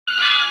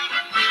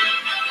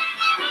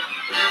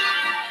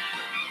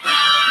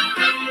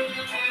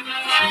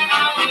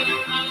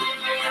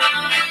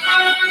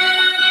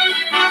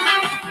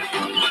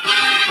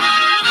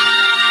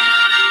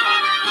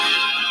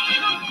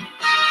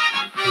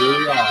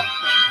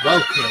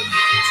Welcome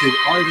to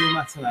Idle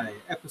Matinee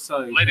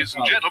episode. Ladies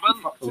and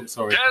gentlemen,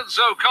 sorry. Des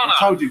O'Connor. I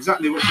told you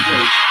exactly what to do.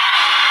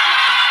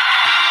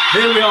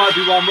 Here we are,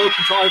 everyone.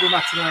 Welcome to Idle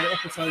Matinee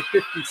episode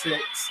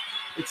 56.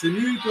 It's a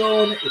new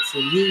dawn. It's a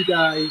new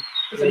day.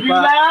 It's a new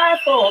life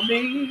for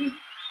me,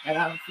 and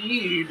I'm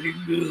feeling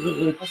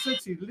good. I said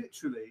to you,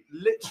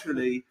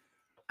 literally,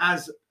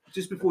 as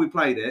just before we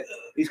played it,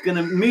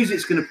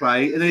 music's gonna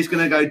play, and then he's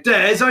gonna go,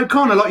 Des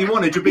O'Connor, like you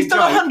wanted your big He's done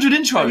joke. 100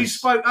 intros. And you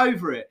spoke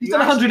over it. He's done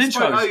 100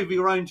 spoke intros. over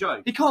your own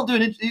joke. He can't do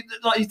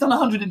he's done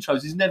 100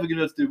 intros. He's never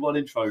going to do one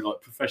intro like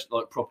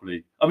professional, like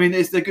properly. I mean,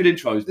 they're good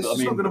intros, This but I is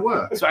mean, not gonna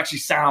work. so it actually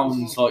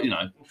sounds like,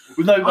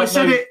 with no. I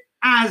said it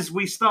as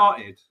we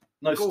started.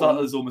 No Go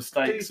stutters or Do your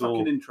mistakes or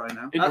fucking intro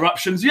now.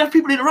 interruptions. You have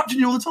people interrupting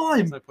you all the time.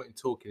 There's no point in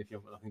talking if you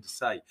haven't got nothing to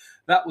say.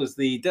 That was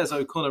the Des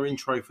O'Connor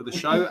intro for the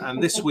show,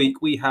 and this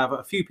week we have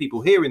a few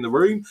people here in the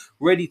room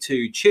ready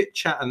to chit,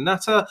 chat and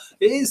natter.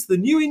 It is the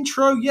new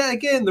intro yet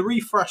again, the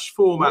refresh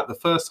format. The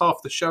first half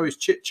of the show is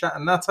chit, chat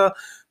and natter.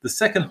 The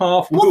second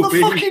half will What the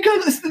fuck are you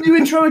going? It's the new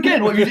intro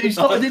again. What, you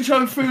started the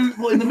intro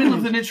through in the middle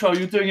of the intro.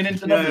 You're doing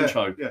another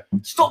intro. Yeah.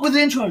 Stop with the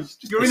intros.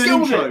 Just You're in an get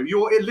on with intro. it.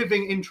 You're a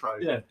living intro.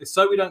 Yeah. It's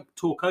so we don't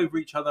talk over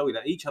each other. We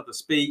let each other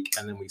speak,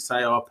 and then we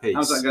say our piece.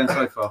 How's that going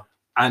so far?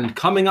 And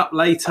coming up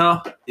later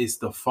is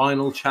the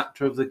final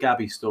chapter of the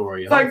Gabby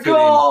story. And Thank I'm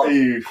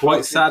feeling God.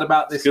 quite sad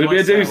about this. It's going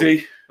to be a myself.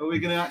 doozy. Are we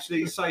going to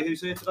actually say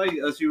who's here today?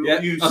 As you Yeah,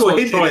 you that's sort what of I'm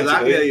hinted trying at that.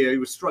 to do. Yeah, you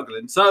were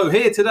struggling. So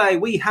here today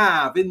we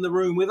have in the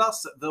room with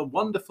us the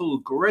wonderful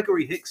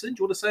Gregory Hickson.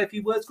 Do you want to say a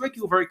few words, Greg?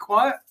 You're very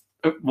quiet.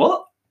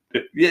 What?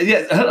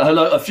 Yeah.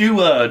 Hello. A few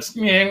words.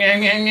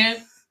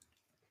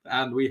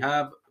 And we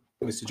have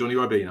Mr. Johnny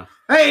Ribena.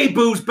 Hey,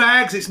 booze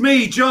bags, it's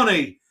me,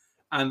 Johnny.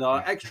 And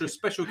our extra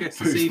special guest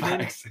this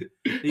evening.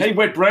 Hey,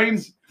 wet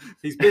brains.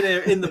 He's been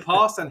here in the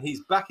past and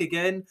he's back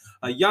again.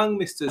 A young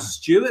Mr.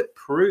 Stuart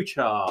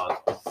Pruchard.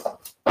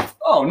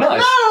 Oh,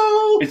 nice.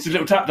 Hello. It's a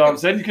little tap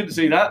dance then. You couldn't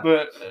see that,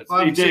 but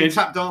I he haven't seen did.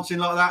 tap dancing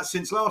like that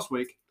since last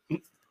week.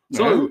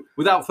 So,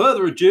 without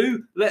further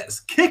ado, let's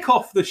kick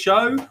off the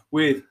show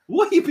with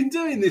what have you been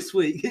doing this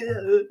week?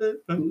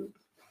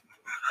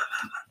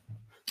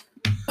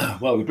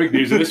 Well, the big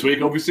news of this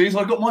week, obviously, is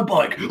I got my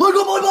bike. I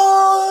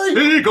got my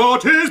bike. He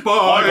got his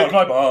bike. I got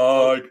my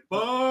bike.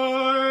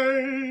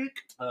 Bike.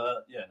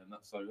 Yeah, and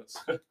that's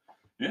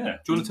yeah.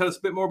 Do you want to tell us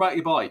a bit more about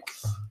your bike?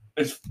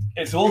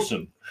 It's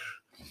awesome.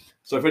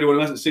 So if anyone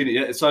hasn't seen it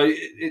yet, so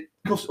it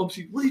costs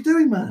obviously. What are you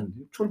doing, man?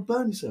 You're trying to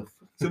burn yourself.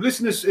 So if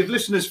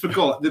listeners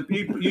forgot that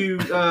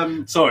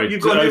Sorry,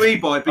 you've got a new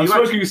e-bike, but I'm you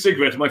smoking actually, a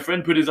cigarette. My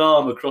friend put his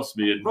arm across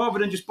me, and rather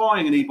than just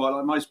buying an e-bike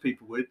like most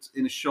people would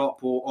in a shop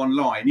or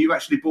online, you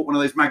actually bought one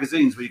of those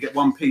magazines where you get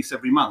one piece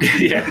every month.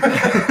 yeah,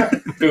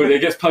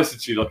 it gets posted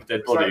to you like a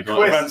dead body, It's like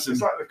like, a ransom.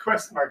 it's like the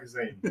Quest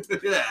magazine.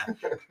 Yeah.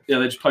 Yeah,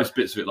 they just post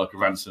bits of it like a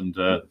ransomed.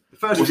 The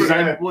first What's his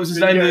thing- name? What was his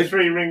Did you name? get a The-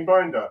 3-ring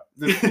binder.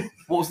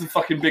 What was the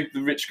fucking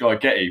the rich guy?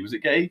 Getty? Was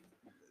it Getty?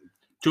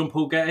 John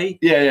Paul Getty?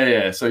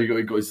 Yeah. So he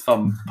got his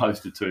thumb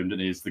posted to him, didn't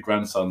he? As the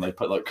grandson, they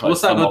put like.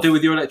 What's that got to do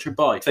with your electric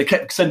bike? They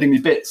kept sending me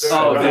bits.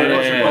 Oh,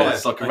 yeah.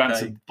 It's like a Okay.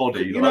 ransomed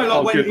body. You know,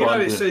 like when good you know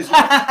one, it yeah.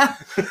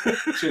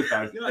 says, Cheers,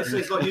 Barry. you know, it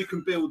says like you can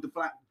build the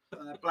Black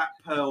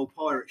Pearl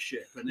pirate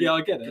ship, and Yeah,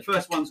 I get the it.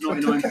 first one's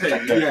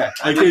 99p. Yeah,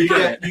 And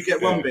then you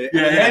get one bit.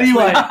 Yeah, and then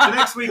anyway. the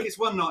next week it's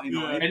 1.99.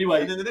 Yeah, anyway.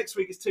 and then the next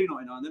week it's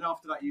 2.99. Then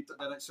after that, they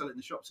don't sell it in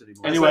the shops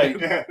anymore. Anyway.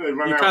 Yeah, they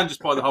run You out. can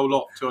just buy the whole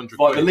lot, 200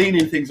 Right, the quid.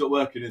 leaning thing's not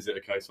working, is it?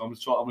 Okay, so I'm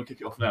going to kick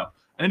it off now.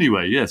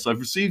 Anyway, yes, I've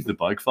received the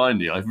bike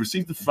finally. I've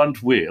received the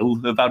front wheel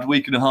about a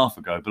week and a half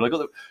ago, but I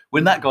got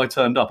when that guy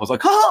turned up, I was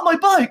like, my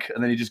bike!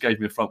 And then he just gave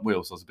me a front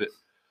wheel, so I was a bit.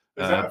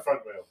 Is that a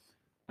front wheel?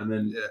 And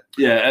then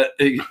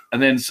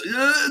and then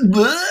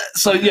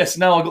so yes,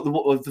 now I got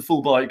the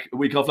full bike a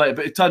week off later,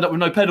 but it turned up with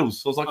no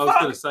pedals. So I was like, I was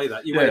going to say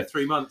that. You waited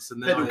 3 months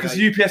and then because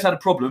I UPS had a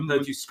problem.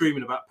 heard you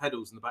screaming about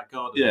pedals in the back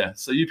garden. Yeah,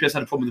 so UPS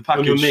had a problem with the On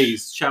package. your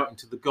knees, shouting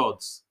to the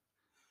gods.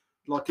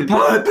 like The in,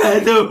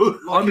 pedal.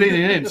 Like I'm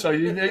leaning in, so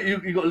you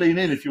got to lean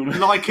in if you want to.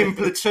 like in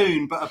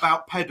Platoon, but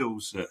about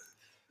pedals. Yeah.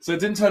 So it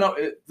didn't turn up.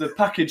 The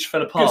package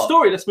fell apart. Good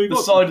story. Let's move The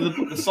on.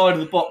 side of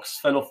the box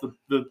fell off.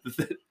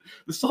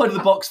 The side of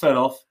the box fell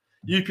off.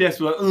 UPS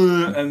were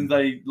like, and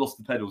they lost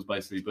the pedals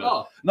basically. But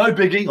Oh, no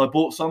biggie. I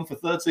bought some for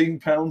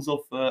 £13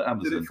 off Did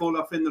Amazon. it fall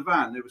off in the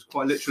van? It was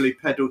quite literally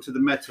pedal to the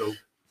metal.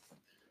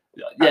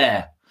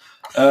 Yeah.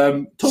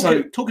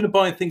 talking of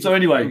buying things. So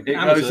anyway, it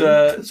Amazon.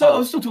 goes. So I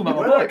was still talking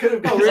about my Well, I bike. could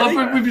have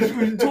got We've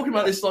been talking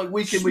about this like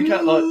week in, week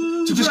out, like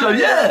to just go,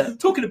 yeah.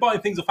 Talking of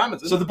buying things off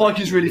Amazon. So the bike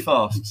is really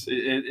fast.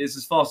 It's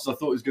as fast as I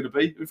thought it was going to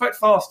be. In fact,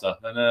 faster.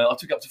 And I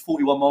took it up to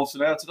 41 miles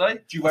an hour today.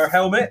 do you wear a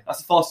helmet? That's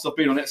the fastest I've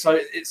been on it. So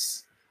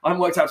I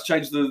haven't worked out to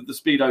change the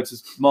speedo to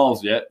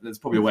miles yet. There's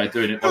probably a way of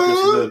doing it.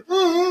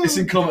 It's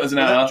in kilometres an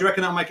hour. Do you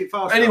reckon that'll make it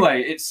faster?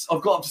 Anyway,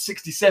 I've got up to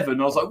 67. And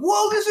I was like,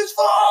 whoa, this is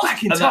fast.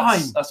 Back in And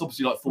time. That's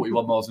obviously like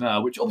 41 miles an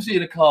hour, which obviously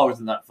in a car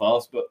isn't that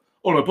fast, but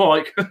on a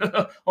bike,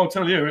 I'll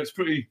tell you, it's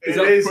pretty. It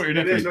pretty is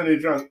nippy. when you're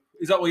drunk.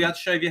 Is that why you had to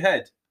shave your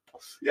head?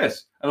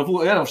 Yes, and I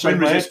thought, I'll shave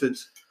Wind my head.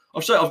 resistance.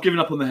 I've given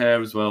up on the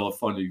hair as well. I've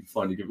finally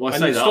given. Well, I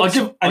And say you that.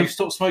 stopped- and you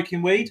stopped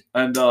smoking weed?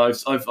 And I've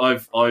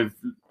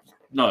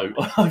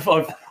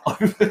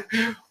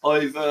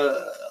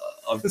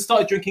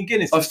started drinking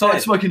Guinness. I've started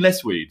instead. smoking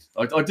less weed.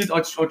 I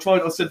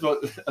tried. I said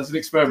as an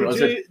experiment.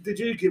 Did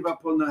you give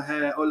up on the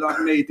hair, or like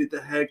me, did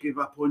the hair give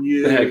up on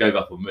you? The hair gave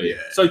up on me. Yeah.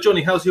 So,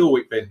 Johnny, how's your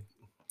week been?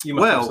 You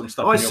must have Well, some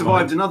stuff I in your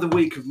survived mind. another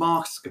week of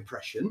mask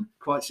oppression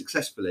quite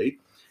successfully.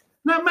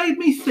 That made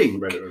me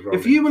think, Reddit was if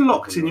rolling. you were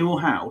locked in your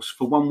house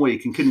for 1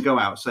 week and couldn't go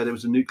out, say there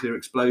was a nuclear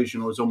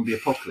explosion or a zombie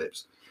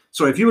apocalypse.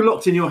 Sorry, if you were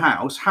locked in your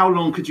house, how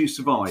long could you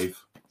survive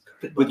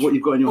with what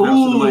you've got in your house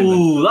at the moment?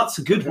 Ooh, that's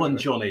a good one,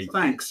 Johnny.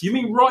 Thanks. You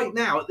mean right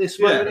now, at this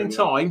moment in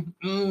time,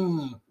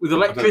 with I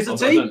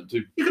electricity? don't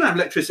do. You can have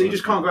electricity, you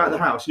just can't go out of the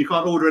house and you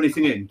can't order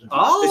anything in.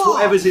 Oh, It's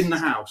whatever's in the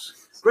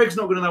house. Greg's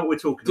not going to know what we're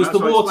talking Does about, the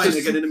so I'll water- explain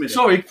it again in a minute.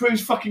 Sorry,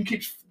 Bruce fucking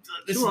keeps.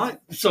 It's all right.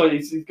 Sorry,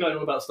 he's going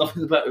on about stuff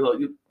in the back. Like,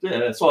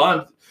 yeah, so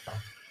I'm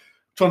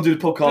trying to do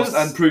the podcast Does-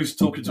 and Prue's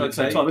talking to me at the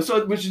same Okay. time.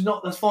 So, which is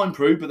not, that's fine,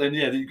 Prue. But then,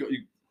 yeah, you've got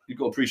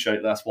to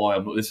appreciate that's why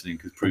I'm not listening,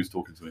 because Prue's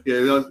talking to me.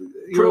 Yeah,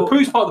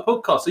 Prue's part of the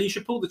podcast, so you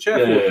should pull the chair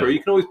Yeah, forward, yeah. Prue. You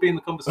can always be in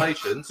the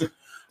conversations.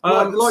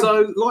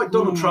 like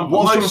Donald Trump,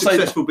 what I was the trying most to say-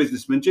 successful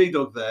businessman,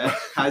 G-Dog there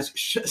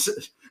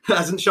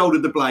hasn't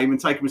shouldered the blame and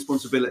taken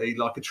responsibility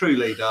like a true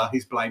leader.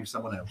 He's blamed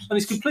someone else. And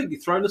he's completely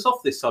thrown us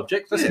off this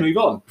subject. Let's Yeah. move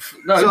on.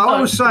 No, So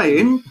I was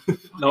saying,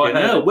 No, I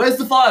heard it. where's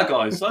the fire,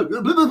 guys? So, on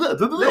with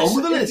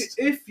the list.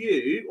 if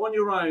you, on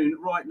your own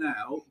right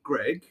now,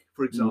 Greg,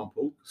 for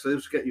example, so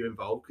let's get you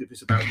involved if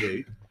it's about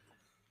you,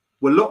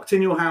 we're locked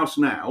in your house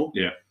now.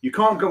 Yeah. You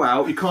can't go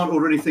out. You can't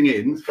order anything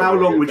in. How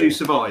long would you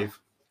survive?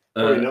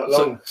 Probably not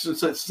long. So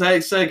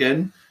say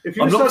again. If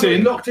you I'm were locked suddenly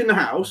in. locked in the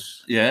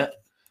house, Yeah.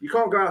 you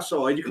can't go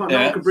outside. You can't. No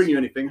Yeah. one can bring you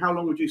anything. How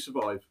long would you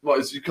survive?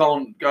 Right, so you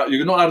can't go.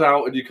 You're not allowed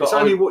out, and you can't. It's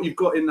only what you've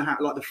got in the house,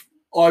 like the.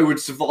 I would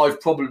survive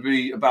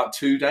probably about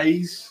 2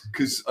 days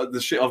because the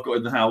shit I've got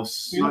in the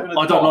house. You're not gonna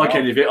I don't die. like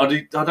any of it.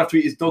 I'd have to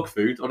eat his dog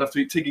food. I'd have to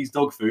eat Tiggy's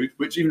dog food,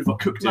 which even if I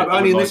cooked No, it, but I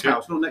only in wouldn't this like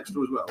house, not next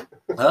door as well. it.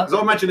 Huh? Because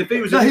I imagine if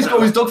he was. No, in he's this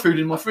got his house- dog food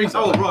in my freezer.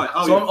 Oh right.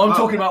 Oh, So yeah. I'm Oh.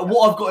 talking about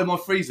what I've got in my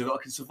freezer that I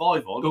can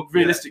survive on.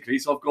 Realistically,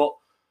 so I've got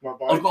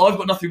I've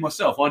got nothing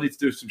myself. I need to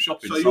do some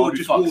shopping. So I'll you're be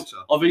just fucked. water.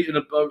 I've eaten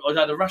I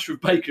had a rasher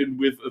of bacon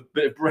with a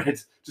bit of bread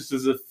just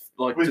as a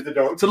like With the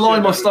dog. to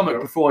line my With the stomach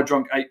dog. before I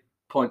drank 8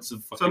 pints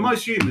of fucking. So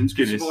most humans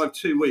can Guinness. survive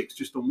 2 weeks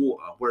just on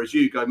water, whereas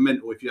you go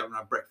mental if you haven't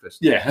had breakfast.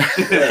 Yeah.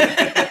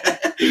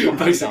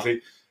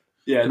 Basically.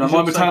 Yeah, no,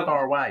 You're so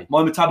far away.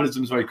 my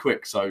metabolism's very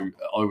quick, so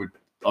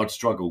I'd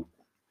struggle.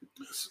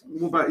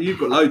 What about you've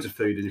got loads of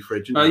food in your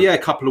fridge? haven't you? Yeah, a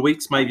couple of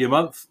weeks, maybe a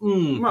month.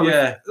 Well,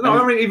 Yeah. No,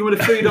 I mean even with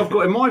the food I've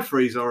got in my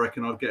freezer, I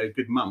reckon I'd get a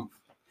good month.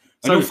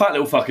 So you fat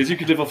little fuckers, you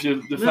could live off the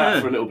fat Yeah.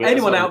 for a little bit.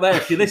 Anyone as well. out there,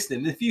 if you're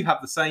listening, if you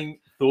have the same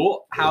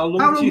thought, how long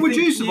How long would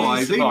think you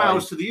survive?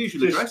 Emails to the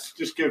usual address.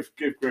 Just give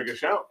Greg a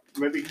shout.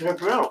 Maybe he can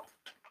help you out.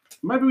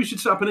 Maybe we should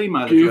set up an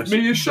email Give address. me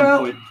a at some shout.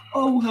 point.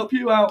 I'll help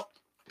you out.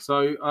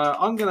 So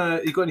I'm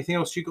gonna. You got anything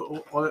else you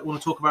want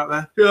to talk about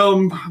there? Yeah,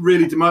 I'm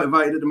really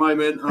demotivated at the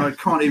moment. I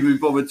can't even be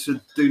bothered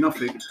to do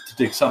nothing. To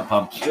dig sump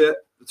pumps. Yeah,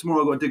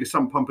 tomorrow I've got to dig a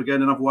sump pump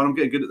again. Another one. I'm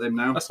getting good at them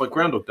now. That's like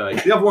Groundhog Day.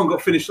 The other one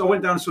got finished. I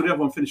went down and saw the other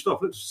one finished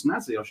off. It looks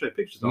snazzy. I'll show you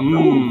pictures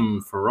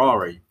after.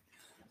 Ferrari.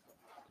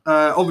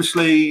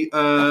 Obviously,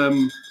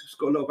 it's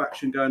got a lot of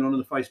action going on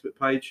the Facebook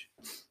page.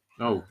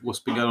 Oh, what's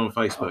been going on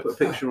I Facebook? put a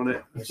picture on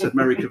it. It said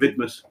Merry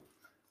Covidmas.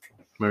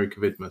 Merry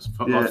Covidmas.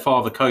 Yeah. Like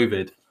Father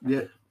COVID.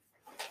 Yeah.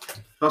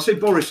 I see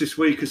Boris this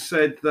week has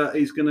said that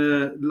he's going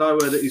to lower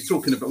that he's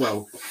talking about,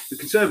 well, the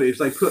Conservatives,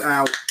 they put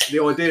out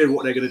the idea of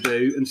what they're going to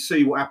do and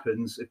see what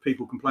happens if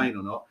people complain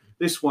or not.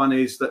 This one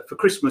is that for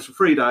Christmas, for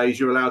 3 days,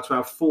 you're allowed to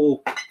have 3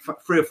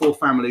 or 4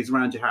 families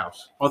around your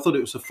house. I thought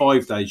it was for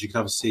 5 days. You could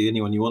have to see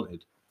anyone you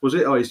wanted. Was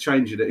it? Oh, he's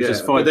changing it. It's Yeah.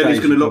 just 5 But then he's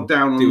days, going to you lock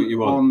down do what you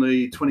want. on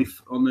the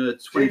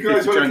 25th Do you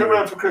guys of want to come January.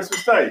 around for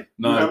Christmas Day?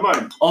 No. You don't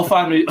mind? Our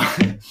family,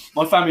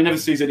 my family never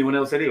sees anyone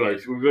else anyway.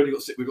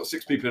 We've got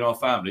 6 people in our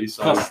family,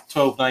 so Plus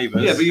 12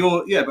 neighbours.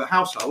 But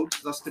household,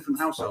 that's different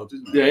households,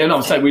 isn't it? yeah. No,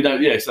 I'm saying we don't.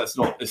 Yes, that's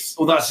not. That's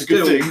a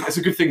good Still- thing. It's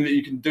a good thing that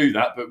you can do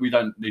that, but we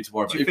don't need to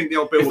worry Do about you it. think the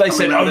old bill If will they come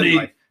said around only,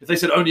 anyway? if they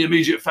said only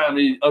immediate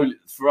family, only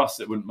for us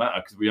it wouldn't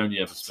matter because we only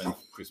ever spend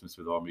Christmas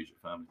with our immediate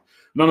family.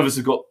 None of us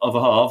have got other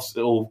halves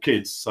or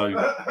kids, so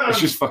it's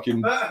just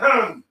fucking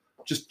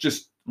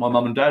just my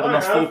mum and dad and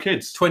us 4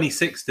 kids.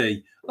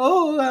 2060.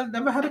 Oh, I've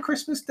never had a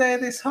Christmas day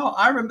this hot.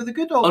 I remember the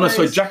good old Oh no, days.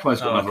 sorry,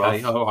 Giacomo's got Oh, another okay.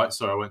 half. Oh, all right.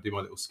 Sorry, I won't do my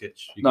little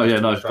sketch. You No, can yeah,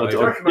 no, talk about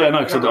it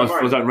later.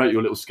 because I don't rate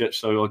your little sketch,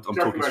 so I'm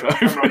talking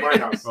straight over it.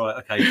 Right,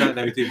 okay. Don't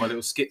let me do my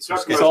little skits or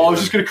sketches. So I was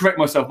just going to correct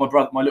myself.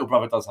 My little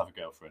brother does have a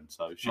girlfriend,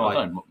 so she Right.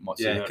 I don't might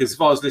see Yeah, her. because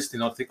if I was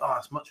listening, I'd think, oh,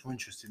 it's much more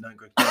interesting knowing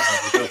Greg Taylor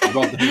has a girlfriend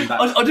rather than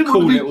that I didn't cool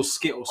want to be- little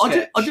skit or I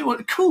sketch. didn't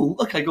want cool.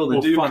 Okay, go on then.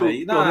 Or Do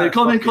funny. cool. Go on then, Nah,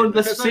 come on, fuck it.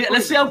 let's There's no see.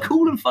 Let's see how point.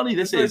 cool and funny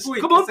this There's is. no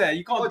point, Come on. is there?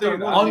 You can't I do don't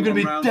that. know. I'm going to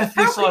be Around.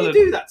 deathly How can silent.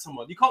 you do that to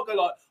someone? You can't go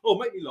like, oh,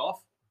 make me laugh.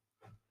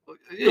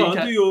 Yeah, Go you on,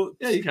 can. do your.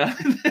 Yeah, you can.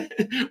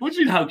 What do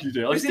you mean? How can you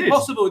do it? I It's did.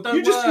 impossible. Don't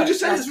You just work. said it's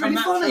That's really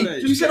funny.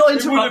 naturally. You said It I would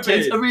have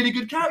interrupted been. a really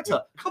good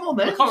character. Come on,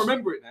 man. I can't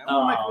remember it now.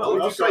 Oh,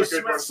 Or I've just got say,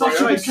 a good one smell,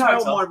 for you.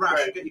 smell my Mate. rash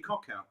and get your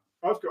cock out.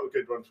 I've got a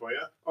good one for you.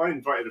 I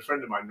invited a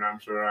friend of mine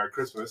round for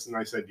Christmas, and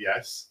they said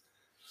yes.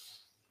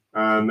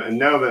 And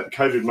now that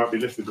COVID might be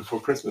lifted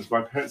before Christmas,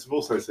 my parents have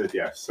also said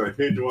yes. So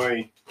who do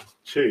I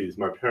choose?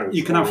 My parents.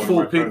 You can or have one of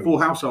four my friends?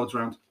 four households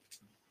round.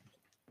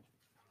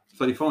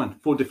 So you're fine.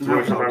 4 Do different you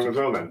want to come round households.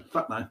 as well then?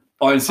 Fuck no.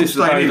 I insist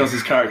I'm that Barry staying in. does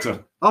his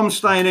character. I'm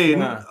staying in.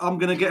 Yeah. I'm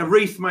going to get a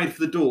wreath made for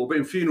the door, but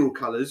in funeral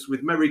colours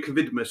with Merry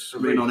Covidmus A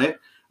written wreath. on it.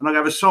 And I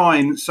have a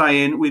sign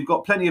saying, "We've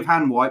got plenty of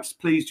hand wipes.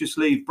 Please just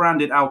leave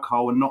branded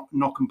alcohol and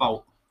knock and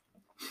bolt."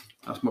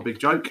 That's my big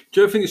joke.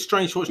 Do you ever think it's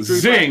strange to watch Drew?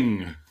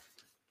 Zing!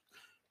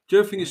 Do you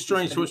ever think it's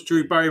strange to watch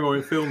Drew Barrymore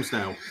in films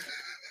now?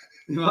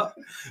 What?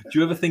 Do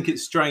you ever think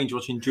it's strange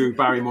watching Drew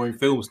Barrymore in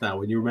films now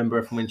when you remember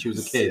her from when she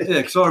was a kid? Yeah,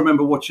 because I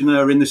remember watching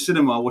her in the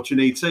cinema, watching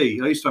E.T.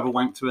 I used to have a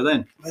wank to her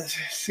then.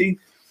 See,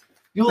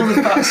 you're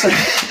about to say.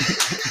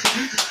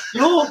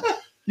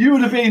 You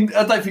would have been.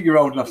 I don't think you're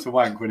old enough to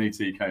wank when ET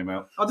came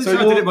out. I did say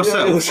I did it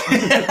myself.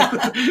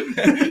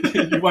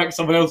 You wanked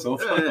someone else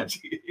off. Yeah,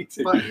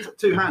 But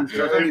 2 hands.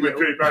 I think with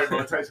Drew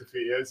Barrymore, it takes a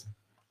few years.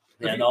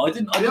 Yeah, no, I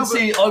didn't. I didn't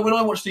see. When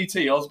I watched ET,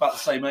 I was about the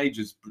same age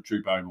as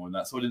Drew Barrymore in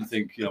that, so I didn't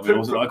think. I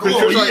wasn't like, Chris,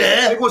 oh, was like-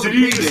 yeah. It wasn't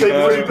Did you just say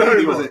Drew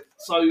Barrymore? was it?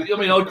 So I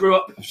mean, I grew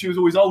up. She was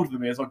always older than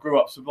me as I grew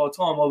up. So by the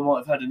time I might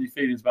have had any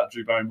feelings about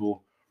Drew Barrymore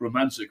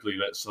romantically,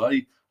 let's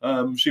say,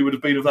 she would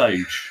have been of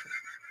age.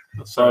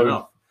 Fair So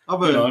enough.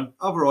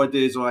 Other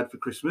ideas I had for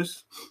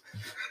Christmas.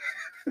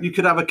 You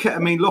could have a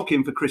ketamine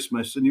lock-in for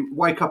Christmas, and you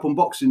wake up on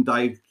Boxing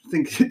Day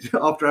thinking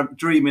after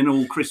dreaming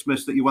all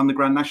Christmas that you won the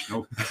Grand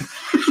National.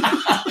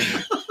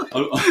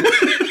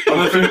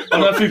 I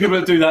know a few people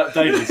that do that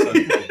daily. So.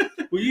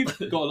 Well, you've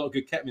got a lot of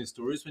good ketamine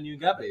stories when you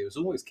and Gabby. It was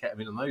always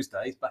ketamine in those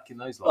days, back in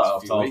those last Well,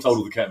 few I've weeks. told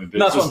all the ketamine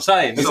bits. That's what I'm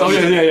saying. Oh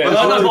yeah. But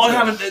No, I I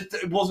haven't.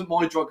 It wasn't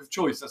my drug of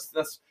choice.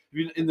 That's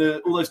in the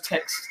all those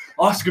texts.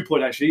 Oh, that's a good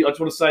point. Actually, I just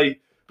want to say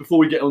before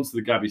we get onto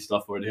the Gabby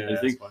stuff or anything,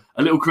 that's fine.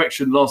 a little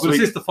correction. Last Well, is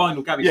week, this the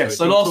final Gabby yeah. story?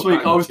 So You last talk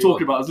week about I it was if you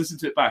talking about. I was listening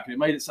to it back, and it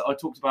made it. I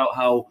talked about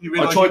how You I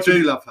realise tried you to.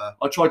 do love her.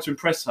 I tried to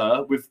impress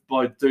her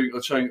by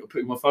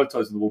putting my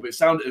photos on the wall, but it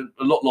sounded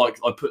a lot like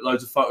I put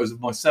loads of photos of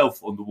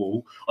myself on the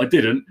wall. I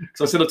didn't,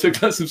 because I said I took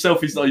some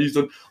selfies that I used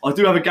on. I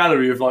do have a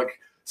gallery of like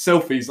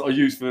selfies that I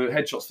use for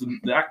headshots for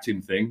the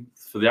acting thing,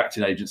 for the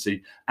acting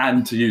agency,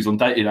 and to use on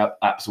dating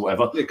apps or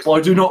whatever. Yeah, But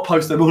I do not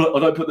post them all. I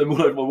don't put them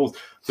all over my walls.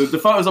 The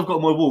photos I've got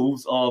on my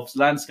walls are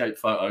landscape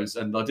photos,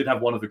 and I did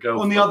have one of the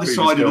girls On the other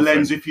side of the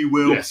lens, if you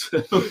will. Yes,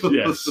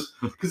 yes.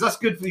 Because that's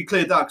good for you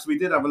cleared up, because we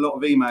did have a lot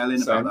of email in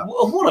So, about that.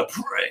 what a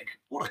prick!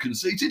 What a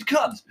conceited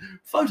cunt!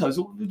 Photos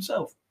all of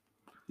himself.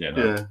 Yeah,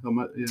 no.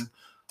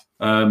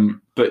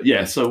 But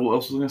yeah, so what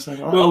else was I going to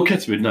say? Well,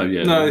 ketamine, no,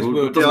 yeah. no, it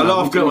well, doesn't Yeah, I matter.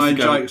 laughed We'll at my go own off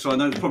the go. joke, so I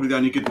know it's probably the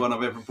only good one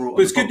I've ever brought.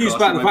 But it's good news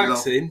about the It made me laugh.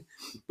 vaccine.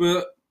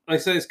 But they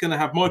say it's going to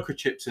have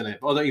microchips in it.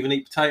 But I don't even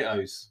eat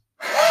potatoes.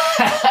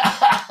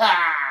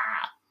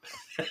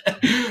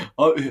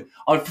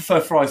 I prefer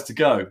fries to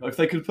go. If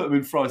they could put them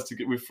in fries to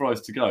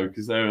go,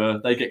 because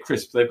they get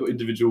crisp. They've got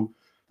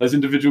those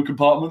individual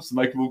compartments to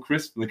make them all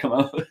crisp, and they come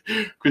out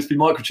crispy.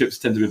 Microchips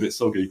tend to be a bit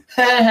soggy.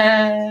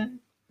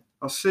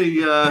 I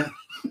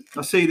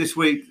see this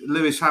week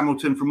Lewis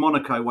Hamilton from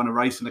Monaco won a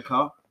race in a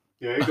car.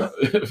 Yeah, you got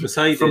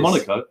Mercedes. From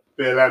Monaco.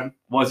 BLM.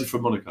 Why is he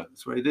from Monaco?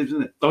 That's where he lives,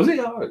 isn't it? Oh, is he?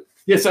 Oh, right.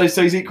 Yeah, so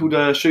he's equalled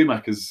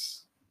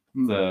Schumacher's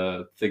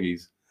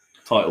thingies,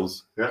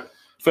 titles. Yeah.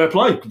 Fair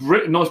play.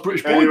 Nice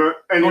British boy.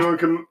 Anyone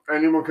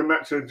can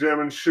match a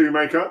German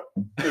shoemaker.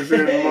 As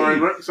in mine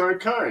looks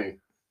okay.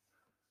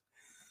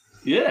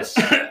 Yes.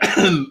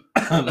 I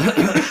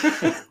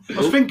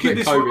was thinking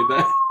this. COVID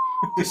there.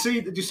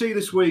 Did you see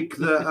this week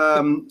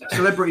that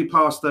celebrity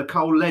pastor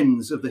Cole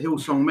Lenz of the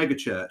Hillsong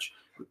Megachurch,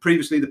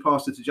 previously the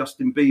pastor to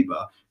Justin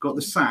Bieber, got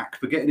the sack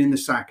for getting in the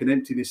sack and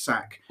emptying his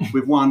sack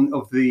with one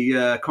of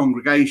the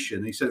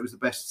congregation. He said it was the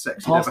best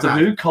sex he'd Pastor ever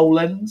had. who? Cole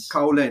Lenz?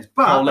 Cole Lenz.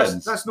 But Cole that's,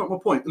 Lenz. that's not my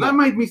point. That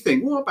made me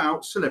think, what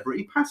about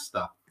celebrity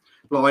pasta?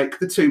 Like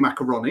the two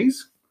macaronis,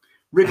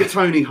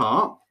 rigatoni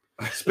heart,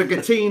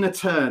 spaghettina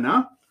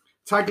Turner,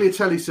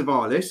 tagliatelle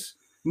Savalis,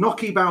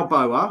 gnocchi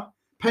Balboa,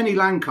 Penny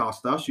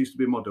Lancaster, she used to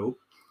be a model,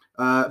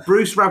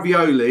 Bruce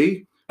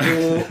Ravioli,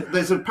 or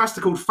there's a pasta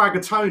called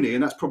fagatoni,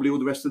 and that's probably all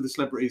the rest of the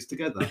celebrities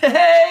together.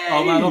 Hey!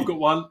 Oh man, I've got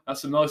one.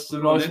 That's a nice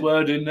on nice then.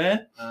 word in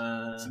there.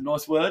 Some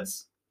Nice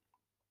words.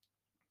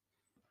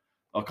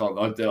 I can't.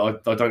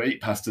 I don't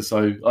eat pasta,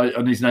 so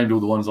I need to name all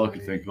the ones I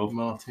could think of.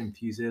 Martin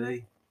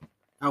Fuseli.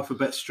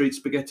 Alphabet Street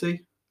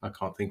Spaghetti. I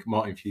can't think of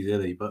Martin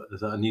Fuseli, but is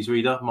that a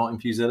newsreader? Martin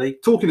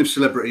Fuseli. Talking of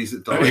celebrities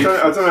that I died,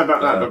 don't know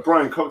about that, but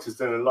Brian Cox is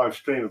doing a live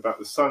stream about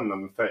the Sun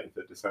on the 13th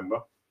of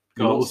December.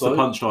 God, what's the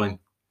Also-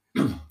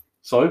 punchline?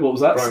 Sorry, what was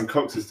that? Brian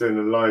Cox is doing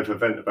a live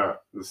event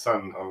about the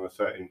Sun on the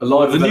 13th. A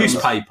live The event.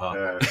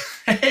 newspaper.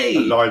 Yeah, Hey. a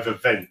live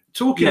event.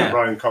 Talking Yeah.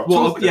 Brian Cox.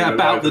 Well, is doing yeah, a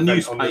about live the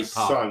event on newspaper.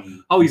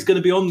 Sun. Oh, he's going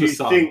to be on Do the you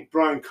Sun. think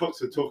Brian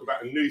Cox would talk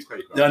about a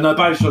newspaper? Yeah, no,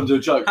 Barry's trying to do a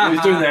joke. What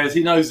he's doing there is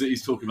he knows that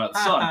he's talking about the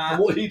Sun. And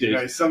what he did. You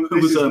know, It this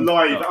was, is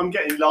live. oh. I'm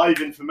getting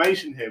live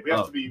information here. We have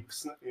Oh. to be.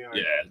 You know,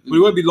 Yeah. We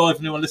won't be live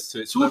if anyone listens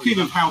to it. so Talking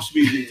that'll of house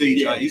music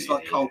DJs Yeah.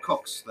 like Carl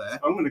Cox there.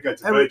 I'm going to go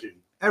to Eric- Virgin.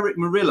 Eric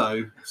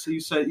Murillo. So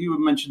you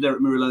mentioned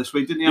Eric Murillo this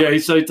week, didn't you? Yeah, he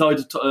so he died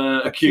of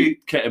acute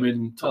Acute-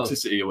 ketamine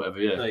toxicity or whatever,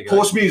 be- yeah. There you go.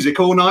 Horse music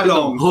all night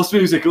long. Horse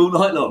music all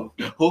night long.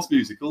 Horse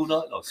music all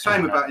night long.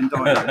 Shame about him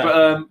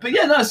dying. But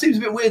yeah, no, it seems a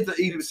bit weird that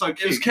It was so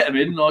it was cute.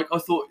 ketamine. Like I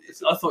thought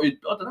he'd,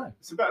 I don't know.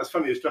 It's about as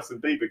funny as Justin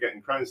Bieber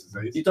getting Crohn's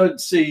disease. You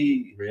don't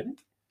see, Really?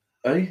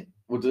 eh?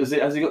 Well, has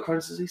he got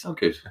Crohn's disease? I'm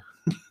good.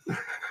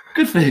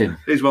 Good for him.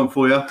 Here's one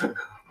for you.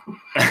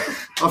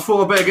 I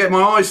thought I better get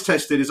my eyes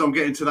tested as I'm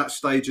getting to that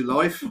stage of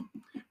life.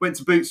 Went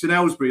to Boots in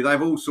Aylesbury. They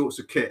have all sorts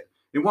of kit.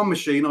 In one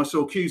machine, I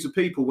saw queues of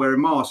people wearing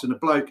masks and a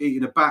bloke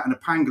eating a bat and a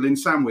pangolin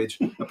sandwich.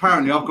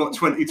 Apparently, I've got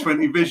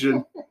 20/20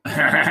 vision.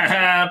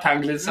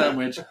 Pangolin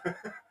sandwich.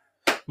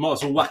 Might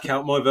as well whack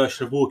out my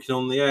version of Walking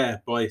on the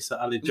Air by Sir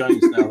Aled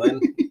Jones now then.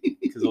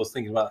 Because I was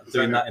thinking about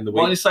doing that in the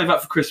Why don't you week. save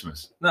that for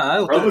Christmas? No,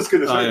 I'll I do was it.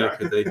 going to say Oh, yeah, that.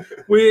 could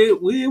do.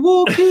 We're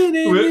walking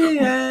in the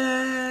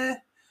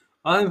air.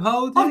 I'm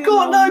holding I've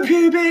got on. no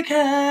pubic He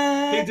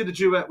hair. did a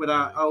duet with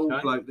that old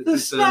Okay. bloke that The did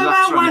the snowman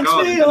Laps Around the wants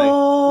Garden, me didn't he?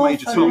 off.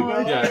 Major Tom.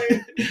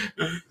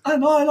 Yeah.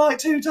 And I like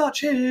to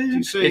touch him.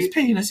 You see- His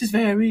penis is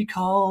very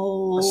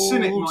cold. A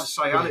cynic might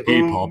say, Alec,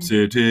 He pops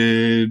it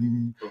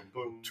in Boom,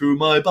 boom. to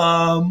my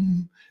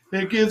bum.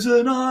 It gives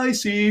an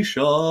icy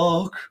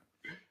shock.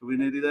 we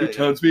nearly there. He yeah?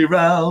 turns me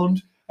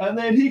round, and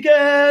then he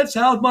gets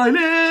out my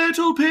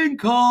little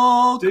pink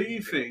cock. Do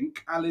you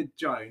think Aled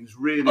Jones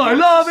really I likes-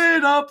 love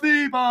it up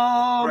the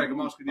bum. Greg,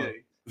 I'm asking you.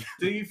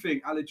 Do you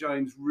think Aled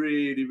Jones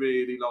really,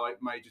 really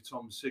liked Major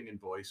Tom's singing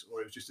voice,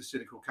 or it was just a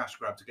cynical cash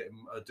grab to get him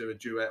do a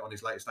duet on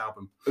his latest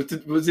album?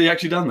 Was he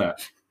actually done that?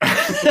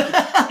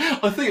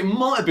 I think it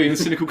might have been a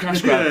cynical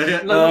cash grab.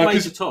 Yeah, No, not 'cause-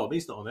 Major Tom.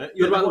 He's not on it.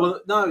 You're about the one.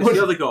 No, it's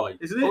the other guy.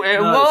 Isn't it?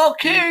 We're No.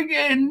 walking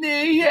in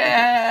the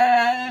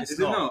air It's Is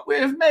it not?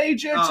 with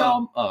Major Oh.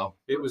 Tom. Oh,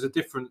 It was a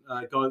different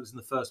guy that was in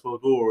the First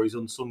World War. Or he's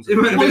on songs. It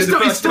might have been It's the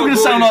still first going to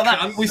World sound War, like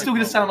you that. cunt. We're still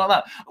going to sound like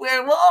that.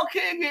 We're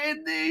walking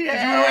in the Do you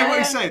air. remember what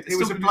he said? It It's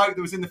was a still bloke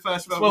that was in the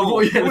First World Well,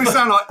 War. yeah, It would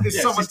sound like it's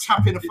yes, someone it's-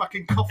 tapping a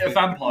fucking coffin. a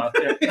vampire.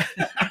 Yeah.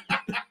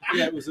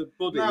 Yeah, it was a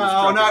body.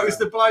 No, it was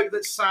the bloke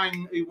that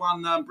sang who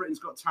won Britain's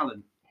Got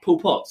Talent. Paul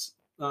Potts.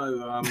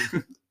 No,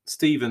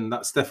 Stephen,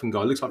 that Stefan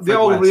guy looks like The Fred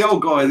old West.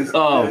 guy.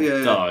 Oh,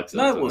 yeah. God.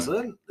 No, it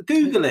wasn't.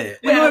 Google it.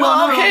 Yeah, no,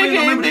 I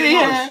remember in it the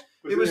was. air.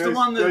 It was the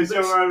one that those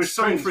young Irish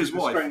sung friends for his with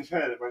the wife. Strange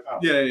hair that went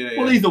up. Yeah.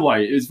 Well, either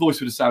way, his voice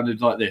would have sounded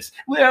like this.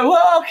 We're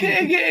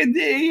walking in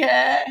the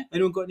air.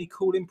 Anyone got any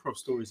cool improv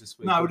stories this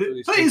week? No, Or do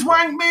these please improv?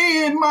 wank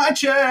me in my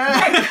chair.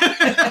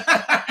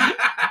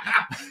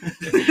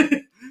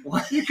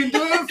 You can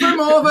do it from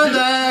over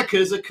there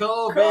because of Come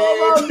on,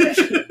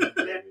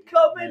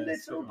 COVID.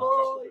 little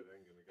boy.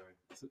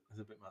 It's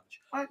a bit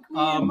much. Wank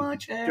me in my It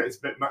chair. gets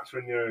a bit much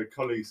when your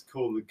colleagues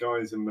call the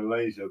guys in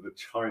Malaysia the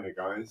China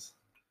guys.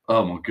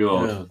 Oh my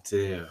God. Oh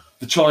dear.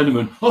 The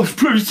Chinaman. Oh,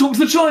 please talk to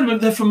the Chinaman.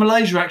 They're from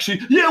Malaysia,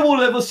 actually. Yeah,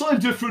 whatever. Same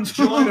difference.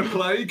 China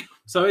plague.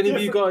 So, any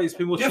of you guys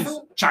been watching?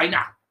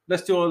 China.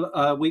 Let's do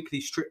a weekly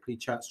Strictly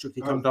chat.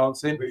 Strictly Come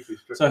Dancing. Weekly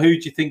strip. So, who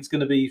do you think's going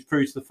to be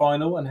through to the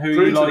final, and who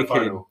Through are you to the liking?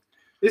 final.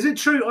 Is it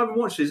true? I haven't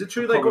watched it. Is it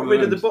true they can't got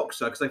rid of the remember.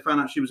 boxer because they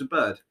found out she was a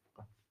bird?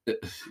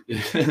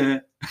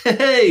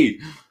 Hey,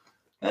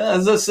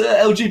 there's this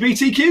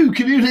LGBTQ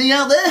community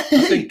out there.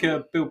 I think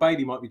Bill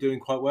Bailey might be doing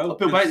quite well.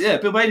 Bill Bailey, yeah,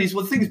 Bill Bailey's.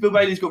 Well, the thing is, Bill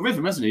Bailey's got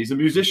rhythm, hasn't he? He's a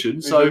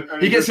musician, so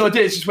And he gets the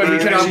idea. It's just when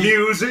he's actually,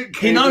 music.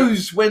 he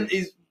knows when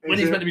he's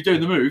meant to be doing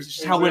the moves. It's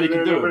just how well he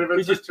can do it.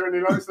 He just really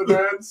likes the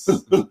dance.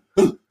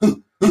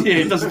 Yeah,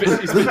 he does a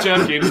bit. He's a bit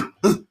jerking.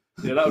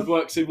 Yeah, that would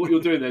work. See what you're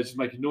doing there, just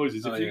making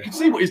noises. Oh, If you yeah. can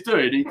see what he's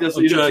doing, he does.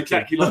 I'm He looks jerking.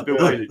 exactly like Bill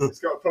Bailey. It's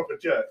got a proper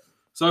jerk.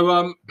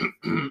 So,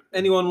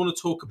 anyone want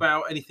to talk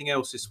about anything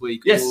else this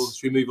week? Yes. Or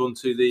should we move on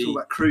to the Talk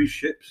about cruise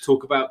ships.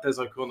 talk about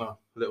Des O'Connor a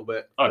little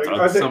bit? I I don't.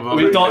 think- Some of I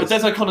mean, our- Des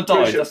O'Connor Cruise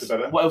died. ships That's, are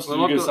better. what else are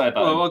you going to say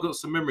about him? I've got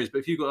some memories, but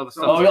if you've got other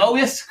stuff, Oh,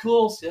 yes, of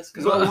course, yes.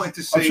 Because I wanted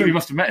to I'm sure you see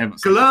must have met him.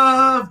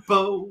 Glove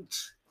Boat.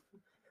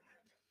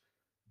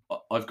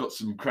 I've got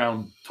some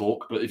Crown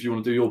talk, but if you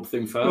want to do your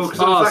thing Well, first. 'cause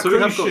it was that so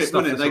we have cruise got ship,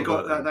 stuff wasn't it? to They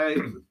talk got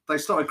about. they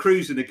started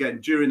cruising again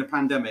during the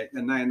pandemic,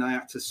 and then they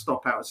had to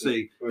stop out at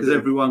sea because Was it?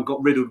 everyone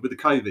got riddled with the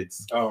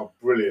COVIDs. Oh,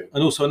 brilliant.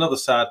 and also another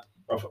sad.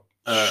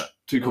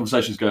 Two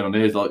conversations going on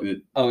here. Like,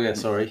 Oh yeah,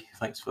 sorry.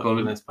 Thanks for. Go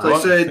on. that's So they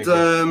bad. said,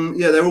 Thank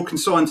you. they're all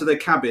consigned to their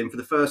cabin for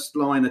the first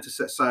liner to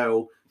set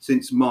sail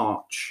since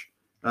March,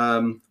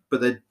 but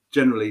they're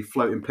generally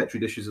floating petri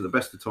dishes at the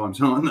best of times,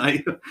 aren't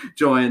they?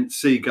 Giant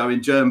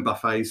seagoing germ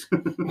buffets.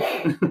 That's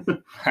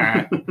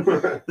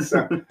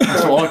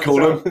what I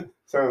call them.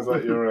 Sounds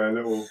like you're a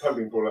little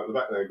pudding ball at the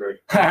back there, Greg.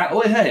 Oh,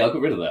 hey, I got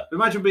rid of that.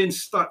 Imagine being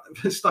stuck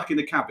in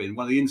a cabin,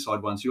 one of the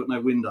inside ones. You've got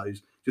no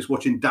windows, just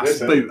watching Das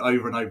Boot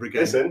over and over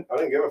again. Listen, I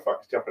don't give a fuck.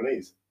 It's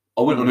Japanese.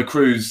 I went on a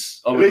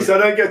cruise. At least I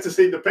don't get to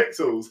see the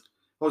pixels.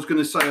 I was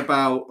going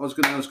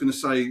to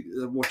say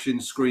watching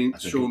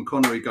Sean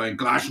Connery going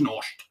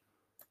Glasnost.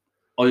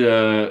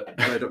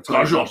 Red October.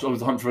 I was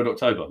the Hunt for Red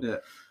October. Yeah.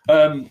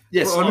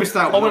 Yes, well, I missed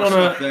out. I went on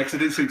a because it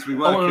didn't seem to be I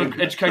working. went on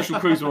an educational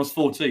cruise when I was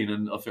 14,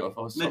 and I think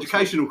I was An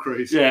educational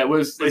cruise. Yeah, it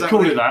was. They that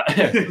called really- it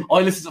that. Yeah. I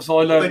listened, so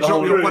I learned. They the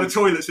dropped whole you off by the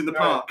toilets in the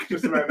park.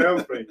 Just around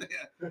Aylesbury.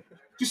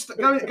 Just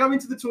go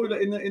into the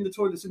toilet in the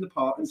toilets in the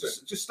park and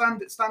just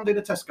stand in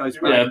a Tesco's.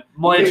 Yeah,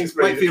 wait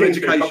for your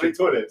education. Public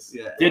toilets.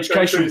 Yeah. The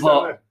educational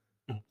part.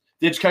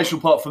 The educational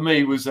part for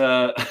me was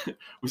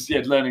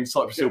learning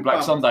Cypress Hill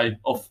Black Sunday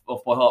off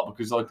by heart,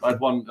 because I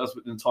had one. That was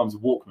in the times of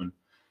Walkman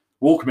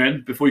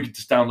before you could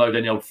just download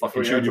any old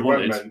fucking tune you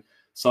wanted.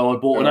 So I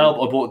bought an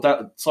album. I bought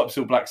that Cypress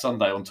Hill Black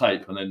Sunday on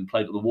tape, and then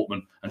played it on the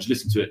Walkman and just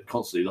listened to it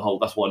constantly.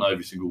 That's why I know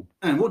every single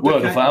And what word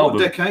of the album.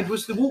 What decade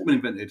was the Walkman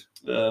invented?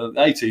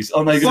 80s.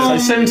 Oh no, you're going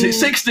to say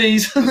 70s,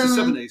 60s. It was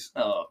the 70s.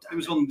 Oh, It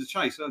was on the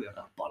chase earlier.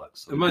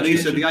 bollocks. And you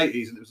said the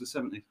 80s, and it was the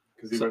 70s.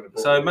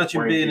 So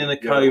imagine being in a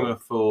coma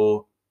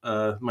for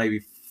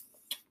being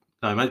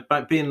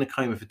in a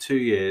coma for 2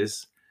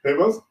 years. It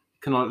was?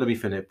 Let me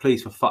finish,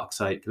 please, for fuck's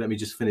sake. Let me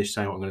just finish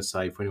saying what I'm going to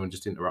say for anyone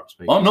just interrupts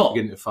me. I'm not.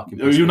 Getting to fucking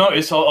You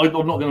notice I'm not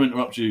going to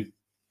interrupt you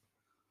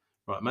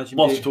right. Imagine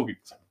whilst you're talking.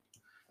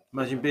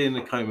 Imagine being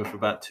in a coma for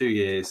about 2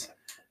 years.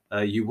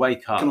 You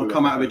wake up. Can I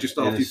come out of it just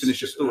after you finish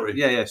your story?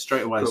 Yeah,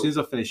 straight away. Cool. As soon as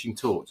I finish, you can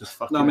talk. Just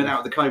fucking. No, I mean out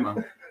of the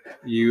coma.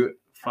 You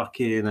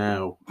fucking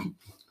hell.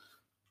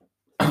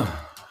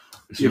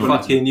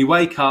 You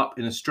wake up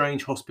in a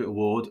strange hospital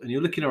ward, and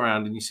you're looking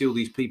around, and you see all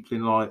these people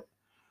in like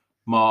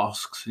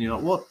masks, and you're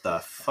like, "What the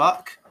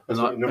fuck?" And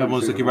like,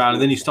 everyone's looking around,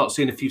 and then you start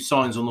seeing a few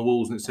signs on the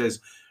walls, and it says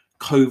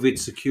 "COVID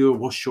secure,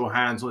 wash your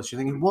hands." You're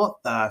thinking,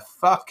 "What the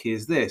fuck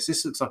is this?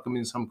 This looks like I'm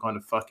in some kind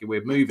of fucking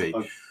weird movie."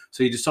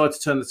 So you decide to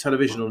turn the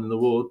television on in the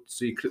ward.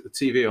 So you click the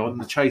TV on,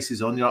 and the chase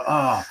is on. You're like,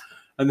 "Ah."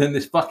 And then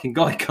this fucking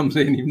guy comes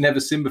in you've never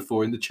seen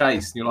before in the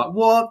chase. And you're like,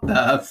 what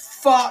the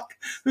fuck?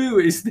 Who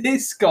is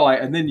this guy?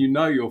 And then you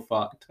know you're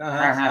fucked.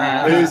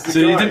 So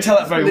you didn't tell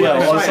that very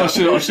well. I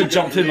should have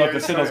jumped in like I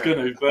said I was going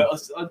to, but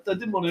I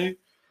didn't want to.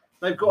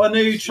 They've got a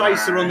new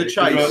chaser on the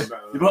chase.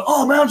 You're like,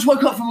 oh man, I just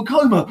woke up from a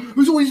coma.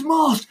 There's all these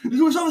masks.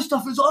 There's all this other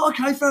stuff. It's like,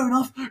 okay, fair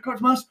enough. Got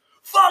to mask.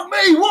 Fuck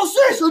me, what's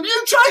this? A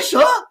new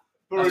chaser?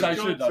 That's how you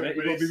should have done it.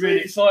 You've got to be really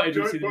excited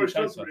when you see the new chaser. Boris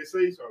Johnson with his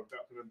sleeves rolled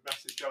up in a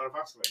massive jar of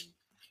Vaseline.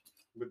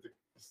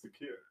 It's the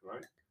cure,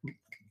 right?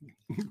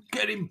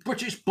 Get in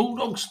British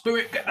Bulldog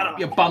spirit. Get that up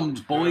your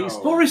bums, boys.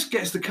 Oh. Boris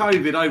gets the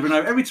COVID over and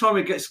over. Every time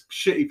it gets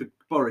shitty for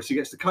Boris, he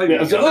gets the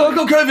COVID. Yeah, I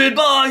got COVID,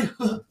 bye.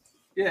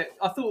 Yeah,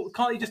 I thought,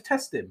 can't he just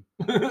test him?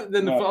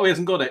 Then he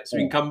hasn't got it, so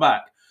he can come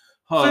back.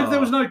 So if there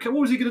was no, what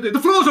was he going to do? The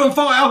floor's on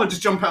fire, and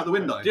just jump out the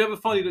window. Do you ever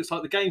find he looks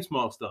like the Games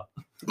Master?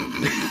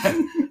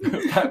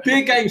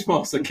 Dear Games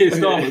Master, Keir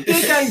Starmer.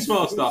 Dear Games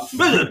Master.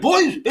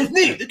 Boys, it's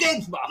me, the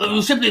Games Master.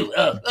 You simply,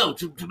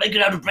 to make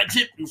it out of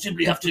Brexit, you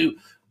simply have to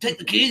take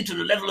the key to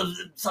the level of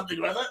something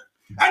or other.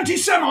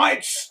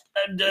 Anti-Semites!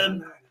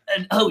 And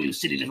oh, you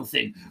silly little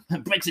thing.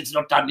 Brexit's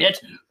not done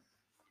yet.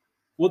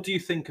 What do you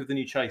think of the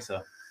new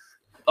chaser?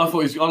 I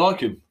like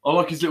him. I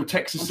like his little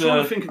Texas. I'm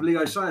trying to think of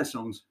Leo Sayer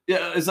songs.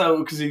 Yeah, is that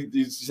because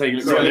he's saying he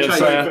looks Sorry, like Leo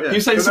Chaser, Sayer? yeah.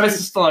 He's saying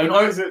Sylvester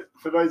Stallone.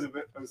 For those of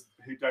us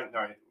who don't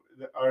know,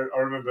 I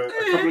remember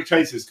a couple of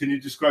chasers. Can you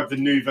describe the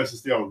new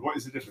versus the old? What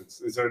is the difference?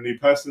 Is there a new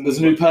person? There's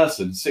a new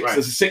person. Right.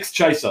 There's a sixth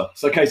chaser.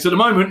 So okay, so at the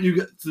moment you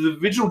get to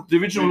the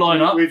original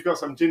lineup. We've got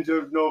some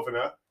ginger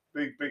northerner,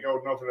 big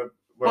old northerner.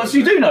 Well, so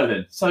you do know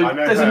then. So I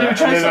know there's her, a new and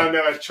then chaser. I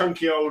know a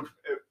chunky old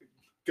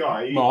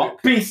guy.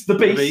 Mark. The Beast. The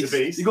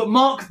Beast. You got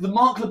Mark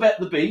Lebet,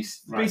 the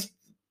Beast. The Right. Beast.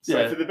 So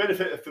Yeah. for the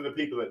benefit for the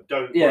people that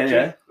don't Yeah, watch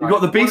yeah. it, You've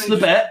got the Beast Why don't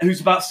you Lebet, who's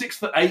about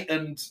 6'8",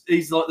 and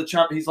he's like the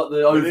champ. He's like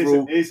the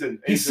overall.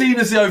 He's seen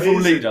as the overall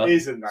leader.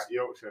 Isn't that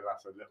Yorkshire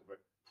lass a little bit?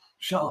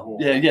 Shut up. Oh.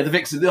 Yeah, the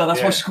Vixen. Oh, that's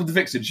why Yeah. she's called the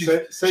Vixen. She's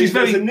So she's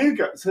there's very. a new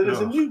guy. So there's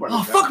a new one.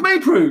 Oh fuck me,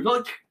 Prue.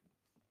 Like,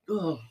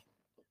 oh,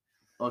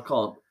 I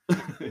can't.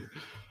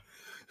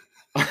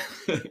 I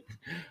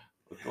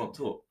can't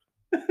talk.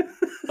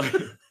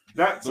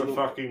 That's a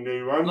fucking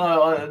new one.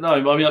 No,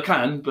 I mean I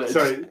can, but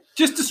Sorry.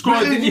 Just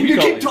describe the new you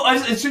guy. keep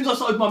as soon as I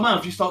started my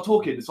mouth, you start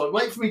talking. It's like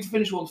wait for me to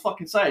finish what I'm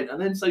fucking saying, and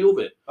then say your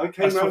bit.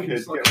 Okay, That's no, fucking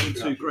kids, like get on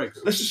two with Gregs.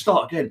 Let's just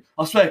start again.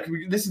 I swear, can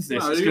we listen to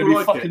this? No, It's you'll going to be a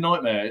like fucking it.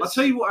 nightmare. I'll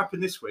tell you what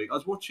happened this week. I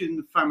was watching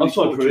the Family I'm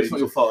sorry, Prue, it's Fortunes, not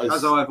your fault.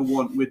 as I ever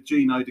want, with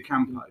Gino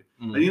D'Acampo.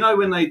 Mm. And you know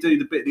when they do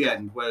the bit at the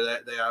end where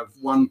they have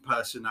one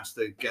person has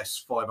to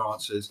guess 5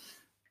 answers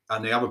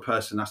and the other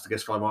person has to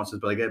guess 5 answers,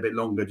 but they get a bit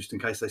longer just in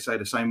case they say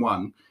the same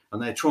one.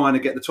 and they're trying to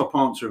get the top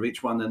answer of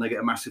each one. Then they get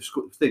a massive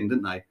thing,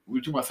 didn't they? We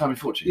were talking about Family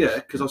Fortune. Yeah,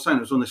 because I was saying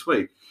it was on this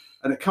week.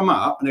 And it come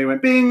up and they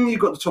went, bing, you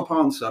got the top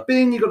answer.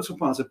 Bing, you got the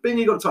top answer. Bing,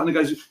 you got the top. And it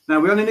goes, now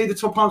we only need the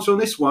top answer on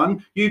this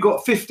one. You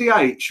got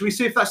 58. Should we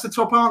see if that's the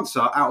top answer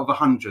out of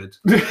 100?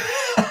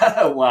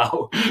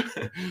 Wow.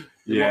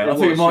 Yeah, I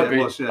think it might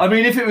be. I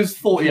mean, if it was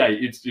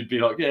 48, you'd be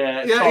like,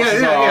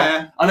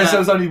 yeah. Unless there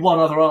was only one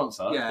other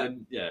answer,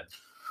 then yeah.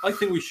 I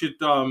think we should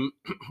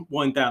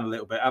wind down a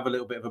little bit, have a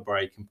little bit of a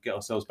break, and get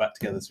ourselves back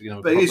together so we can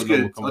have a proper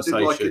normal conversation. I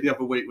did like it the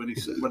other week when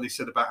he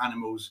said about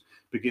animals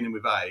beginning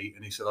with A,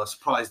 and he said, "I was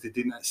surprised they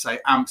didn't say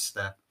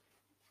hamster."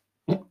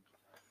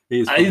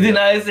 He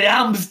didn't say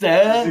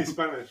hamster. Is he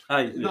Spanish?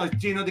 Hey, No,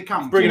 Gino de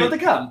Campo. Gino de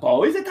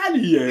Campo, he's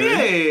Italian.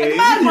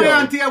 Yeah, my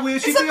auntie, I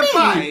wish you a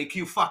bike,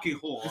 you fucking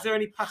whore. is there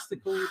any pasta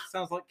called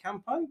sounds like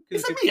Campo?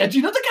 It's me,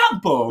 Gino de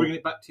Campo. Bringing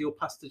it back to your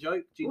pasta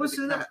joke, Gino What's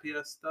de that?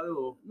 Campiasto,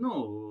 or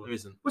No, there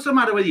isn't. what's the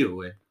matter with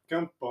you?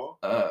 Campo.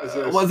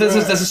 Well, there's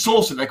a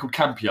sauce in there called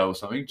Campio or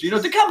something.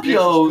 Gino de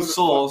Campio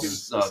sauce.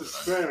 It's a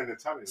swear in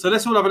Italian. So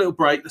let's all have a little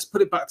break. Let's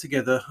put it back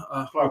together.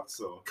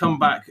 Pazzo. Come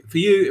back for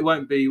you. It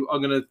won't be.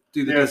 I'm going to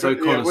do the Des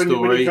O'Connor when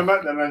story. you come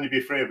back, there'll only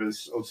be 3 of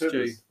us or 2 of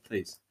Stu, us.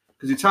 please.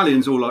 Because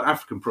Italians all like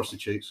African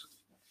prostitutes.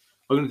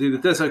 I'm going to do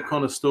the Des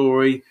O'Connor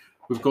story.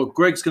 We've got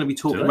Greg's going to be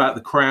talking about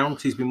The Crown.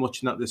 He's been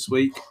watching that this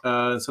week.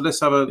 So let's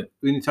have a.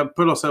 We need to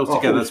put ourselves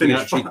together so we can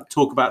actually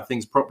talk about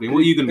things properly. What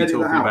are you going to be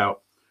talking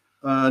about?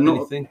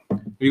 Anything? Have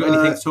you got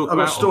anything to talk I've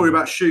about? got a story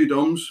about shoe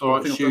doms. All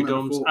right, shoe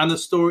doms, and the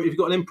story. If you've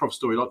got an improv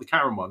story like the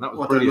Karen one, that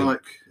was I brilliant. don't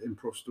like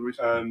improv stories.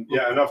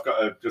 Yeah, and I've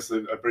got just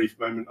a brief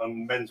moment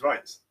on men's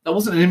rights. That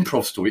wasn't an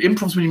improv story.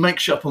 Improv's when you make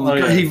shit up on the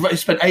go. yeah. He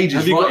spent ages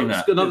Have you writing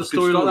got that. another It's a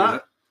good story like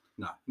that?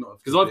 No, not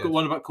Because I've got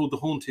one about called The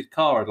Haunted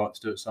Car I'd like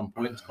to do at some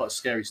point. It's quite a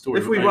scary story.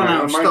 If we but run maybe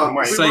out of Mike stuff, and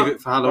Wade. save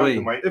it for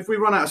Halloween. if we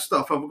run out of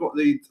stuff, I've got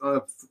the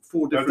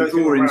 4 different don't think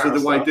we'll drawings run of out the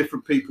of way stuff.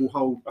 different people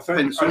hold I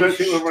pencils. don't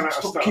think we'll run out of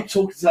Stop, stuff. keep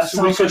talking. That So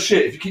sounds we so could-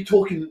 shit. If you keep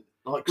talking,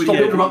 like, Well, stop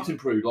yeah, interrupting,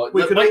 Prude. Like,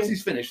 we could- once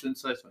he's finished, then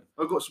say something.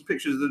 I've got some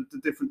pictures of the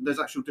different. There's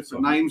actual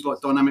different names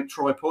like dynamic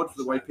tripod for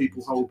the way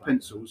people hold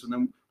pencils, and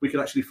then we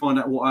could actually find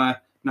out what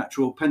our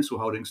natural pencil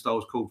holding style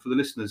is called for the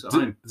listeners at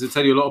home. Does it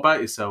tell you a lot about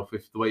yourself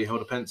if the way you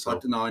hold a I pencil?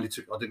 don't know. I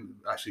didn't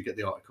actually get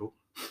the article.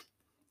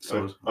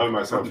 So I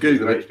myself use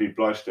Google an it. HP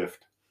Bleistift.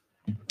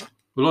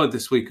 Well, I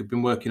this week have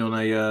been working on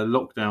a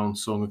lockdown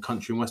song, a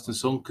country and western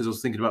song, because I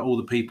was thinking about all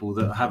the people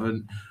that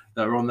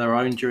are on their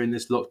own during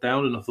this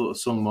lockdown, and I thought a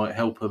song might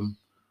help them,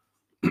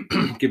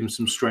 give them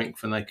some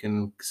strength, and they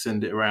can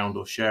send it around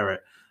or share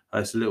it.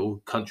 It's a little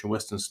country and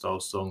western style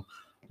song.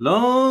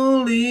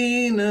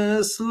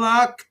 Loneliness,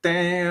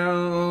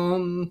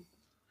 lockdown,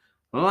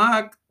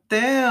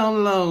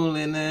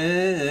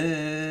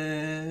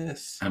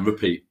 loneliness. And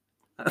repeat.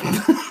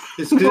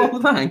 it's good. Oh,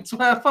 thanks.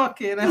 Well,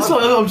 fucking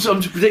hell. I'm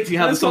just predicting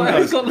how the song why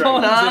goes. it's got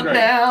lines in it.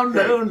 Down,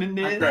 Great.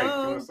 loneliness. Great.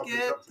 Don't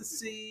get to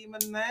see my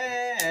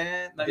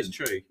man. That is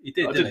true. He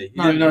did, I didn't did- he?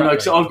 No,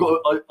 because I did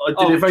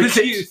it very because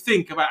clipped. you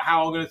think about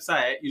how I'm going to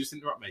say it, you just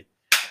interrupt me.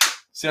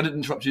 See, I didn't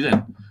interrupt you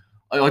then.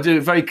 I do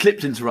a very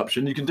clipped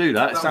interruption. You can do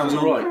that. It That sounds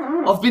was all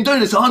right. I've been doing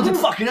this 100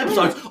 fucking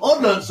episodes.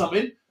 I've learned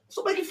something.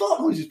 Stop making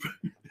fart noises.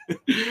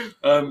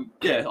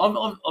 Yeah,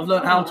 I've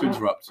learned how to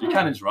interrupt. You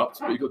can interrupt,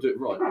 but you've got to do it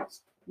right.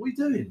 What are you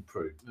doing,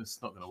 Prue? It's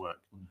not going to work.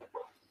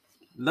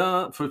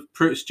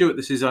 For Stuart,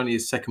 this is only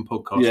his second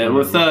podcast. Yeah,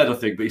 well, a third, I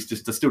think, but he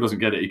still doesn't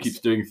get it. He keeps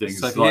doing things.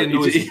 So if like,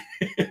 you hear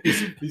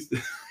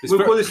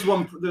We'll call this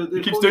one.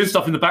 he keeps doing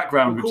stuff in the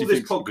background, We'll which call he this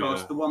thinks will be,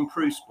 podcast the one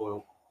Prue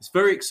spoil. It's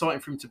very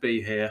exciting for him to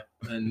be here,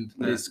 and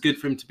it's good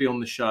for him to be on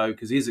the show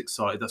because he's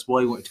excited. That's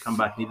why he wanted to come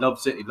back, and he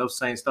loves it. He loves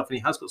saying stuff, and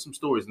he has got some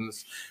stories in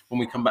this when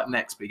we come back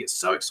next. But he gets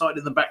so excited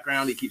in the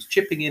background, he keeps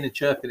chipping in and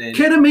chirping in.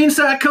 Ketamine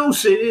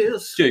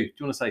psychosis. Stu, do you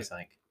want to say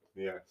something?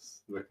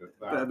 Yes, look at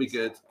that. That'd be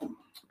good.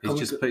 He's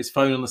just put his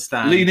phone on the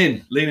stand. Lean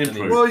in,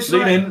 Prue. Well, he's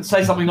lean like- in,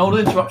 say something. I'll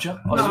interrupt you.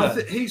 No,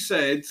 he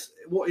said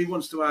what he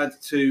wants to add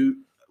to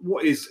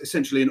what is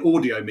essentially an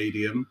audio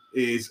medium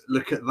is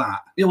look at that.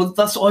 Yeah, well,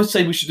 that's what I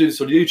say. We should do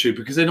this on YouTube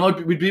because then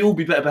we'd all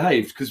be better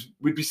behaved because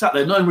we'd be sat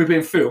there knowing we're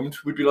being filmed.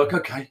 We'd be like,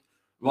 okay,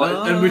 right,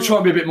 and we'd try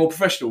and be a bit more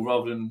professional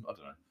rather than I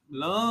don't know.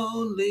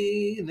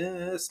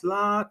 Loneliness,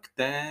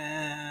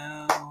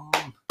 lockdown.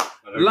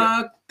 Okay.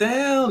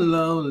 Lockdown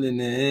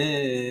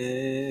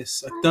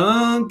loneliness. I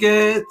don't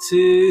get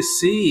to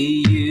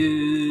see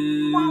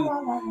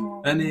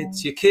you, and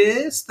it's your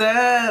kiss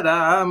that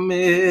I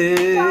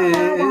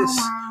miss.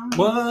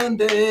 One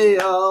day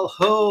I'll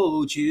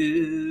hold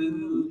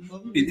you,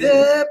 be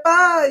there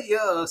by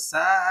your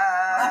side.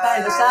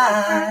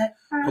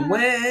 And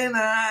when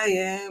I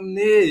am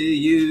near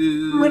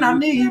you,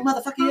 near you,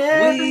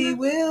 motherfucker, we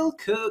will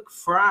cook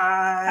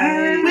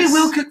fries. We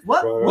will cook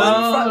what?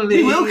 Loneliness,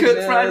 We will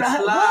cook fried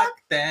rice.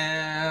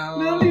 lockdown.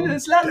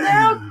 Loneliness,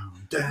 lockdown.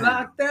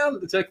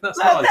 Lockdown. That's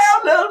nice.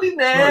 Lockdown,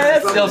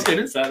 loneliness. Nice. I was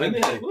getting sad,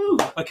 didn't it? Woo.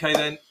 Okay,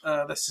 then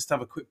let's just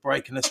have a quick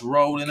break and let's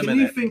roll in a Can you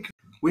minute. think?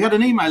 We had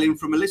an email in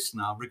from a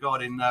listener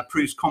regarding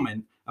Prue's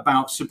comment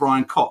about Sir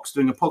Brian Cox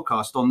doing a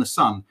podcast on The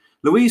Sun.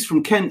 Louise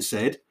from Kent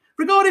said,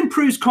 Regarding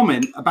Prue's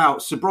comment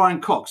about Sir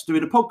Brian Cox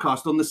doing a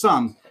podcast on The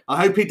Sun, I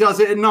hope he does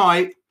it at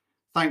night.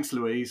 Thanks,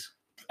 Louise.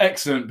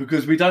 Excellent,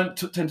 because we don't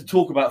tend to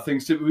talk about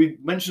things. We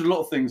mentioned a lot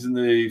of things in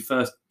the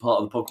first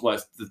part of the podcast. Well,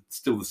 it's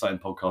still the same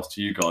podcast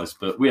to you guys,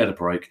 but we had a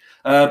break.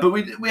 But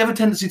we have a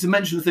tendency to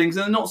mention things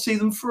and not see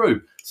them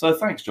through. So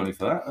thanks, Johnny,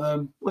 for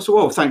that.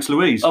 Well, thanks,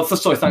 Louise. Oh,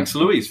 sorry, thanks to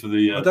Louise for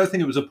the. I don't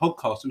think it was a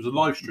podcast. It was a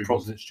live stream,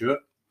 wasn't it, Stuart?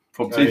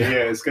 Probably. Yeah,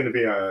 it's going to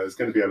be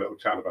a little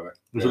chat about it.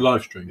 It was a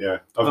live stream. Yeah,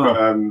 I've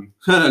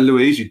got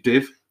Louise, you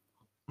div.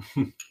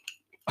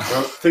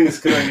 well, things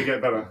can only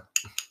get better.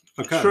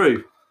 Okay.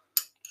 True.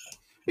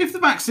 If the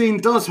vaccine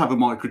does have a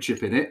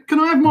microchip in it, can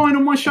I have mine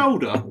on my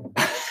shoulder?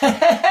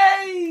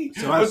 Hey!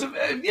 So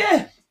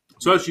yeah.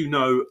 So as you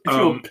know, If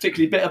you're a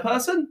particularly bitter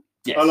person,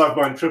 yes. I like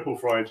mine triple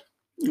fried.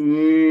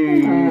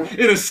 In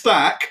a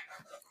stack.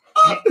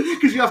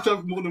 Because you have to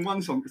have more than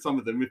one, some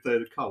of them if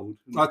they're cold.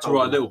 I had to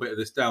write a little bit of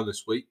this down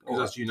this week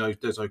because, as you know,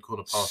 Des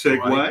O'Connor passed away.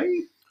 Segway.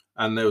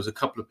 And there was a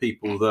couple of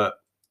people that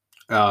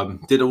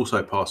did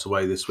also pass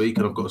away this week.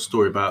 And I've got a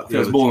story about the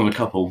There's other more than a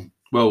couple.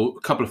 Well,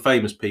 a couple of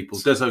famous people,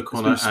 Des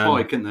O'Connor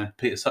Spike, and isn't there?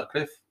 Peter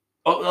Sutcliffe.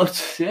 Oh,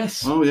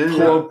 yes. Oh,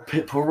 yeah.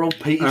 Poor old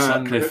Peter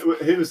And- Sutcliffe.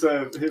 He was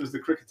the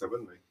cricketer,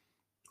 wasn't he?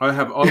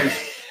 I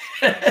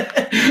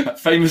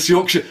was Famous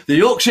the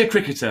Yorkshire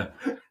cricketer.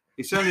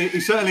 He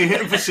certainly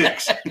hit him for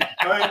 6.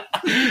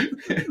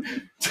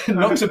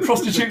 Knocks a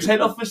prostitute's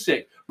head off for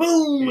 6.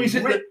 Boom! He's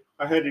hit the...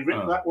 I heard he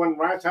ripped that one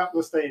right out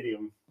the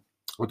stadium.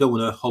 I don't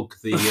want to hog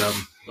the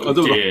Oh,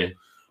 dear.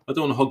 I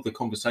don't want to hog the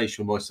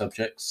conversation on my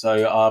subjects. So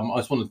I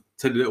just want to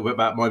tell you a little bit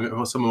about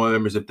some of my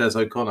memories of Des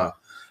O'Connor.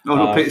 Oh,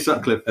 not Peter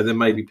Sutcliffe. And then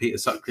maybe Peter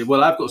Sutcliffe.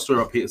 Well, I've got a story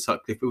about Peter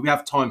Sutcliffe, but if we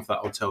have time for that,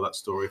 I'll tell that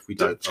story. If we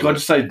don't, Can I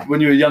just say, when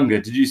you were younger,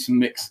 did you used to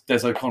mix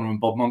Des O'Connor and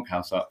Bob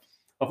Monkhouse up?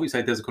 I thought you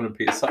say Des O'Connor and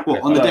Peter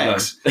Sutcliffe. What, on the I don't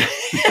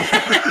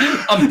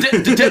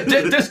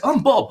decks?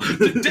 I'm Bob.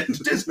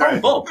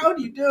 I'm Bob. How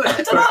do you do it?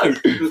 I don't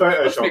know.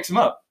 Let's Photoshop. mix them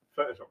up.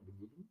 Photoshop.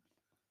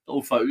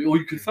 Or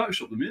you could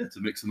Photoshop them, yeah, to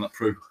mix them up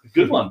through.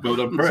 Good one. Well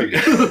done, Craig.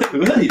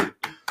 Were you?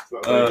 It's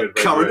not a very good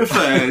radio. Current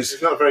affairs.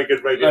 It's not a very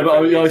good radio. No, but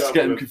I used to example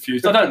get them of-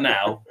 confused. I don't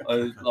now.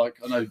 I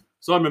know.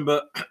 So I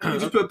remember You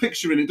just put a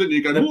picture in it, didn't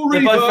you? Go, They're more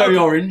both very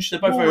reverb, orange. They're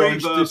both More very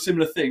orange. reverb. Do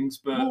similar things,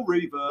 but more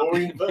reverb.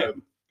 Boring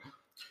verb.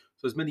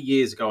 so as many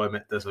years ago I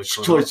met Des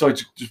O'Connor. sorry,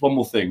 just one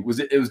more thing.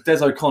 It was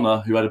Des O'Connor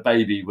who had a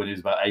baby when he was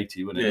about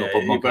 80, wasn't it? Yeah, Not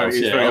Bob he Monkhouse.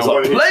 was Yeah, very I was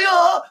old. like,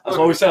 player! That's why I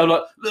always say, I'm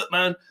like, look,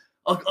 man,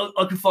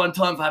 I can find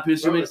time for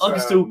happiness. I mean, I can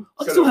still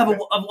have a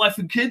wife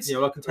and kids. Yeah,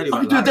 well, I can tell you I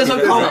about can do a that.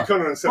 Des O'Connor.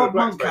 O'Connor and Sarah Bob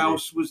Black's baby.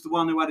 Monkhouse was the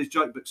one who had his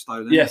joke book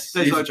stolen. Yes,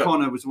 Des he's a joke-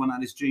 O'Connor was the one that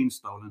had his jeans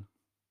stolen.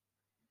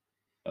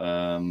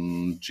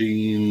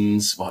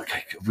 Jeans. Well,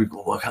 okay, we've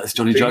got to work out this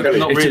Johnny Gene joke. Kelly.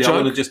 Not It's really. a I'm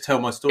going to joke. just tell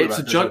my story. It's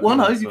a about Des joke. Well,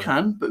 no, O'Connor, you so-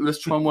 can, but let's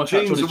try and work out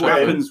Jeans Johnny's are what joke.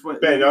 happens when...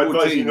 Ben, I or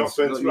advise you jeans, not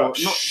to like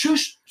interrupt. Not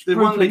Shush. the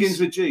one that please. begins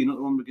with G, not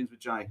the one that begins with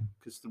J.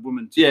 Because the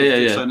woman...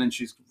 Yeah. So then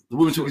she's... The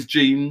woman took his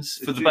jeans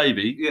for the She-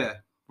 baby, Yeah.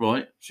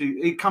 right?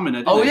 He come in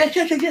there, Oh, didn't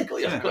yeah, he? got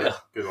you. Yeah.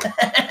 Good one.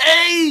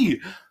 Hey!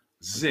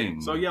 Zing.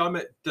 So yeah, I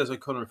met Des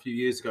O'Connor a few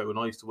years ago when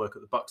I used to work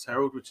at the Bucks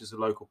Herald, which is a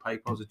local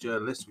paper. I was a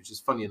journalist, which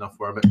is funny enough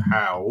where I met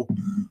how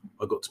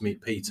I got to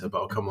meet Peter, but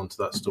I'll come on to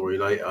that story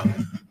later.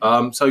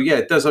 So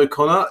yeah, Des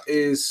O'Connor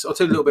is. I'll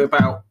tell you a little bit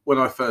about when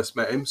I first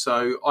met him.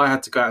 So I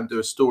had to go out and do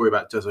a story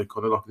about Des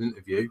O'Connor, like an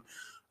interview. And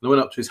I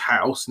went up to his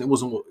house, and it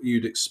wasn't what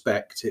you'd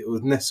expect. It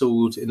was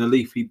nestled in a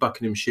leafy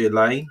Buckinghamshire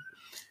lane.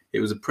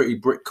 It was a pretty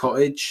brick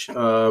cottage.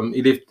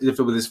 He lived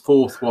with his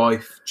fourth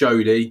wife,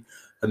 Jodie,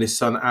 and his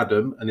son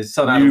Adam. And his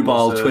son Adam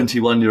Nubile, was,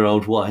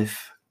 21-year-old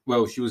wife.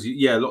 well, she was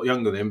a lot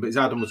younger than him, but his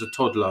Adam was a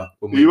toddler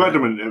when we You met.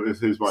 adamant it was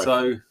his wife?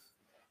 So,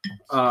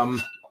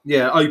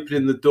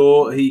 opening the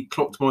door, he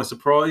clocked my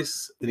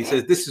surprise, and he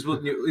said, "This is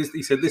what you."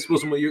 He said, "This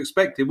wasn't what you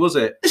expected, was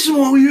it?" This is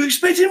what you were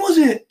expecting, was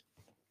it?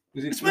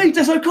 Was it It's me,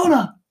 Des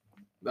O'Connor.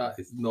 That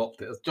is not.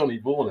 That's Johnny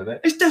Vaughan, isn't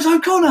it? It's Des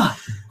O'Connor.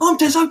 I'm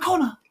Des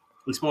O'Connor.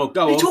 He smiled.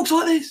 Go He on. talks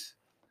like this.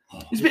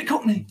 He's a bit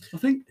cockney, I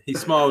think. He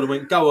smiled and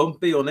went, "Go on,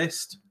 be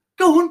honest."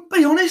 Go on,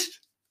 be honest.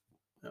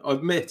 I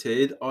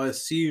admitted I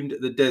assumed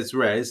that the Des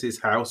Res, his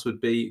house, would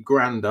be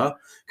grander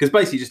because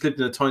basically he just lived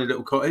in a tiny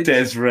little cottage.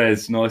 Des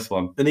Res, nice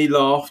one. And he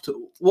laughed.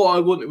 What I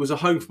wanted was a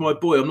home for my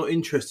boy. I'm not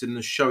interested in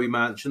a showy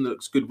mansion that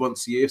looks good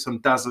once a year, some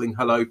dazzling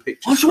hello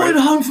picture. I just wanted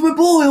a home for my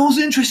boy. I was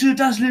interested in a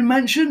dazzling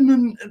mansion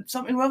and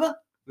something or other.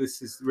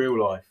 This is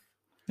real life.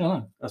 I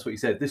know. That's what he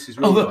said. This is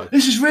real Oh, life. look,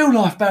 this is real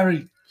life,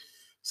 Barry.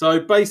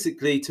 So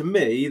basically, to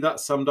me, that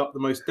summed up the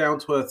most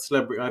down-to-earth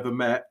celebrity I ever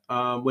met.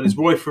 When his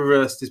wife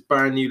reversed his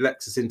brand new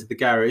Lexus into the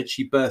garage,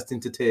 she burst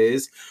into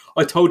tears.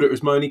 I told her it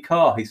was my only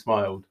car, he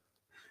smiled.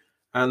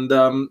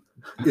 And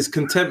his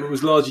contentment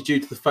was largely due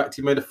to the fact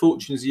he made a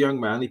fortune as a young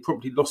man. He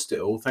promptly lost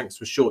it all thanks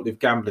to a short-lived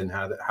gambling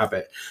habit.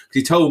 Because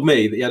he told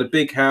me that he had a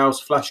big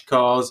house, flash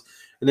cars,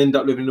 and ended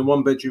up living in a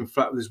one-bedroom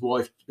flat with his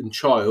wife and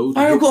child.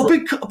 I've got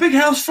a big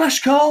house,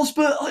 flash cars,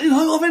 but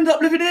I've ended up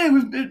living here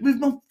with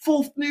my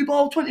fourth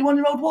nubile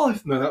 21-year-old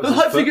wife. No, that was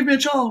his Hopefully, fir- give me a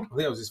child. I think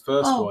that was his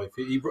first Oh. wife.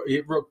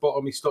 He rock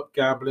bottom. He stopped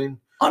gambling.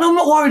 And I'm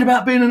not worried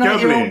about being an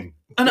 8-year-old, Gabbling.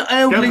 an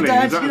elderly Gabbling,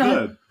 dad. is that You a know,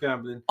 verb?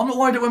 Gambling. I'm not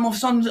worried that when my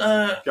son's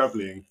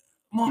Gabbling.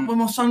 when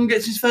my son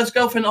gets his first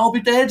girlfriend, I'll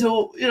be dead,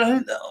 or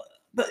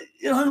but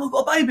I've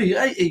got a baby,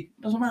 80,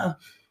 doesn't matter.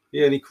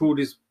 Yeah, and he crawled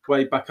his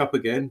way back up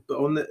again. But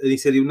and he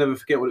said he'll never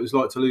forget what it was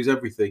like to lose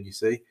everything. You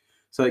see,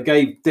 so it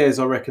gave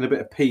Des, I reckon, a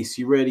bit of peace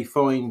you rarely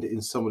find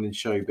in someone in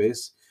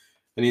showbiz.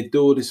 And he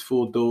adored his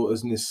 4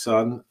 daughters and his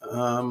son.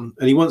 And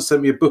he once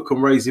sent me a book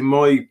on raising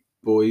my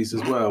boys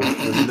as well,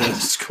 and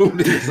scrawled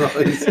in his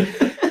eyes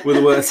with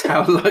the words,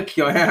 "How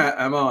lucky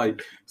am I?"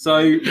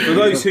 So for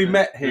those who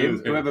met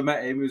him, whoever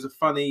met him, he was a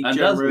funny, And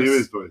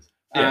generous, boys.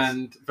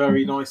 and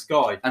very nice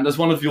guy. And as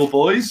one of your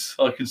boys,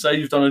 I can say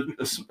you've done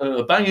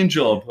a banging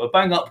job, a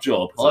bang-up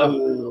job. I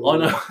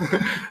know.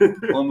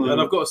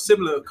 And I've got a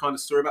similar kind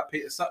of story about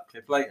Peter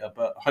Sutcliffe later,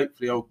 but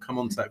hopefully I'll come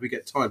on to that if we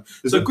get time.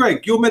 So,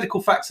 Greg, your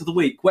medical facts of the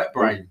week, wet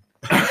brain.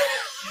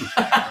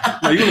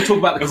 No, you want to talk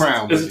about the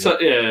crown.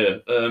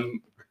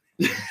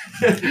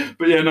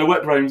 But yeah, no,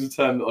 wet brain was a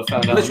term that I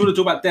found out. Unless you want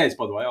to talk about Des,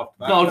 by the way, after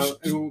that. No,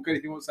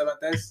 anything you want to say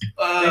about Des?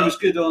 He was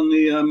good on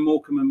the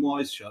Morecambe and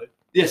Wise show.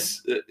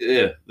 Yes,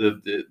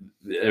 the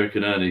Eric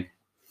and Ernie.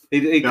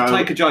 He could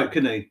take a joke,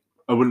 couldn't he?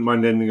 I wouldn't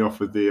mind ending off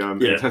with the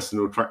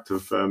intestinal tract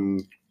of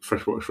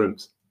freshwater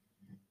shrimps.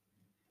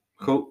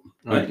 Cool.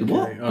 Right,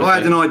 what? Okay. Well, I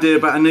had an idea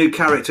about a new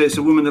character. It's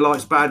a woman that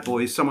likes bad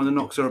boys, someone that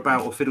knocks her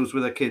about or fiddles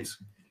with her kids.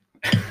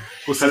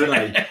 What's his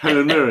name?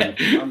 Helen Mirren.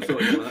 I'm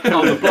sorry about that.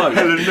 Oh, the bloke.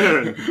 Helen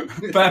Mirren.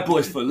 Bad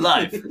Boys for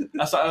Life.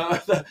 That's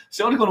like,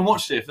 see, I'd have gone and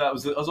watched it if that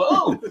was. I was like,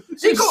 oh,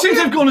 seems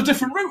they've gone a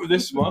different route with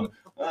this one.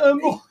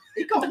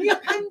 He got me a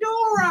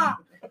Pandora.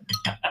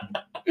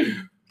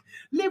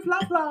 Live,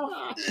 laugh,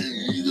 laugh.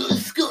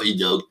 Scotty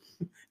dog.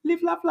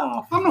 Live, laugh,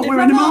 laugh. I'm not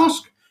wearing a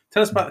mask.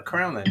 Tell us about the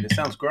crown then. It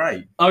sounds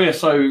great. Oh yeah,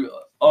 so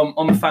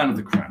I'm a fan of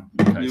The Crown.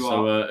 Okay, You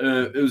so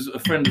it was a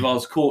friend of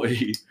ours,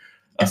 Courtney.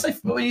 I say,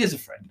 well, he is a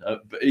friend,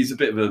 but he's a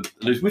bit of a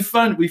loose. We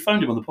phoned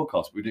him on the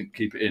podcast, but we didn't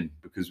keep it in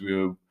because we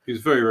were He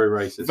was very, very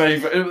racist.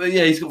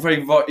 yeah. He's got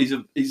very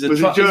he's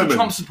a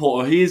Trump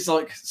supporter. He is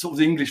like sort of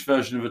the English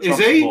version of a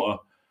Trump supporter.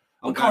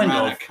 I'm kind going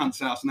round of. that cunt's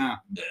house now.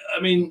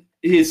 I mean,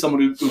 he is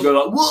someone who will go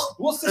like, what?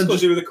 What's this got to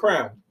do with the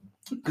crown?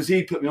 Because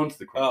he put me onto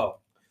The Crown. Oh.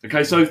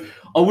 Okay, so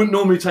I wouldn't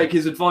normally take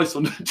his advice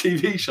on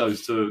TV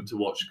shows to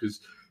watch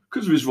because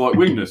of his right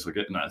wingness. I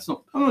get no, it's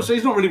not. I'm not saying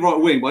he's not really right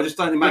wing, but I just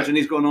don't imagine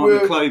he's got an arm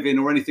of clothing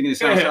or anything in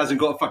his house that hasn't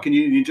got a fucking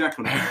Union Jack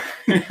on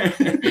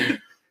it.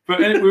 But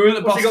we were at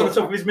the What's bus he got on the stop.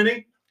 top of his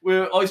mini?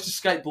 I used to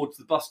skateboard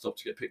to the bus stop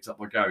to get picked up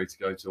by Gary to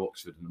go to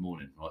Oxford in the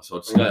morning. Right, so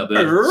I'd skate up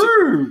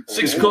there.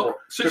 Six o'clock.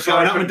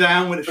 Going up and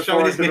down with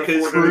showing his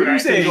knickers.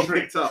 Cruising. Got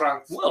picked up.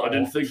 Well, I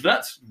didn't think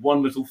that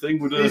one little thing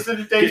would These are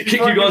the days kick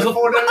before you guys off.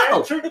 afford Wow.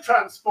 electric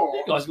transport.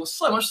 You guys got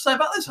so much to say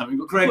about this, haven't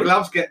you? Greg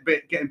loves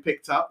getting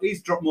picked up.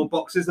 He's dropped more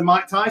boxes than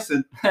Mike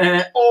Tyson.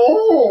 Any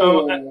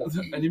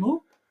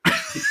more?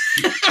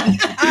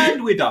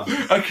 And we're done.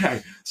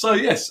 Okay, so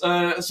yes,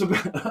 so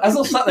as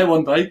I sat there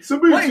one day,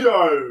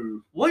 Sabutio.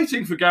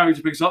 waiting for Gary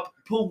to pick us up,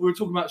 Paul, we were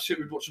talking about shit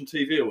we'd watched on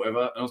TV or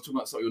whatever, and I was talking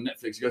about something on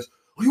Netflix. He goes,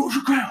 "Oh, you watched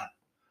The Crown?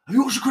 Have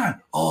you watched The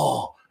Crown?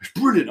 Oh, it's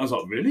brilliant." I was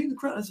like, "Really? The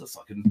Crown? That's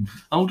like an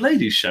old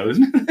ladies show,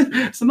 isn't it?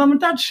 It's the mum and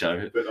dad show."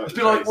 It's a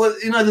bit like, well,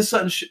 there's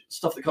certain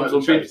stuff that comes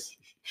on.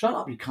 Shut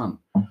up, you cunt.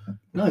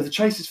 No, The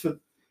Chase is for.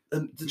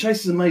 The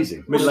Chase is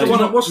amazing. What's the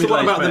one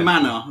about the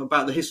manor,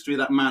 about the history of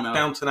that manor?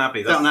 Downton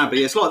Abbey. Downton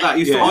Abbey. It's like that.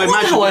 You Yeah. thought, I Why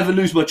imagine. do I ever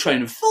lose my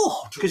train of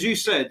thought? Because you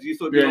said you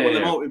thought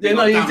Downton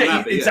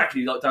Abbey.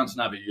 Exactly, like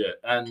Downton Abbey, yeah.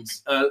 And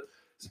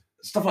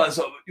stuff like that.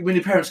 So when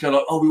your parents go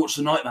like, "Oh, we watched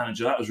The Night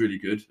Manager, that was really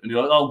good," and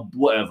you're like, "Oh,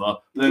 whatever."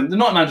 The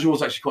Night Manager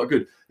was actually quite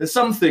good. There's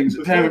some things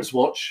that parents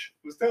watch.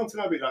 Was Downton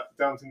Abbey like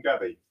Downton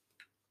Gabby?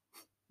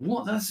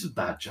 What? That's a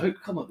bad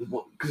joke. Come on,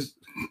 what? Because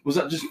was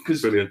that just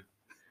because? Brilliant.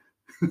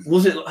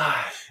 Was it?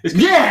 It's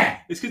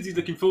because he's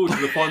looking forward to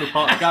the final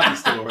part of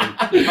Gabby's story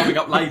coming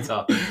up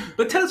later.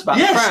 But tell us about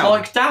the crown.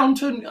 Like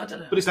Downton. I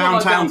don't know. But it's not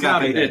like Downtown Downton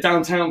Abbey. Gabby. Yeah,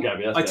 Downtown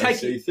Gabby. I take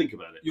so it- you think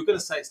about it. You're going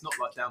to say it's not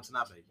like Downton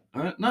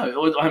Abbey.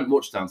 No, I haven't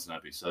watched Downton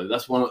Abbey, so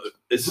that's one.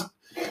 It's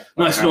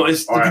not.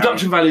 It's the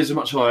production values are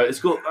much higher.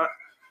 It's got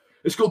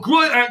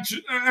great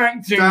acting.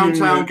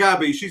 Downtown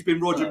Gabby. She's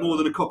been Roger more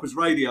than a copper's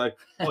radio.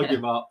 I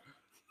give up.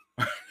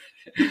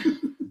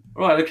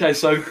 Right. Okay.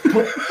 So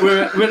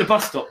we're at the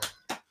bus stop.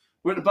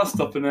 We're at the bus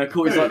stop, and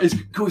Corey's like,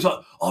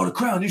 "Oh, The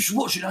Crown. You should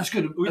watch it. That's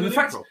good." And the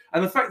fact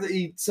that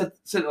he said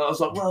that, I was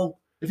like, "Well,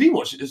 if he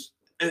watched it,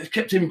 it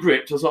kept him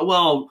gripped." I was like,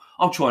 "Well,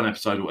 I'll try an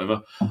episode or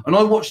whatever." And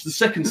I watched the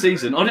second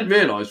season. I didn't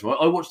realise, right?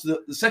 I watched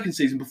the second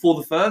season before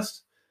the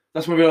first.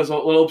 That's when I realised,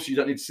 like, well, obviously you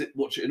don't need to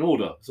watch it in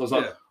order. So I was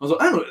like,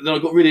 hang on. Then I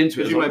got really into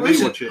it. I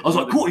was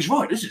like, Courtney's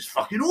right. This is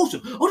fucking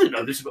awesome. I didn't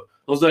know this. I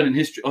was learning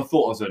history. I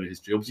thought I was learning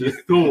history. Obviously,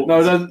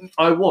 no,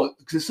 I was,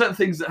 because there's certain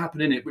things that happen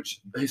in it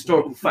which are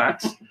historical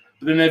facts.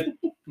 But then they've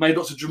made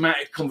lots of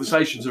dramatic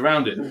conversations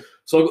around it.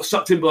 So I got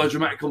sucked in by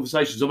dramatic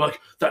conversations. I'm like,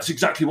 that's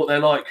exactly what they're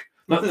like.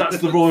 That's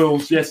the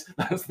royals. Yes,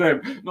 that's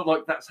them. Not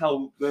like that's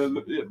how they're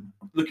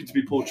looking to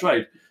be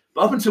portrayed.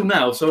 But up until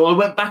now, so I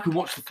went back and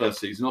watched the first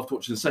season. After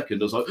watching the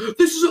second, I was like,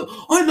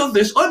 I love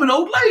this. I'm an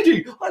old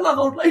lady. I love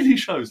old lady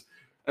shows.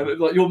 And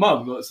like your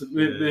mum, like, so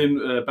me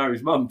and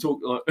Barry's mum talk.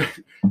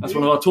 Like, that's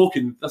one of our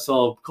talking. That's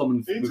our common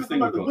Are you thing. talking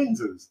about the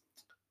Windsors?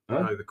 Huh?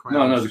 No, the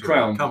Crown. No, The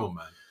Crown. Come on,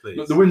 man.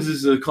 Please. The Windsors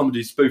is a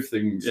comedy spoof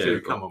thing. Stu, Yeah,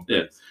 come on.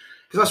 yeah. Please.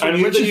 Because that's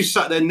And when which you is-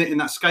 sat there knitting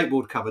that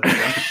skateboard cover.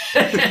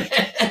 Didn't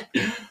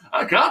you?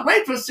 I can't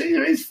wait for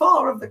series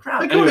 4 of The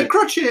Crown. They call Anyway, it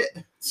Crotchet.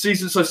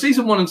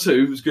 season 1 and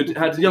 2 was good. It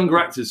had younger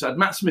actors. It had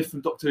Matt Smith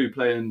from Doctor Who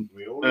playing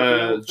We all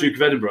know Duke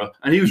of Edinburgh,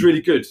 and he was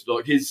really good.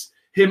 Like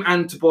him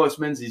and Tobias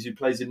Menzies, who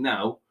plays him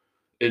now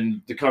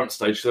in the current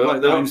stage, so Like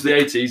they're the- into the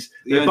 80s.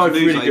 The They're both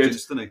news really good.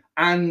 agents, didn't he?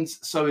 And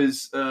so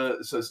is so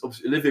it's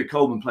obviously Olivia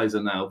Colman plays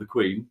her now, the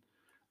Queen.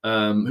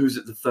 Who's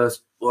at the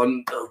first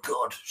one? Oh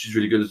God, she's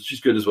really good. She's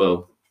good as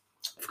well.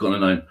 I've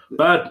forgotten her name.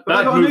 Bad But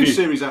they got a new movie.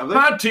 series out of it.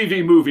 Bad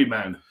TV movie,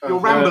 man. You're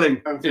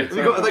rambling. Yeah.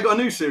 Have they got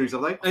a new series,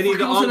 have they? Any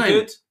that What's her aren't name?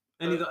 good?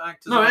 Any that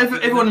actors? No, aren't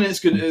good? everyone in it's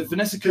good.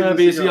 Vanessa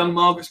Kirby is the young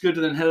Margaret's good,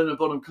 and then Helena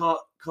Bonham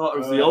Carter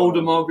is the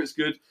older Margaret's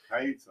good.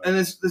 And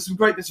there's some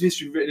great bits of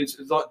history written. It's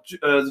like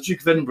the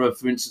Duke of Edinburgh,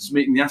 for instance,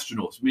 meeting the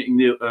astronauts, meeting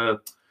the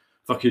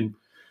fucking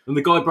And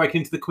the guy breaking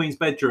into the Queen's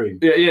bedroom.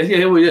 well, yeah.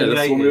 The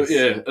That's one.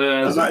 80s.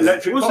 That's like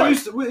Electric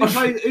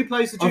Bike. Who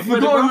plays the I've Duke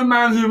of forgotten the Edinburgh?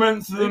 man who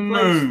went to the Who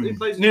plays- moon. who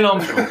plays- Neil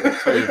Armstrong.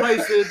 Who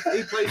plays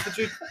the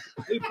Duke?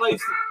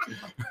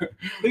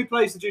 Who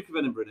plays the Duke of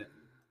Edinburgh in it?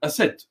 I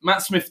said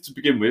Matt Smith to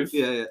begin with.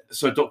 Yeah,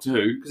 So Doctor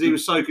Who. because he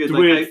was so good. The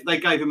weird- They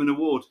gave him an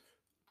award.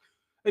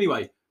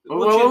 Anyway,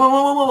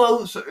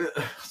 Whoa. So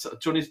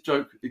Johnny's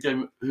joke. The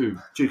game who?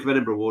 Duke of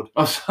Edinburgh award.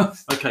 Oh, so-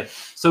 okay.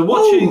 So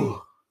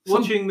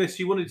watching this,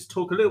 you wanted to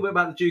talk a little bit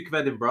about the Duke of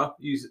Edinburgh,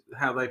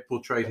 how they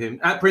portrayed him.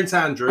 Prince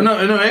Andrew. No,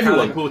 everyone. How How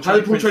they they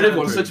portrayed portrayed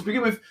everyone. Andrew. So to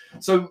begin with,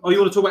 so Oh, you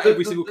want to talk about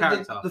every single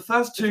character? The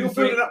first If you're 2,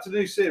 3. building up to the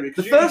new series,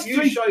 The because first you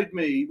three- showed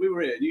me, we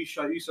were here, and you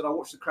said I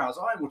watched The Crown.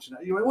 So I'm watching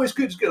it. You went, well, it's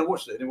good, I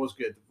watched it, and it was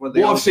good. What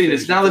I've seen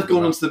is now they've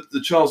gone on to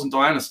the Charles and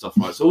Diana stuff,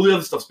 right? So all the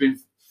other stuff's been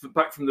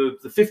back from the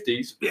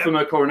 50s, from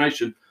her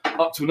coronation,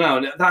 up till now.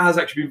 And that has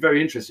actually been very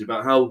interesting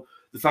about how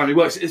the family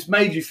works. It's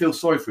made you feel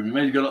sorry for them. It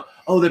made you go like,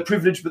 oh, they're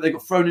privileged, but they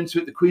got thrown into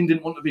it. The Queen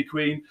didn't want to be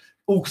Queen.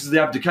 All because of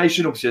the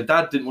abdication. Obviously, her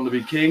dad didn't want to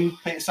be king.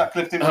 Peter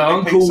Sutcliffe did. Her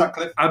uncle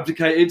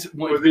abdicated,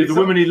 wanted to be the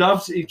woman he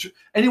loves.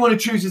 Anyone who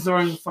chooses their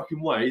own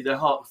fucking way, their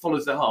heart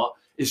follows their heart,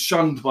 is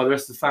shunned by the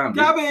rest of the family.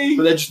 Gabby!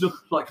 But they're just not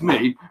like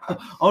me. I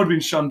would have been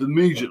shunned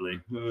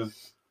immediately.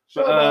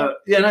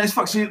 Yeah, no, it's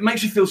fucked. So it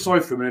makes you feel sorry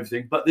for him and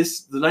everything. But the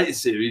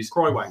latest series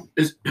Crywang.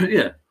 is,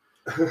 yeah,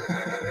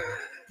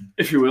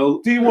 if you will.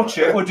 Do you watch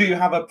it, or do you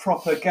have a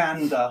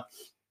propaganda?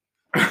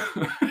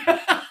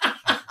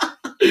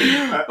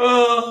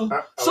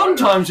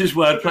 Sometimes his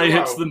wordplay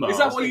hits the mark. Is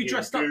that why you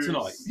dressed up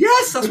tonight?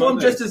 Yes, that's why I'm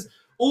dressed as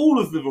all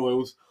of the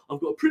royals. I've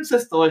got a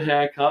Princess Di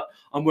haircut.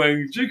 I'm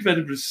wearing Duke of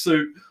Edinburgh's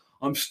suit.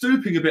 I'm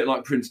stooping a bit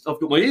like Prince. I've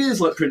got my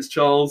ears like Prince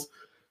Charles.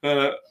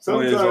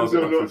 Sometimes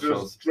you're not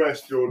just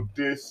dressed, you're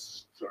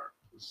distressed.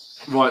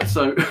 Right,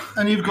 so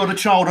And you've got a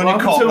child on Well,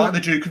 your cock until- like the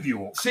Duke of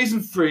York.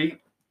 season 3,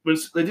 when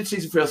they did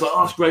season 3, I was like,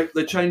 oh, that's great.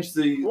 They changed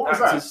the What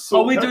was actors. that?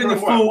 Are we doing the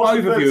full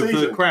overview of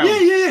the Crown? Yeah.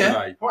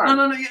 today?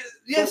 No.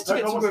 Yes, So,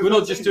 to get to what's We're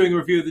not just doing a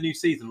review of the new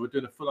season, we're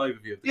doing a full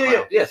overview of the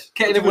Crown. yes.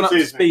 Getting everyone up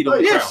to speed on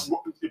the Yes.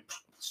 Crown.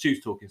 Stu's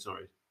talking,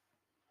 sorry.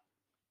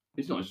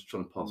 He's not just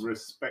trying to pass.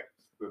 Respect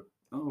the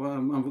Oh, well,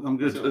 I'm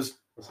good.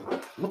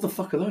 What the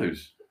fuck are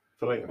those?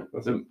 later.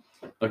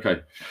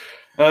 Okay.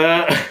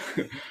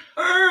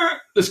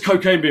 There's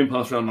cocaine being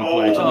passed around on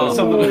the plate.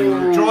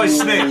 Oh. Dry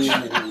snitch.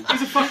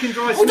 He's a fucking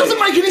dry Well, snitch. it doesn't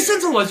make any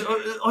sense otherwise.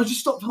 I just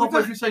stopped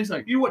halfway through saying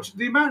something. You watch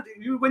the amount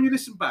when you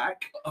listen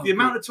back, Oh, the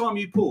amount of time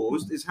you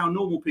paused is how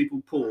normal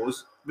people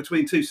pause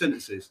between two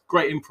sentences.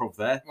 Great improv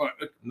there. Right,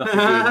 Nothing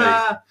to do with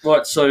me.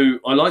 right, so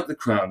I like the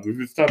Crown.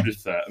 We've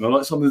established that. And I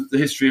like some of the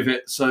history of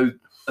it. So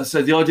I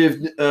said the idea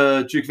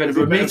of Duke of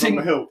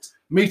Edinburgh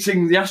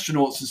meeting the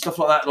astronauts and stuff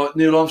like that, like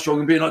Neil Armstrong,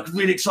 and being like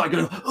really excited,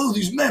 going, oh,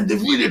 these men,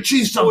 they've really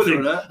achieved something.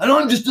 Spoiler alert. And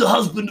I'm just the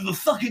husband of a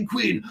fucking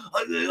queen.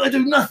 I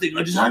do nothing.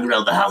 I just hang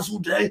around the house all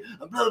day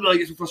and blah, blah, blah. He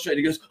gets frustrated.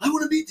 He goes, I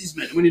want to meet these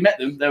men. And when he met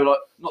them, they were like,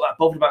 not that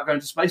bothered about going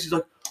to space. He's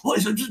like, what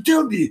is it? Just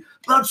tell me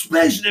about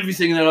space and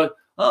everything. And they're like,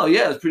 oh,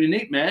 yeah, it's pretty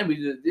neat, man.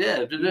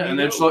 And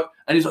they're just like,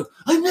 and he's like,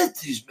 I met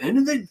these men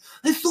and they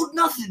thought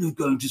nothing of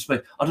going to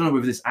space. I don't know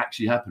whether this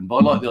actually happened, but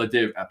I like the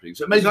idea of it happening.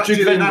 So it made the Duke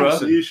of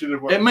Edinburgh. You should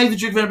have watched. It made the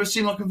Duke of Edinburgh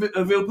seem like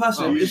a real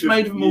person. You It's should-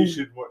 made them all. You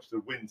should watch the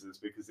Windsors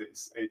because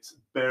it's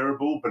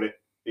bearable, but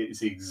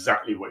it's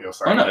exactly what you're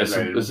saying. I know,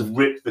 They it's a-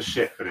 rip the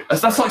shit, but it's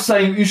That's like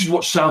saying you should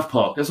watch South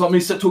Park. That's like me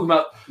talking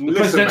about the Listen,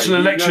 presidential mate,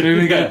 election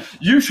and going,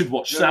 you should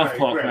watch No, South mate,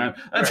 Park, Greg, man.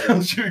 That Greg,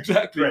 tells you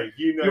exactly. Greg,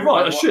 you know, You're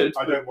right, I wa- should,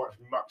 I but- don't watch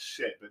much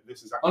shit, but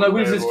this is. I know,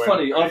 Windsors is bearable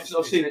funny. and I've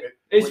seen it.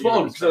 It's what fun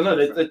you're because I know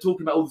saying. they're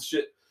talking about all the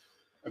shit.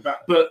 About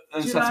But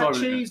and satire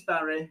in it.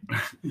 Barry?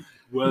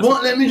 Worst.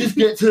 What? Let me just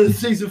get to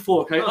season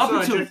 4, okay? Oh, sorry,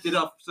 I drifted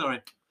off.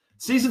 Sorry.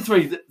 Season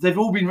 3, they've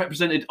all been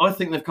represented. I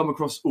think they've come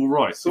across all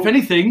right. So- if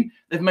anything,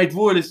 they've made a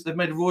royalist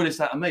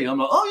out of me. I'm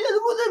like, oh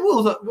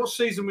yeah, What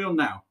season are we on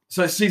now?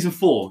 So it's season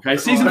 4. Okay,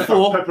 season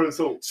 4. Pepper and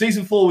salt.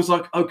 Season 4 was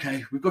like,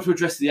 okay, we've got to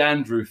address the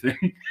Andrew thing.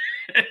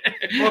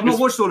 Well, I've not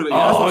watched all of it yet.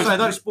 That's what I'm saying.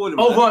 Don't spoil it.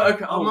 Oh right,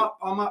 okay. I'm up.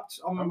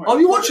 Oh,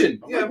 you're watching?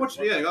 Yeah,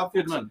 watching. Yeah, I've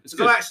Good man. It's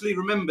because good. I actually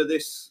remember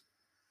this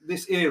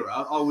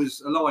era. I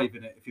was alive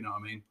in it, if you know what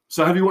I mean.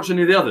 So have you watched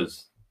any of the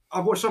others?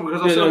 I've watched some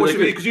because Yeah, I said no, watch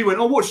they're it good. because you went.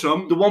 I watched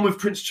some. The one with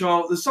Prince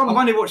Charles. There's some. I've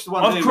only watched the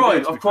one. I've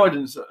cried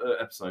in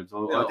episodes. Yeah,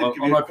 I did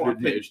give you quite a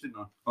pitch, didn't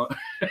I?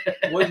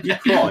 Why did you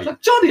cry?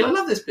 Johnny, I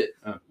love this bit.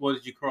 Why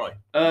did you cry?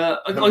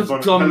 Helen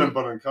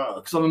Bonham Carter.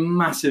 Because I'm a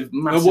massive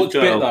What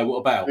bit girl. though? What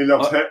about? He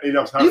loves Harry.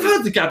 You've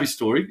heard the Gabby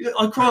story.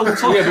 I cry all the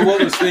time. Yeah, but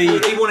what was the?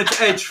 He wanted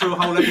to edge through a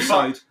whole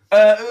episode.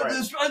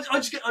 I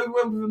just get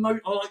overwhelmed with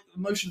I like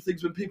emotional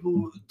things when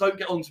people don't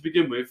get on to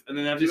begin with, and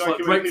then they have Do you this like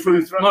like it when people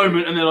breakthrough interrupt you?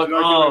 moment, and they're like, Do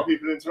you like it oh, when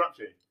people interrupt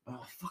you?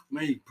 fuck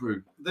me,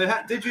 Prue.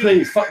 Did you?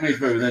 Please, fuck me,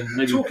 Prue. Then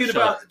maybe Talking shut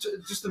about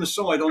just an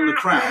aside on the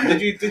Crown.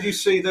 Did you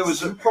see there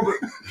was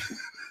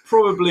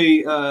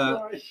probably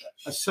a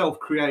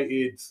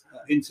self-created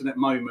internet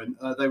moment?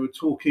 They were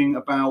talking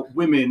about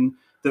women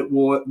that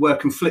were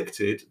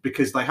conflicted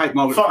because they hate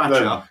Margaret Fuck Thatcher,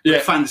 them. but Yeah.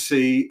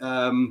 fancy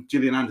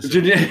Gillian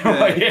Anderson.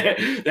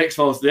 The X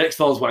Files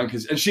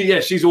wankers, and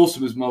she's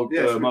awesome as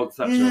Margaret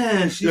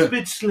Thatcher. she's a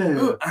bit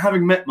slow.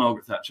 Having met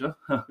Margaret Thatcher,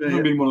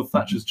 being one of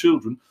Thatcher's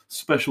children,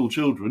 special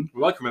children.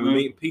 Well, I can remember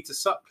meeting Peter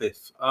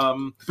Sutcliffe.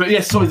 But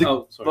yes, sorry.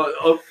 Sorry.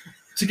 But,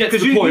 to get to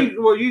Because the point.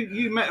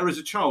 you met her as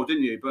a child,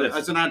 didn't you? But Yes.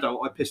 as an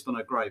adult, I pissed on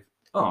her grave.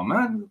 Oh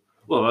man.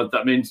 Well,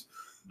 that means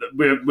that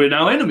we're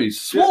now enemies,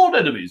 sworn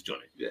enemies,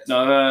 Johnny. Yes.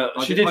 No,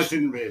 I she did. did. I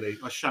didn't really.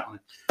 I shat on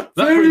it.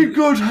 Very brings-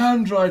 good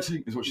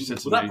handwriting, is what she said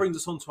to Well, that me. brings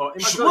us on to our.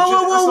 That's Whoa, like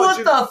whoa, whoa! What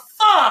Jim- the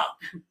fuck?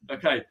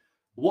 Okay,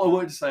 what I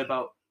wanted to say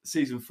about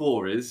season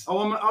 4 is.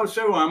 Oh,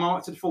 so I'm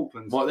out to the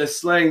Falklands. Right, they're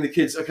slaying the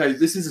kids. Okay,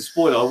 this is a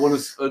spoiler.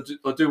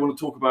 I do want to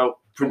talk about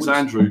Prince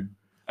Andrew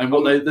and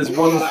what there's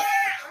one.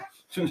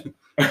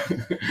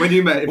 When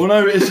you met him. Well,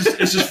 no, it's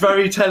just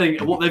very telling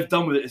what they've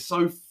done with it. It's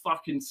so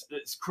fucking,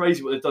 it's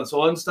crazy what they've done.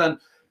 So I understand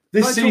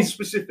this Don't talk season.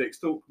 specifics,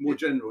 talk more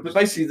general. But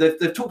basically,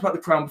 they've talked about the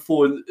Crown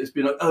before, and it's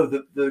been like, oh,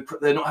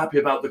 they're not happy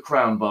about the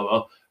Crown, blah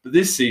blah. But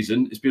this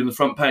season, it's been on the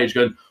front page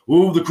going,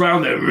 oh, the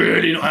Crown, they're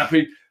really not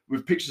happy,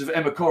 with pictures of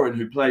Emma Corrin,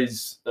 who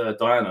plays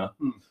Diana,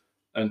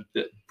 and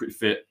pretty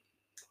fit.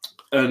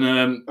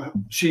 And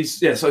she's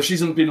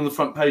been on the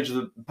front page of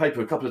the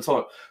paper a couple of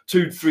times,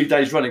 2-3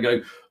 days running,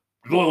 going,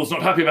 Royal's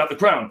not happy about the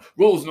Crown.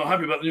 Royal's not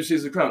happy about the new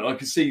season of the Crown. I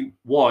can see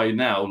why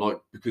now, like,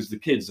 because the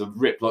kids are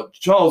ripped. Like,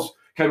 Charles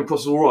came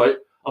across all right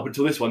up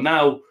until this one.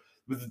 Now,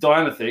 with the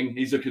Diana thing,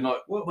 he's looking like,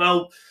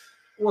 well,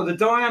 the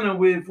Diana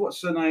with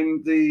what's her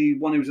name? The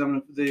one who's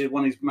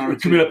married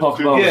to. Camilla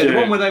Parker Bowles. Yeah, the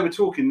one where they were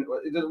talking.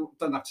 It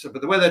don't have to say,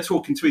 but the way they're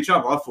talking to each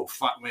other, I thought,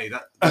 fuck me,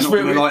 that's That's not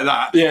going to really- like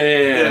that.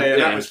 Yeah.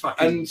 That was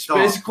fucking. And but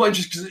dark. it's quite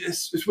interesting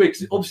because it's weird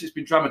because obviously it's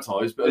been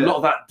dramatised, but a Yeah. lot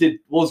of that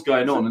was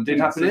going on and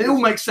did happen. It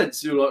all makes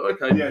sense. You're like,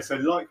 okay, Yeah, so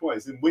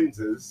likewise in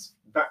Windsor's,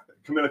 that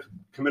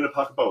Camilla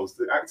Parker Bowles,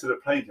 the actor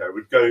that played her,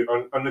 would go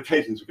on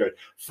occasions would go,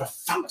 for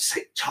fuck's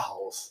sake,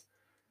 Charles.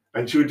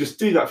 And she would just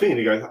do that thing, and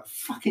you go, that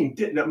fucking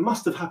that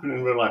must have happened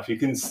in real life. You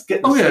can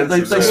get the Oh, yeah, sense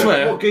they of the-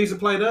 swear. What geezer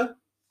played her?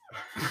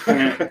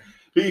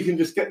 But you can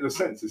just get the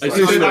sense. It's They like,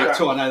 do I know swear.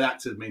 actor. I know the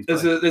actor means.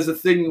 there's a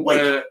thing Wake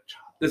where up,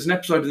 there's an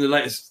episode in the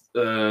latest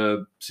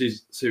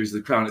series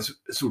of The Crown.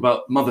 It's all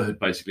about motherhood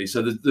basically.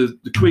 So the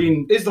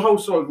Queen. Is the whole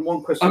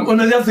one question? Oh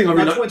no, the other thing I I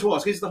really just like. wanted to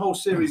ask: is the whole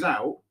series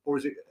out, or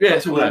is it? Yeah,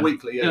 it's all there.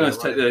 weekly. Yeah,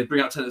 it's right. they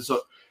bring out 10.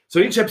 So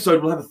each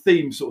episode will have a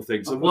theme sort of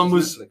thing. So Oh, one it's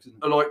was Netflix,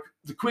 isn't it? like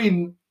the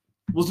Queen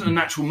wasn't a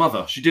natural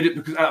mother. She did it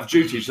because out of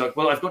duty. She's like,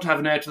 well, I've got to have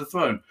an heir to the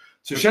throne.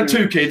 So she had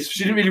 2 kids.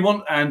 She didn't really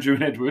want Andrew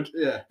and Edward.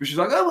 Yeah. But she's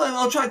like, oh, well,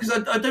 I'll try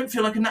because I don't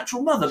feel like a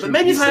natural mother. But She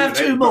maybe if I have was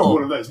 2 one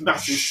more. of those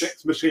massive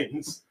sex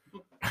machines.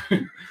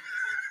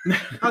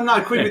 Oh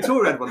no, Queen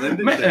Victoria had one then,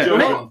 didn't she? Yeah.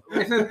 No,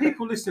 If there are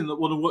people listening that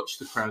want to watch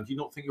The Crown, do you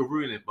not think you'll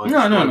ruin it by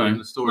No, describing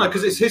the story?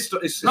 because it's history.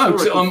 It's No,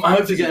 because historical I'm fact,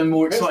 hopefully isn't getting it?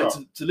 more It's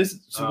excited to listen,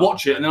 to Oh.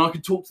 watch it, and then I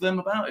can talk to them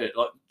about it.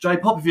 Like J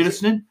Pop, if you're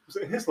listening. Was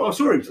it his Oh, I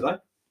saw him today.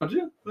 I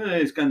do. Yeah,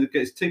 he's going to get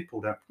his teeth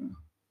pulled out.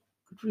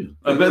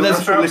 But That's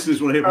there's what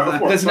listeners want to hear Out about of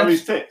that. what? There's an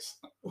Chloe's tits?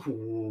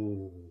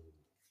 Ooh.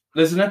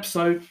 there's an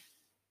episode.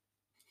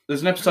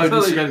 There's an I episode.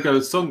 thought you were going to go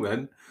with a song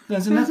then.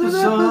 There's an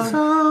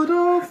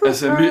episode.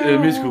 There's a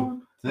musical.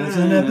 There's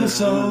an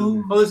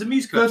episode Oh, there's a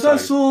musical that I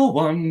episode. saw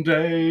one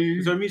day.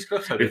 Is there a musical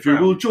episode? If of you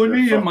Crown? will join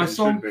me There in my fucking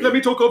song. should be. Let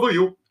me talk over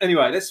you.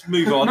 Anyway, let's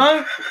move on.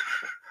 No.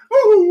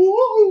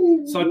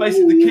 So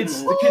basically, the kids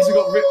have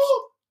got ripped.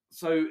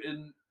 So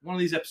in one of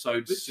these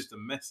episodes, This is just a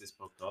mess, this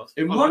podcast.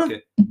 In I one like of-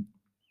 it.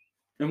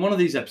 in one of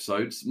these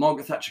episodes,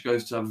 Margaret Thatcher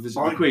goes to have a visit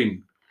with the Fine.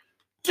 Queen.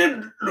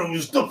 Didn't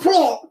lose the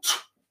plot.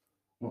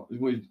 What,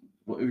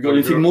 have you got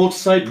anything more to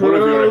say, One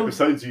of your Pro?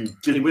 episodes, you He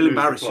didn't will lose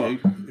embarrass the plot. you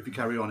if you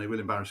carry on. He will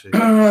embarrass you.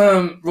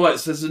 Right,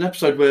 so there's an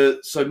episode where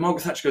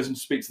Margaret Thatcher goes and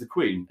speaks to the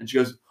Queen, and she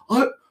goes,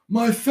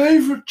 "My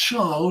favourite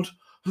child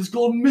has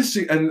gone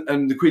missing,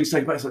 and the Queen's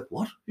taken back. It's like,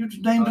 what? You've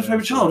named a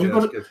favourite child. You've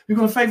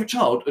got a favourite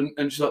child,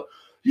 and she's like,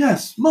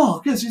 yes,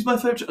 Mark. Yes, he's my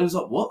favourite child. And it's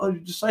like, what? Oh, you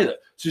just say that.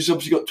 So she's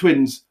obviously got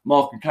twins,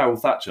 Mark and Carol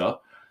Thatcher,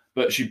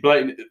 but she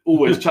blatantly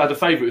always had a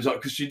favourite. It's like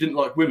because she didn't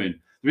like women.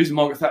 The reason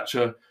Margaret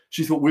Thatcher,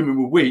 she thought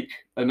women were weak,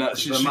 and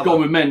she got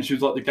on with men. She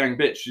was like the gang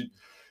bitch.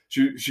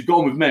 She got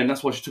on with men.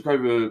 That's why she took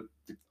over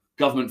the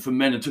government from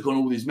men and took on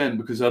all these men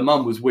because her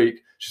mum was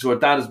weak. She saw her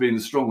dad as being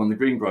the strong one, the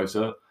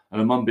greengrocer, and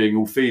her mum being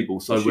all feeble.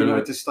 So she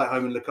wanted to stay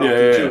home and look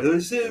after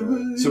children.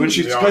 So when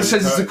she says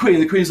it's the Queen,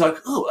 the Queen's like,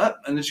 oh,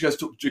 and then she goes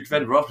to talk to Duke of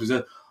Edinburgh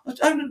afterwards.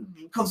 I had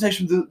a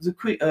conversation with the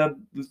Queen,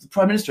 with the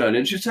Prime Minister earlier,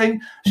 and she was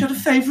saying she had a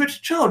favourite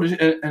child,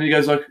 and he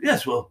goes like,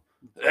 yes, well,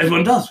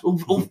 everyone does.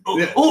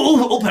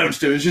 All parents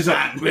do. And she's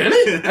like,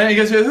 really? And he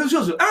goes, who's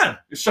yours? Anne.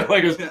 Straight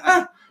away goes,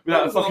 Anne.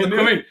 Without a fucking,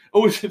 I mean,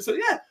 always so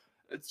yeah.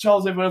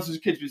 Charles, everyone else's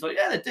kids, but he's like,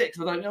 yeah, they're dicks.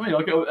 I don't know. I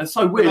mean, it's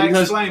so weird. He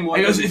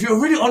goes, if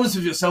you're really honest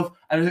with yourself,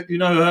 and you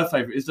know who her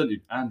favourite is, don't you?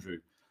 Andrew.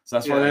 So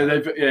that's why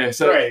they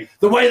So Great.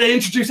 The way they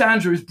introduce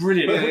Andrew is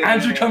brilliant.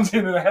 Andrew comes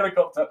in a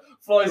helicopter,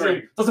 flies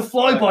in, does a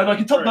flyby like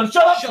a top man.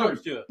 Shut up,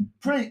 Stuart.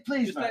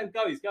 Please, just let him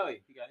go. He's going.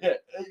 Yeah,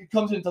 he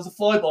comes in, does a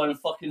flyby in a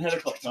fucking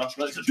helicopter, and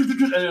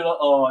you're like,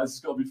 oh, this has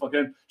got to be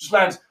fucking. Just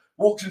lands.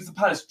 Walks into the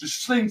palace,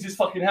 just slings his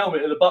fucking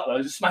helmet at the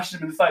butler, just smashes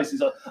him in the face.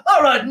 He's like,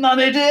 all right,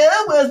 mummy dear,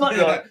 where's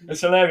my...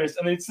 It's hilarious.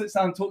 And then he sits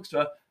down and talks to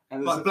her.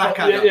 And like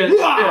Blackadder.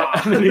 Yeah.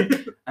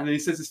 And then he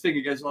says this thing,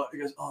 he goes,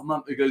 oh,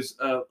 mum, he goes,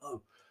 I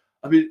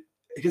mean,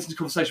 he gets into a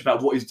conversation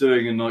about what he's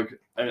doing and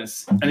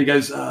he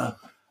goes,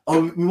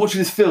 we're watching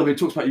this film, he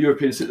talks about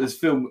European, this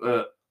film,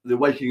 The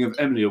Waking of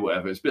Emily or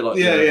whatever. It's a bit like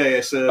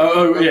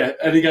yeah.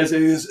 And he goes,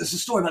 it's a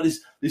story about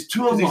these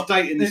two old men. He's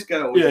dating this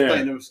girl. He's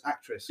dating an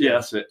actress. Yeah,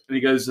 that's it. And he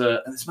goes, and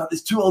it's about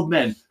these two old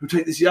men who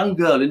take this young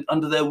girl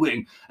under their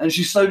wing, and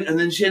she slowly, and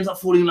then she ends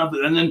up falling in love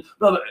with, and then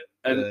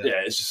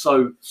it's just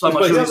so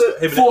much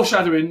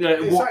foreshadowing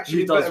what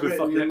he does with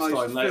fucking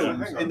Epstein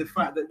later. In the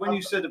fact that when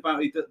you said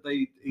about he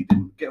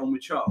didn't get on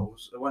with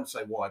Charles, I won't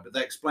say why, but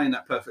they explained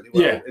that perfectly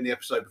well in the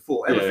episode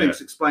before.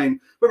 Everything's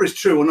explained, whether it's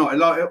true or not.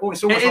 It's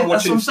almost like watching.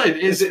 That's what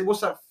I'm saying. What's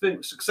that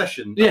film?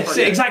 Succession. Yes,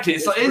 exactly.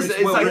 It's that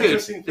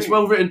good. It's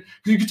well written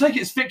because you can take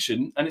it as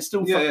fiction and it's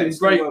still fucking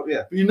great.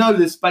 But you know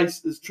there's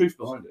truth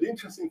behind it. The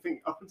interesting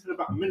thing, up until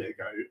about a minute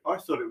ago, I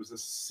thought it was a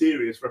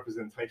serious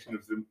representation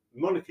of the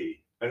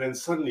monarchy. And then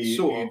suddenly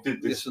you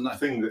did this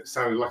thing that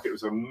sounded like it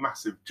was a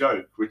massive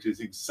joke, which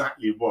is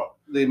exactly what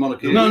the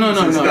monarchy. No.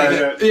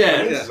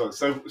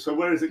 So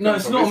where is it? No,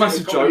 it's not a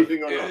massive joke.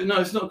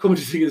 No, it's not a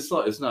comedy thing in the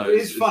slightest. No,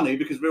 it's funny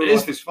because real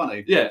life is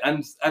funny. Yeah,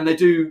 and they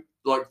do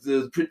like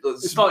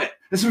it's like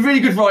there's some really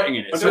good writing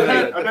in it.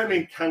 I don't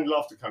mean canned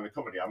laughter kind of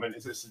comedy. I mean,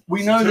 is it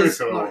we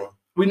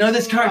know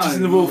there's characters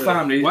in the royal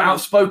family,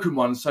 outspoken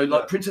ones. So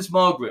like Princess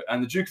Margaret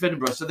and the Duke of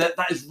Edinburgh. So that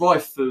is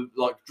rife for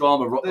like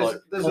drama,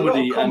 there's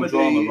comedy a lot of and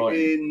drama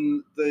writing.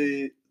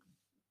 In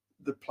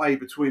the play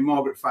between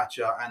Margaret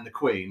Thatcher and the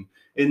Queen,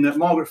 in that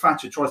Margaret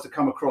Thatcher tries to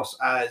come across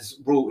as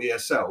royalty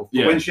herself,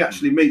 but when she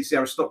actually meets the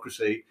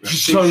aristocracy, she's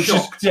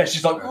shocked.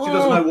 She's like, she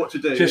doesn't know what to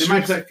do.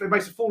 It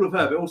makes a fool of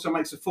her, but it also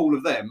makes a fool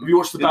of them. Have you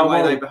watched the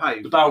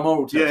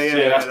Balmoral test?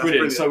 Yeah, that's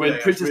brilliant. So when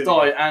Princess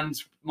Di and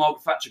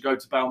Margaret Thatcher go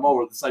to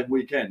Balmoral at the same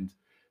weekend,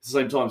 at the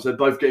same time, so they're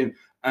both getting,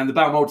 and the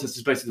Balmoral test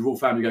is basically the royal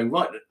family going,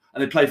 right,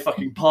 and they play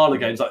fucking parlour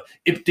games like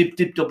ip dip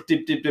dip dip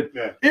dip dip dip.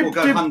 Go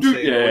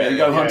hunting.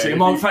 Go hunting. And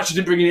Margaret Thatcher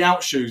didn't bring any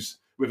out shoes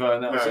with her,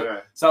 and that was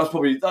it. So that was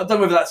probably, I don't know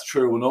whether that's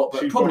true or not,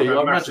 but probably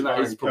I imagine that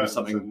is probably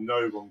something.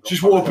 She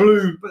just wore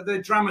blue. But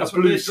they're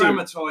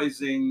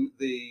dramatising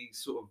the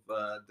sort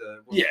of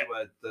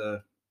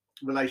the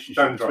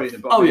relationship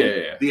between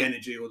the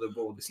energy or the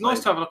board. It's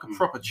nice to have like a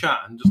proper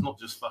chat and just not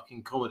just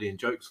fucking comedy and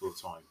jokes all the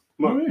time.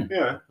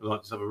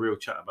 Like just have a real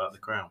chat about the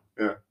Crown.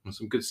 Yeah, and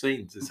some good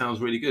scenes. It sounds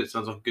really good. It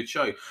sounds like a good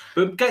show.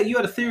 But Gate, you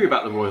had a theory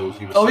about the royals.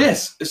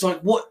 Yes, it's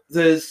like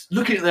there's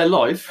looking at their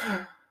life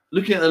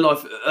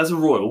as a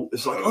royal.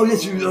 It's like, oh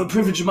yes, you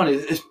privilege of money.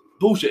 It's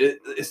bullshit.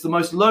 It's the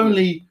most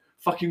lonely,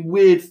 fucking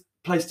weird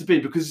place to be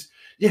because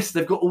yes,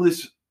 they've got all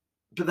this.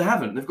 But they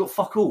haven't. They've got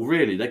fuck all,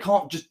 really. They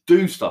can't just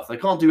do stuff. They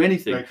can't do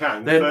anything. They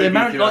can. They're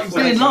married. Like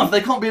being in love.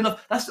 They can't be in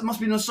love. That must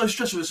be so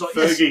stressful. It's like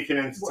Fergie can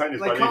entertain us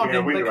by leaving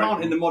a wing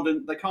around.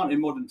 They can't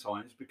in modern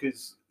times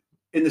because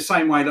in the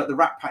same way like the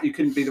Rat Pack, you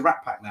couldn't be the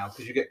Rat Pack now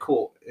because you get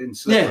caught in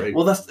slavery. Yeah.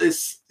 Well, that's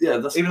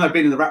even though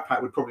being in the Rat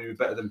Pack would probably be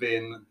better than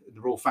being the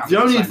royal family.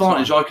 The only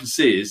advantage I can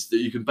see is that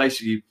you can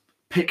basically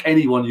pick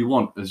anyone you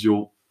want as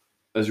your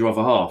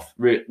other half.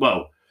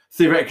 Well.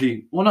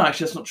 Theoretically, well, no,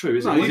 actually, that's not true,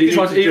 is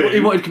it? He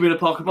wanted Camilla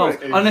Parker Bowles,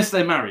 unless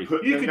they're married.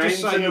 You could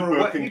just say you're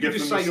a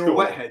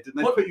wethead, and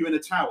they put you in a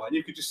tower, and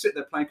you could just sit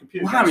there playing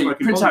computer. Well,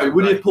 Prince Harry,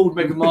 would he have pulled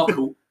Meghan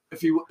Markle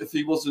if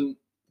he wasn't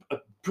a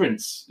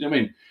prince? You know what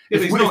I mean?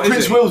 If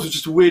Prince Wales was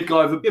just a weird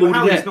guy with bald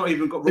hair, he's not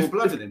even got raw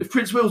blood in him. If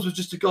Prince Wales was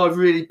just a guy with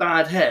really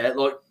bad hair,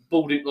 like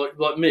balding,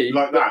 like me,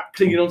 like that,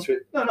 clinging onto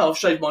it. No, I've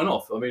shaved mine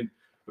off. I mean,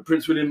 but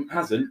Prince William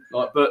hasn't.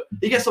 But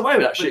he gets away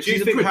with that shit. Do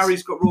you think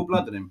Harry's got raw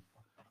blood in him?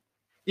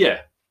 Yeah.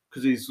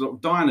 because he's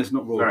Diana's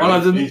not royal. Right. I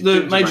know He's the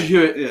ginger, Major mate.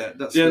 Hewitt. Yeah,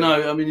 that's Yeah, it.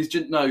 no, I mean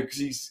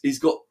because he's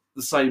got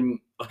the same.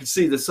 I can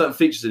see there's certain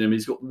features in him.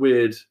 He's got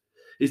weird.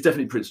 He's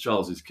definitely Prince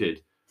Charles's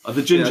kid.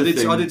 The ginger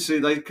thing. I did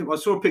see. I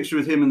saw a picture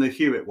with him and the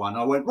Hewitt one.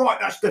 I went right.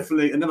 That's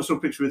definitely. And then I saw a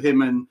picture with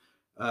him and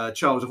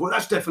Charles. I thought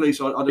that's definitely.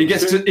 So I He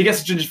gets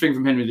a ginger thing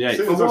from Henry VIII.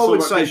 Soon But as I what I saw would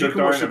that say is picture you of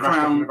can watch the Diana wrapped up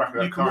in Crown. the back of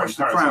that You can car watch in the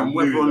Paris, I Crown knew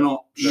whether or that-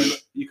 not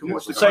that- you can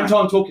watch the Same Crown.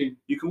 time talking.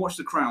 You can watch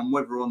the Crown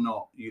whether or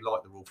not you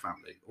like the royal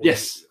family. Or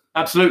Yes,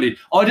 absolutely.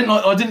 I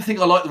didn't think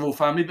I liked the royal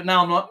family, but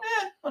now I'm like,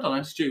 I don't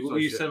know. Stu, what were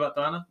you saying about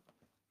Diana?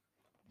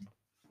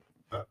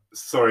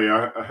 Sorry,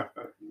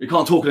 You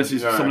can't talk unless no,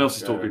 someone else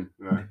is yeah, talking.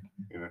 No.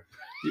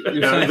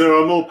 You're saying- There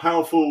are more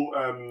powerful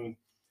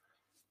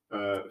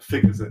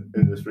figures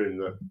in this room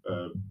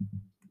that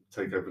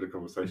take over the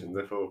conversation.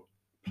 Therefore,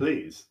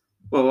 please.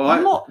 Well,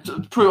 I'm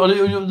not. Prue,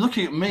 you're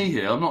looking at me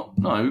here. I'm not.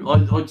 No,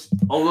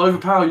 I'll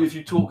overpower you if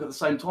you talk at the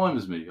same time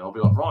as me. I'll be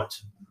like, right.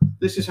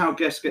 this is how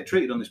guests get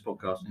treated on this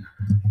podcast.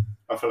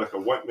 I feel like a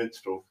white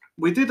minstrel.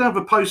 We did have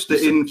a poster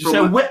Did in. you say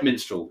a wet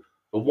minstrel?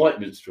 A white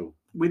minstrel?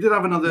 We did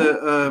have another.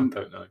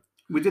 Don't know.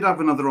 We did have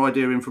another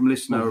idea in from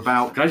listener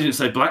about I didn't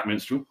say black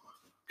minstrel.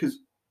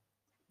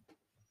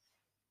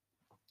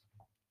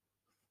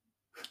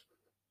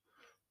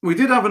 we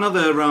did have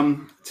another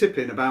tip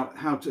in about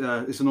how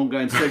to. It's an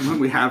ongoing segment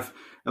we have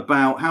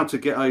about how to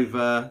get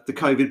over the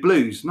COVID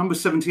blues. Number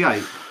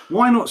 78.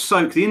 Why not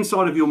soak the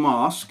inside of your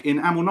mask in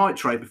amyl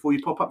nitrate before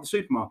you pop up the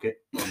supermarket?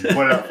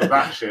 Went out for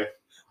that shit.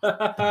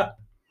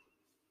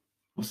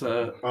 What's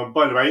that?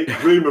 By the way,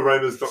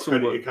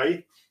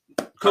 roomaromas.co.uk.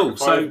 Cool.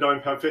 So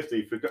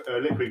 £9.50 for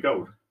liquid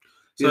gold.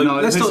 So So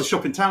let's there's not- a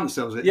shop in town that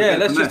sells it. yeah, Get it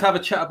let's from just there.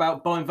 have a chat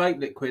about buying vape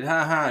liquid.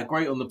 Ha ha!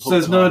 Great on the podcast.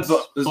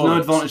 So there's no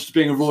advantage to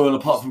being a royal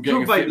apart from It's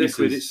getting not a vape fitness.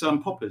 liquid. It's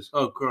poppers.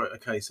 Oh, great.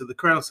 Okay, so the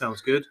Crown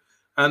sounds good.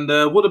 And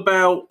what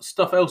about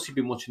stuff else you've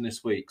been watching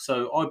this week?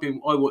 So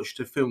I watched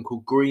a film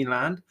called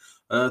Greenland.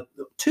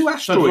 Two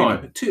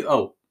asteroid.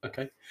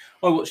 Okay.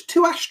 I watched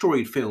two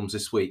asteroid films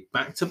this week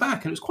back to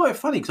back, and it was quite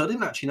funny because I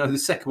didn't actually know the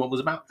second one was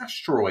about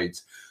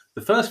asteroids.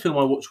 The first film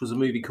I watched was a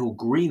movie called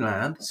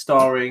Greenland,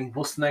 starring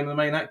what's the name of the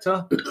main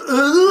actor?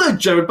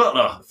 Jared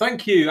Butler.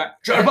 Thank you,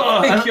 Jared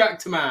Butler. thank you,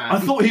 actor man. I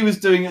thought he was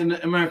doing an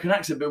American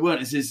accent, but it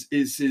weren't.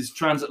 It's his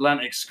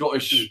transatlantic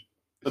Scottish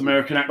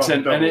American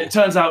accent, and it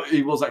turns out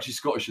he was actually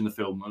Scottish in the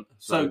film.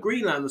 So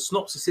Greenland, the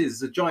synopsis is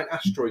there's a giant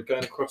asteroid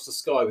going across the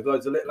sky with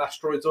loads of little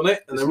asteroids on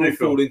it, and It's they're a all new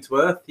film. falling to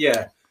Earth.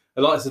 Yeah,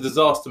 and like it's a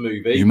disaster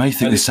movie. You may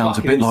think and this it's sounds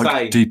a fucking bit like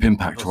insane. Deep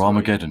Impact Oh, or sorry.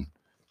 Armageddon.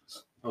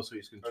 Oh, so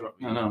you're just going to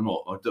interrupt me. No, I'm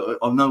not.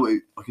 I know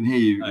it. I can hear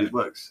you. No. It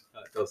works.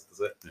 That does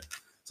it? Yeah.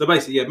 So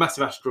basically, yeah,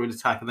 massive asteroid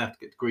attack, and they have to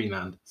get to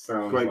Greenland.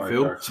 Sounds Great like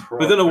film. a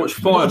But then I watched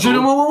Fireball. Do you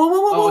know,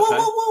 Oh, okay.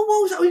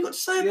 what was that? What you got to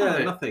say about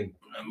Yeah, it? nothing.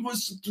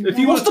 What's If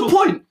you what's wanna the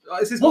point?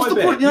 This is What's my the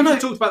bit. point? Yeah, You no.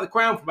 just talked about the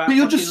Crown for about. But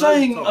you're just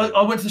fucking saying, loads of I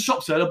time. went to the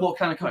shop sale, I bought a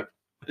can of Coke.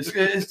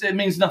 It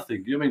means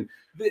nothing. You know what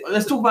I mean?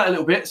 Let's talk about it a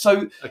little bit.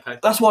 So Okay.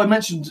 that's why I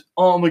mentioned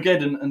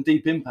Armageddon and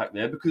Deep Impact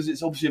there, because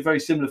it's obviously a very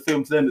similar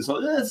film to them. It's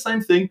like, the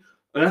same thing.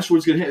 An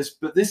asteroid's going to hit us,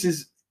 but this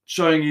is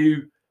showing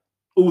you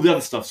all the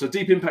other stuff. So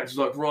Deep Impact is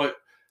like, right,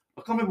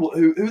 I can't remember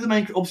who are the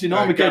main. Obviously, in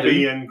Armageddon,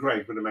 Gabby and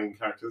Greg were the main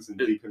characters in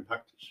Deep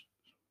Impact.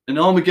 in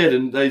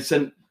Armageddon, they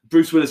sent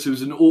Bruce Willis, who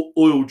was an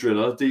oil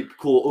driller, deep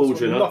core oil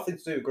driller, Nothing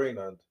to do with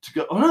Greenland. to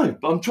go. I know,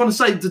 but I'm trying to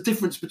say the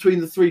difference between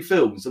the three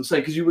films. I'm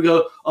saying because you would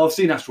go, I've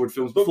seen asteroid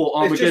films before.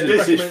 It's just Armageddon.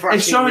 This is It's fucking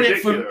It's showing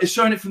ridiculous.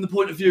 it from the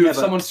point of view Yeah, of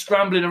but- someone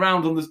scrambling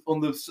around on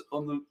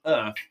the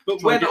earth, But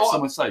trying when to get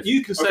someone safe.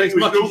 you can I say think as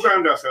we much should all as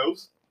ground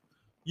ourselves.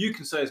 you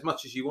can say as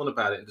much as you want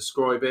about it and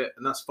describe it,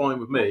 and that's fine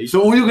with me.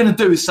 So all you're going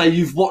to do is say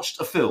you've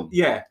watched a film.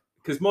 Yeah,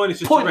 because mine is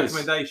just Pointless. a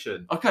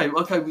recommendation. Okay.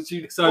 But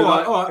you, So, all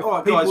like, right, if all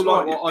right, people guys.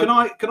 like Right, what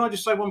I- can I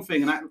just say one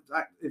thing and act,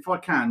 if I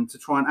can, to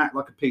try and act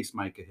like a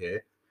peacemaker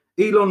here?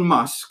 Elon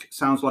Musk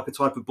sounds like a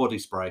type of body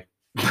spray.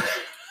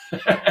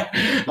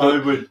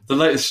 I would. the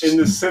latest In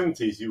the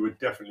 70s, you would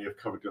definitely have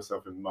covered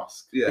yourself in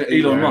musk. Yeah,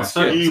 Elon Musk.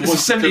 So Yeah. You,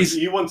 It's the wanted 70s.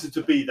 you wanted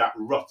to be that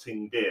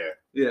rotting deer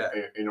Yeah.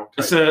 in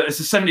October. It's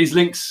a 70s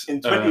links.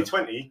 In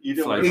 2020, you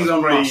don't want to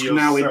Elon spray Musk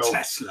now in yourself.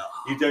 Tesla.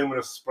 You don't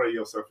want to spray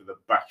yourself with a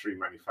battery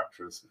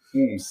manufacturer's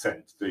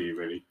scent, do you?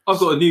 Really, I've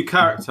got a new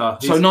character.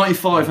 So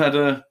 95 had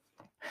a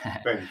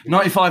Ben?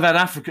 95 had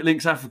Africa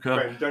links Africa.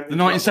 Ben, don't The interrupt me,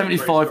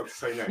 1975 Greg's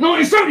got to say no.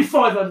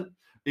 1975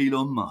 had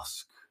Elon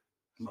Musk.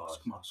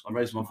 I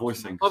raised my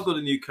voice thing. I've got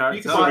a new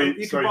character. can buy-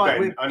 Sorry, sorry, buy it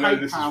Ben. with I know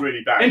this is PayPal.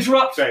 really bad.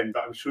 Interrupt. Ben,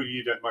 but I'm sure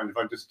you don't mind if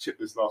I just chip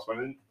this last one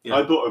in. Yeah.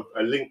 I bought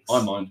a Lynx.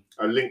 I mind.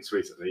 A Lynx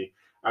recently,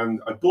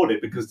 and I bought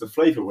it because the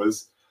flavour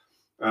was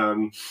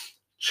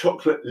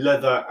chocolate,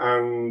 leather,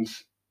 and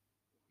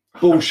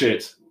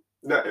Bullshit.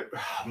 no,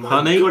 my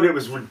Honey? God, it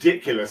was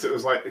ridiculous. It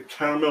was like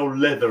caramel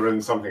leather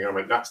and something. I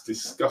went, that's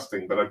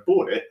disgusting, but I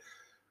bought it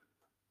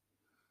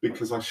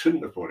because I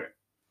shouldn't have bought it.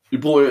 You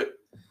bought it.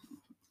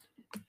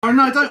 Oh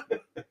no, don't.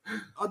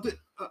 I, did,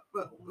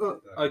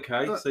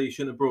 Okay, so you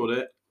shouldn't have brought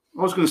it.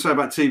 I was going to say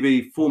about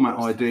TV format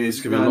ideas.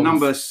 It's gonna be a long-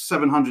 Number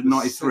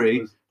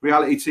 793: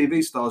 reality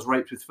TV stars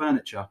raped with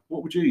furniture.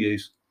 What would you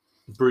use?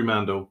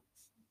 Brewmandel.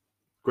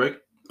 Greg?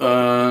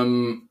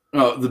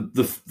 No,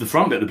 the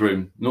front bit of the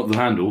broom, not the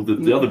handle.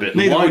 The other bit.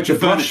 Neither would your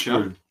brush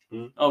furniture.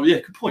 broom. Oh yeah,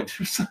 good point.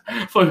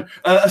 Fine.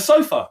 A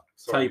sofa.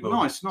 Sorry. Table.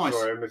 Nice. Sorry,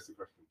 I missed the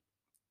question.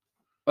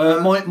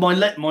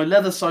 My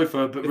leather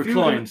sofa, but If you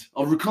were reclined.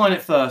 I'll recline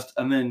it first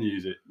and then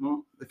use it.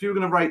 Well, if you were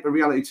going to rate a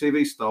reality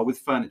TV star with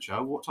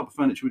furniture, what type of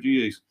furniture would you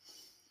use?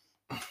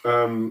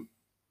 Um,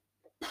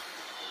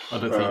 I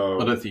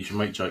don't think you should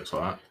make jokes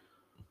like that.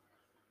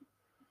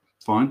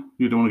 Fine.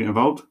 You don't want to get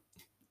involved.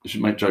 You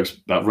should make jokes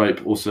about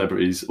rape or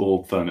celebrities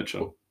or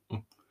furniture.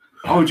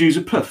 I would use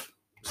a puff.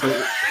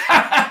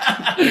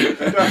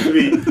 it'd have to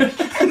be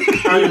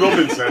Anne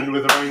Robinson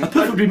with her own.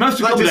 That would be most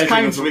That just accommodating.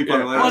 came to me, by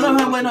the way. Oh,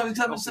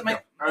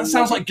 no. That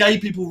sounds like gay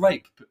people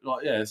rape.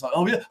 Like, yeah, it's like,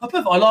 oh yeah, a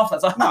puff. I laugh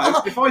at that.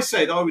 No, if I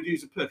said I would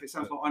use a puff, it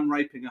sounds like I'm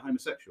raping a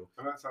homosexual.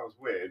 And that sounds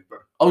weird, but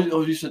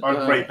Oh, you said.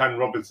 I'd rape Anne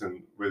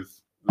Robinson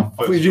with. The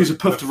thought you'd use a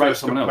puff to rape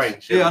someone else.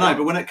 complaint. Yeah, I know,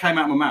 but when it came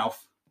out of my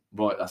mouth,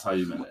 Right, that's how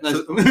you meant it.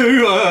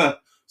 there's-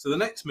 So the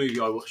next movie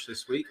I watched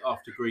this week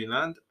after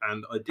Greenland,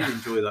 and I did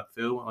enjoy that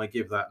film, and I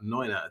give that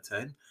 9 out of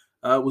 10,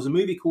 was a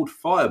movie called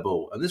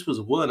Fireball. And this was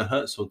a Werner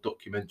Herzog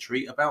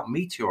documentary about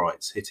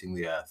meteorites hitting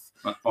the Earth.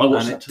 I watched And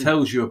that it too.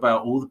 tells you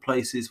about all the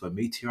places where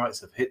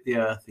meteorites have hit the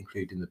Earth,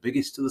 including the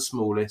biggest to the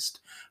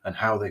smallest, and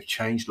how they've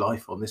changed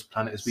life on this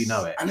planet as we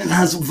know it. And it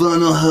has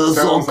Werner Sounds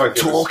Herzog like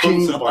it was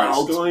talking sponsored by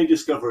about. Sky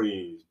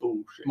Discovery.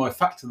 Bullshit. My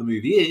fact of the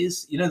movie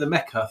is, you know the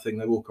Mecca thing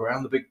they walk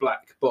around, the big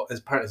black, but there's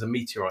apparently a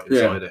meteorite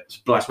Yeah, inside it. it's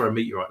black. That's where a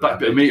meteorite Black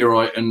bit of landed.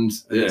 meteorite, and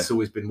And yeah, it's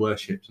always been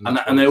worshipped.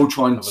 and they all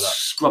try and Cover that.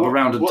 scrub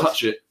around and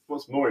touch it.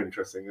 What's more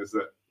interesting is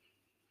that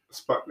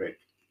Sputnik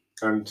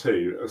and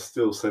 2 are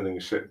still sending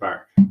shit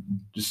back.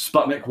 Just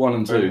Sputnik 1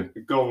 and 2.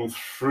 And gone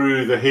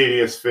through the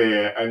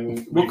heliosphere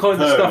and What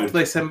kind of stuff do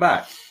they send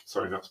back?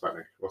 Sorry, not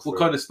Sputnik. What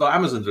kind of like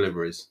Amazon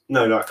deliveries?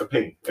 No, like a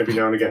ping. Every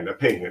now and again, a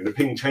ping, and the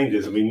ping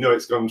changes, and we know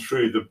it's gone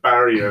through the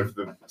barrier of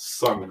the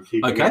sun,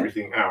 keeping Okay.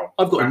 everything out.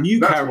 I've got a new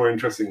That's character. more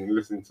interesting than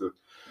listening to.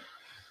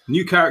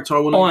 New character I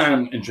want I to.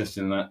 am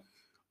interested in that.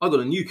 I've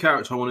got a new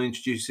character I want to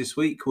introduce this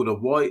week called a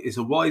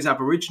wise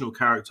Aboriginal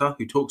character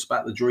who talks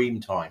about the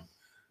dream time.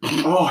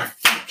 Oh,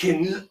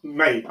 fucking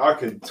mate! I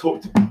can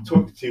talk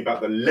to you about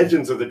the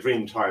legends of the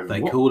dream time.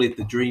 They What- call it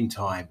the dream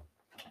time.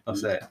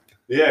 That's it.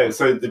 Yeah,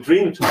 so the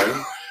dream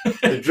time,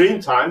 the dream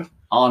time.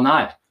 Oh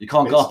no, you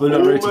can't It's go up a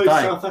little almost today.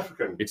 South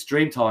African. It's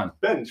dream time.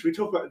 Ben, should we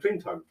talk about the dream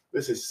time?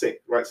 This is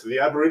sick, right? So the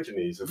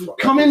Aborigines have got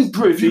Come like in, this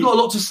Prue. If you've deep- got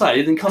a lot to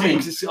say, then come in,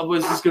 because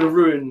otherwise it's going to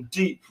ruin.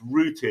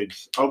 deep-rooted.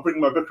 I'll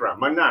bring my book around.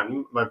 My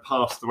nan, my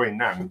passed away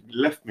nan,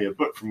 left me a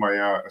book from my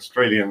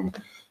Australian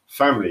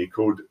family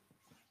called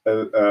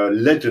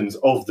Legends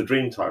of the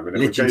Dreamtime, and it would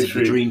Legends go of the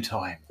through. dream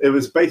time. It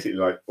was basically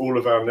like all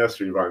of our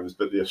nursery rhymes,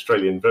 but the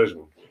Australian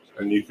version.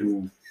 And you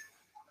can.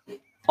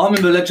 I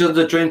remember Legend of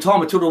the Dream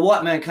Time until the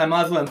white man came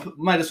over and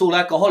made us all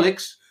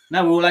alcoholics.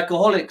 Now we're all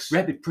alcoholics.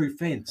 Rabbit proof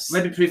fence.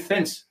 Rabbit proof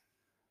fence.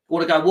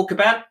 Want to go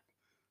walkabout?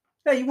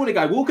 Hey, you want to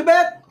go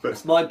walkabout?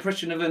 That's my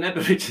impression of an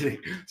Aborigine.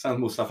 Sounds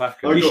more South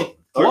African. I You got- should-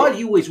 I Why got- do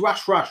you always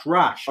rush I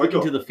Look got-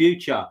 into the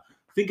future.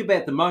 Think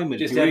about the moment.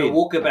 Just you're have a in.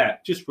 walkabout.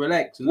 Just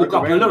relax. And Walk look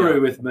up around Uluru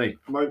you. with me.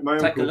 My Take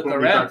a uncle look brought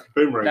me around. back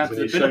boomerangs Down to and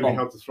the he showed me Billabong.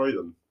 how to throw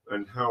them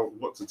and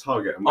what to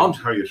target and I'm-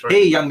 how you throw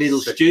Here, them. young little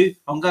Sick. Stu,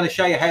 I'm going to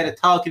show you how to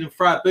target and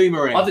throw a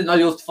boomerang. I didn't know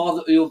your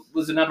father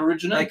was an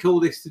Aborigine. They call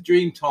this the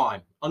dream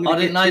time. I'm I going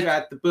to didn't get you know-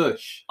 out the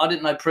bush. I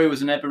didn't know Prue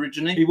was an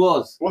Aborigine. He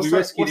was. What's we that,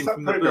 rescued what's him that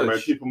from the program where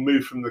bush. people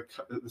move from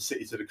the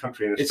city to the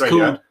country in It's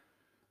Australia? called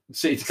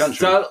City to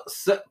country.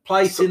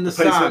 Place in the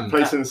sun.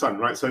 Place in the sun,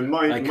 right? So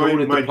my They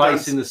call it the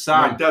place in the my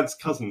sun. dad's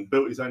cousin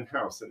built his own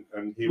house,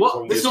 and he was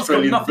on What? the This has got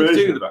Australian nothing to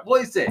version do of with that. that.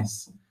 What is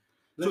this?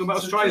 Talking about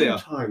Legends of Australia.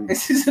 Dreamtime.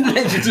 This isn't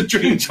Legends of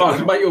Dream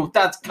Time about your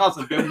dad's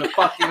cousin building a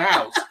fucking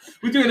house.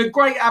 We're doing a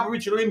great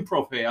Aboriginal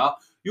improv here.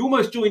 You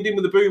almost joined in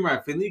with the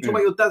boomerang thing. Then you talk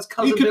about your dad's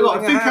cousin You could building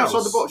like a think house.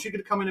 outside the box. You could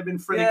have come in and been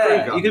Freddy Yeah,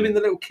 Krueger. you could have been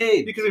the little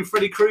kid. You could have been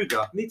Freddy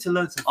Krueger. You need to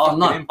learn some Oh fucking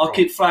no! improv. I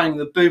keep throwing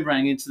the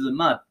boomerang into the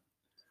mud.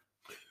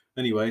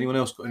 Anyway, anyone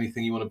else got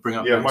anything you want to bring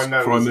up Yeah, next my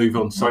before I nan's- move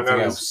on to something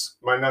else?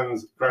 My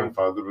nan's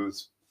grandfather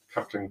was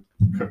Captain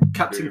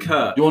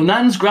Kirk. Your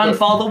nan's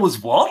grandfather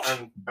was what?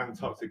 An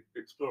Antarctic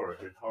explorer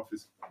who half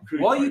his crew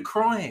Why are you died.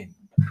 crying?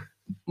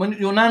 When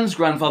your nan's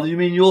grandfather, you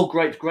mean your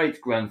great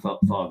great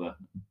grandfather?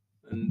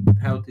 And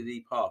how did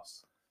he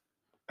pass?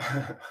 In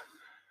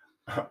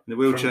the From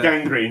wheelchair.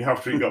 gangrene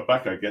after he got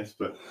back, I guess,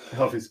 but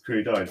half his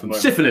crew died. From Well,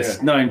 syphilis,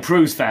 yeah. knowing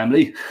Prue's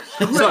family.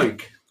 So,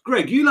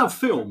 Greg, you love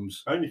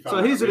films. I only found So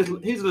out here's a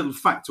recently. little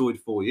factoid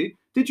for you.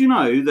 Did you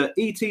know that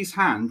E.T.'s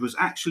hand was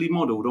actually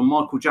modelled on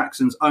Michael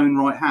Jackson's own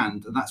right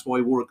hand, and that's why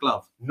he wore a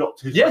glove? Not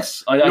his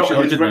Yes, I not actually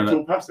I his did know rectal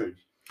that. passage.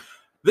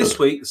 This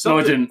week, No,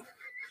 I didn't.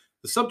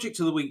 the subject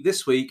of the week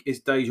this week is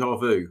deja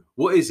vu.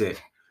 What is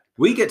it?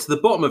 We get to the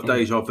bottom of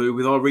deja vu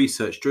with our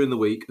research during the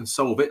week and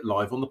solve it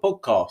live on the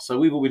podcast. So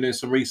we will be doing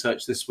some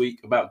research this week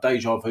about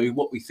deja vu,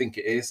 what we think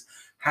it is,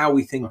 how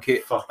we think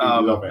it fucking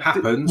love it.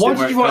 happens. Why and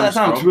where did you it write that comes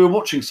down? from. Because we were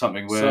watching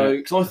something where. So-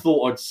 Because I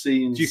thought I'd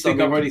seen. Do you think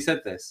something- I've already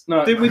said this?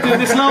 No. Did we do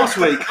this last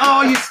week?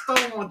 Oh, you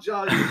stole my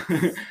joke.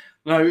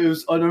 No, it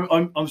was. I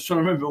was trying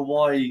to remember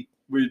why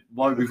we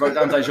wrote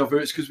down deja vu,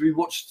 it's because we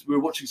were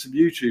watching some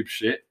YouTube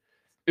shit.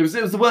 It was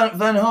the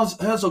Werner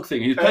Herzog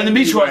thing. He was playing the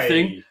meteorite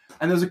thing,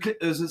 and there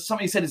was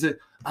something he said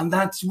and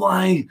that's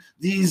why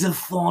these have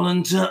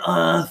fallen to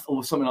Earth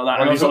or something like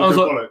that. And I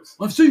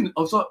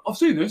was like, I've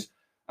seen this.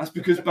 That's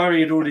because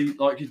Barry had already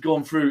he'd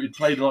gone through, he'd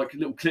played like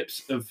little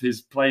clips of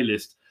his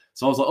playlist.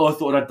 So I was like, I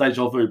thought I had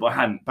deja vu, but I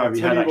hadn't. Barry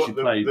had actually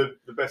played.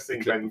 The best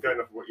thing, Ben, going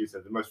off of what you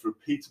said, the most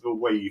repeatable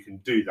way you can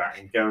do that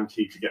and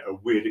guarantee to get a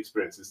weird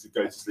experience is to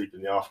go to sleep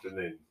in the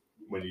afternoon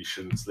when you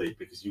shouldn't sleep,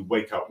 because you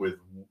wake up with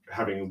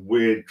having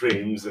weird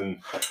dreams and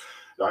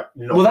not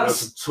being able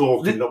to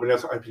talk and not being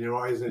able to open your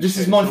eyes. And this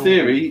is my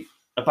theory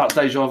about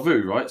deja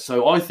vu, right?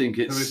 So I think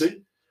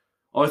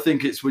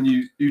it's when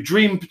you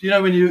dream. You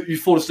know, when you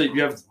fall asleep,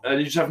 you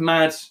just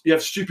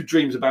have stupid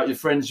dreams about your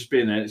friends just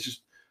being there.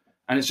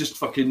 It's just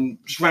fucking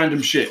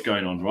random shit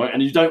going on, right?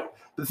 And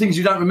the things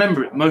you don't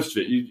remember most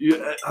of it. You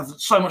have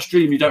so much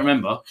dream you don't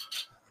remember.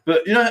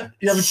 But you have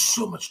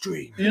so much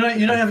dream. You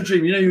have a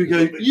dream. You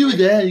go, you were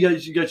there. You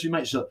go to your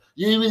mates.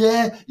 You were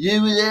there.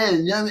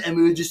 And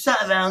we were just sat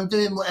around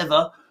doing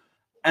whatever.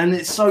 And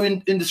it's so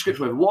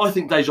indescribable. What I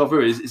think deja vu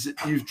is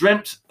that you've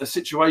dreamt a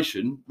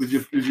situation with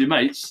your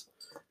mates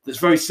that's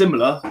very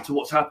similar to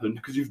what's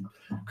happened,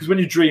 because when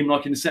you dream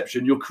like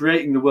Inception, you're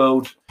creating the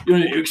world.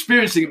 You're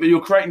experiencing it, but you're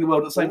creating the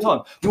world at the same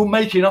time. You're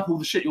making up all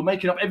the shit. You're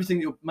making up everything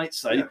that your mates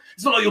say. Yeah.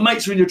 It's not like your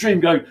mates are in your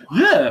dream going,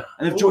 yeah,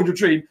 and they've joined your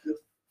dream.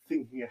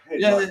 Thinking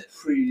ahead,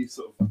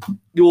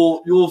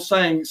 you're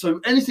saying,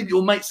 so anything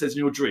your mate says in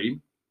your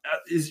dream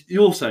is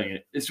you're saying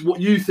it. It's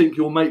what you think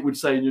your mate would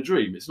say in your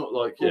dream. It's not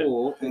like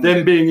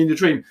them being in your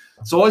dream.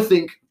 So I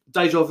think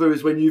deja vu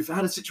is when you've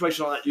had a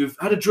situation like that. You've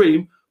had a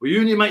dream where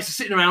you and your mates are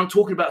sitting around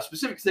talking about a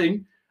specific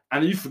thing,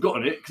 and you've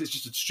forgotten it because it's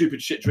just a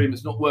stupid shit dream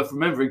that's not worth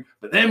remembering.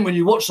 But then when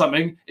you watch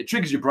something, it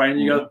triggers your brain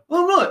and you go,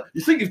 oh, right,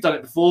 you think you've done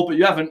it before, but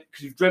you haven't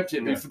because you've dreamt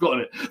it, but you've forgotten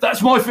it.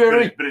 That's my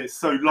theory. But it's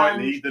so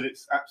likely that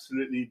it's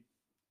absolutely...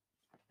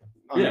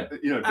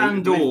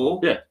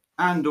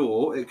 and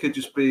or it could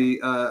just be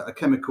a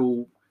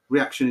chemical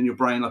reaction in your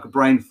brain, like a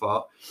brain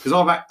fart.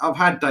 Because I've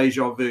had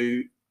deja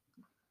vu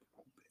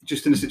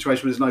just in a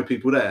situation where there's no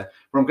people there,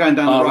 where I'm going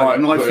down the road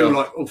and I feel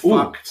like, oh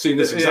fuck, seen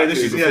this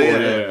exactly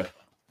before.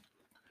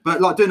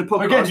 But like doing a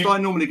podcast, I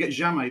normally get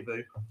jamais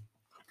vu.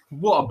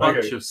 What a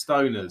bunch of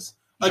stoners.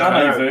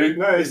 Jamais vu.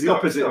 No, it's the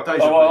opposite of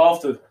deja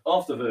vu.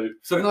 After vu.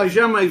 So no,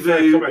 jamais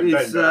vu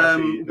is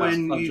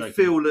when you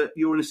feel that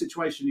you're in a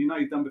situation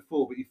you've done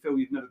before, but you feel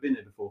you've never been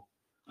there before.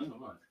 Oh,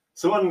 right.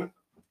 So on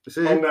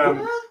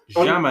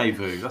jamais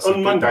vu.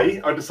 On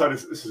Monday, I decided,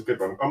 this is a good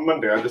one. On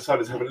Monday, I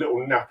decided to have a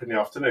little nap in the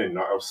afternoon.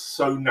 Like, I was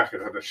so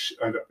knackered.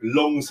 I had a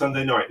long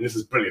Sunday night, and this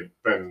is brilliant,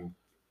 Ben,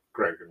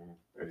 Greg, and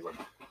anyone.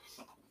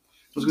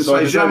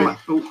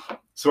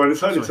 So I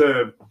decided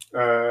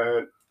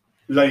to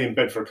lay in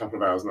bed for a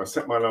couple of hours, and I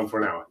set my alarm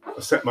for an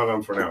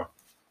hour.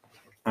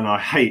 And I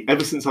hate,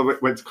 ever since I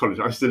went to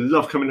college, I used to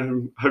love coming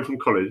home from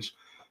college,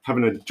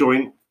 having a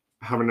joint,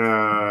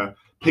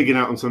 pigging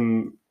out on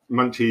some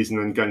munchies and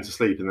then going to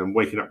sleep and then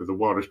waking up with the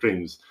wildest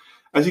dreams.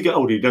 As you get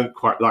older, you don't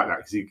quite like that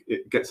because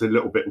it gets a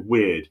little bit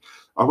weird.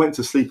 I went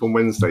to sleep on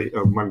Monday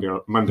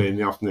in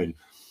the afternoon,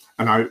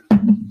 and I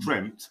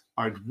dreamt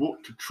I'd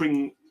walked to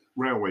Tring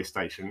railway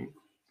station.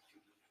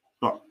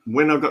 But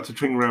when I got to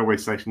Tring railway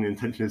station, the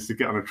intention is to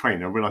get on a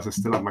train. I realised I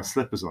still had my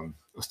slippers on.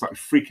 I started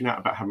freaking out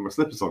about having my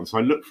slippers on. So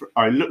I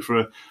looked for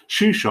a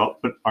shoe shop,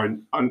 but I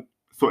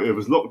thought it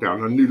was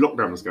lockdown. I knew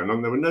lockdown was going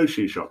on. There were no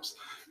shoe shops.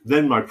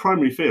 Then my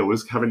primary fear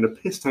was having the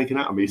piss taken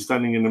out of me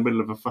standing in the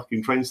middle of a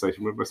fucking train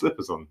station with my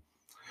slippers on.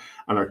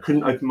 And I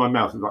couldn't open my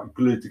mouth. It was like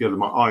glued together.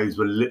 My eyes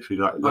were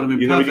literally like when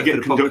you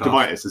get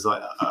conjunctivitis, it's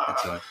like,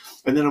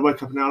 and then I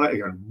woke up an hour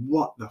later going,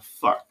 what the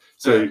fuck?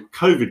 So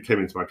COVID came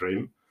into my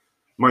dream.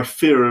 My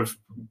fear of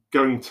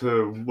going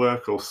to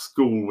work or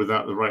school with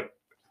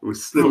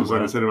slippers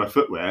on instead of my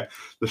footwear,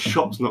 the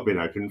shops not being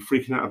open,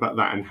 freaking out about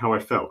that and how I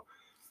felt.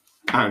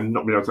 And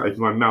not being able to open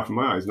my mouth and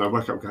my eyes. And I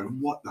woke up going,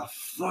 what the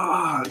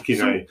fuck?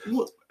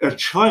 A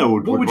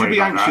child What would you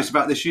be anxious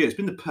about this year? It's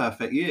been the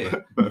perfect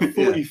year. But a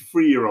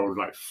 43-year-old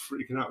like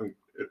freaking out.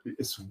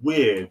 It's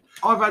weird.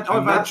 I've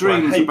had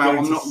dreams about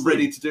I'm not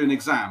ready to do an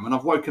exam. And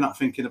I've woken up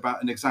thinking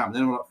about an exam. And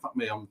then I'm like, fuck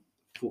me, I'm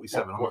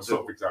 47. What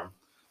sort of exam?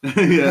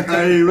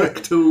 Hey,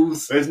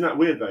 rectals. Isn't that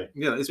weird though?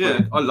 Yeah, it's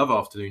weird. I love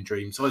afternoon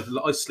dreams.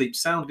 I sleep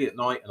soundly at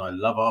night and I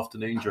love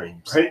afternoon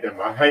dreams. I hate them.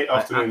 I hate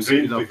afternoon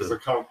dreams because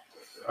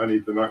I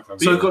need the night time.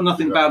 So you've got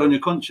nothing bad on your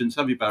conscience,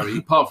 have you, Barry?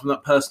 Apart from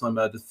that person I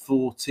murdered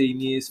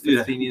 15 years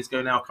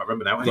ago now. I can't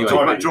remember now. Anyway,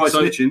 dry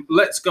snitching.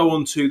 Let's go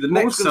on to the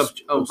next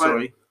subject.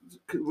 Sorry.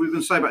 We're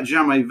going to say about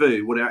jamais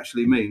vu, what it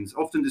actually means.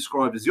 Often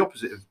described as the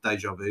opposite of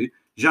deja vu,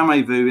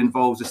 jamais vu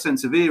involves a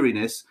sense of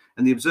eeriness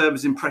and the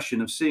observer's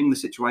impression of seeing the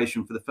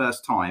situation for the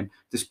first time,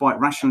 despite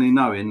rationally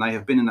knowing they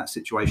have been in that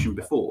situation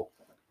before.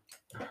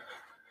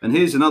 And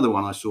here's another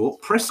one I saw,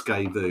 presque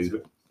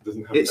vu.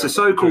 It's a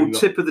so-called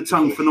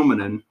tip-of-the-tongue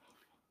phenomenon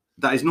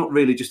that is not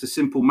really just a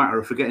simple matter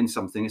of forgetting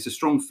something. It's a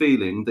strong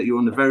feeling that you're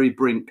on the very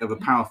brink of a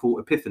powerful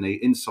epiphany,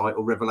 insight,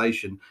 or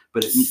revelation,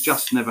 but it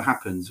just never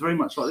happens. Very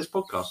much like this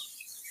podcast.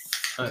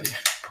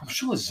 I'm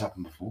sure this has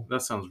happened before.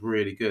 That sounds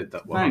really good.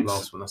 That one, Thanks. that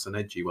last one, that's an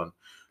edgy one.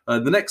 The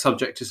next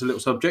subject is a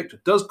little subject.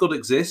 Does God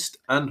exist,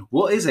 and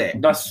what is it?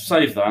 Let's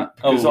save that.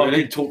 Because Oh, I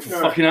really? did talk for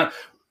No. fucking hour.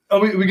 Are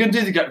we going to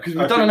do the gap? Because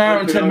we've done an hour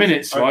and 10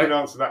 minutes, I right? can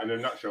answer that in a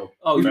nutshell.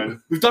 Oh,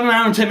 Ben. We've done an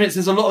hour and 10 minutes.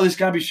 There's a lot of this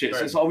Gabby shit. So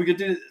Ben. it's like, are we going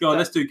to do Go on,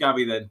 let's do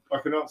Gabby then. I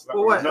can answer that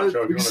Well, in a wait,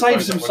 nutshell. if we you can wanna save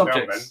close some that one down,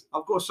 subjects.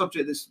 I've got a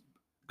subject that's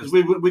because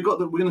we're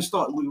going to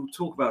start. We'll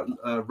talk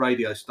about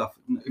radio stuff.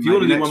 If you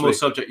want to do next one more week.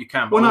 subject, you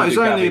can. Well, but I no, wanna it's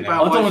do only Gabby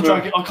now. I don't want to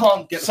drag it. I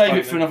can't Get the save phone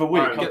it for in. another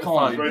week. Alright, I get the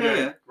can't. phone. Radio,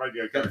 Yeah.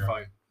 radio Get the Gaga.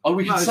 phone. Oh,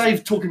 we can No,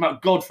 save talking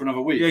about God for another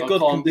week. Yeah, I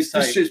God can't. can be This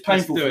saved. shit's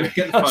painful Let's for do me. it.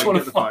 Get the I just phone, want get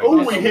to the fuck. phone.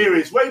 All we hear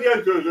is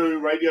Radio Guru,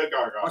 Radio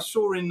Gaga. I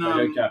saw in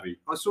Radio Gabby.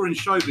 I saw in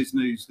Showbiz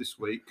News this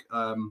week.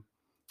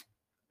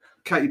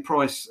 Katie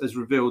Price has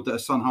revealed that her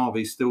son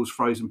Harvey steals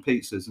frozen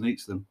pizzas and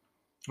eats them.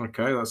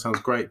 Okay, that sounds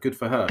great. Good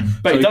for her.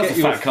 But So he does get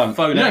the your fat cunt.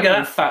 phone You don't out. get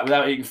that fat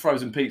without eating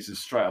frozen pizzas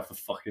straight off the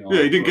fucking arm.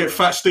 Yeah, he didn't get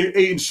fat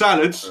eating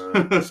salads,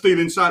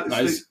 stealing salads.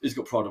 No, he's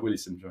got Prada Willy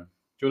syndrome.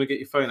 Do you want to get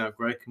your phone out,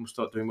 Greg, and we'll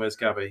start doing Where's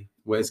Gabby?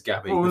 Where's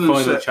Gabby? Oh, The no,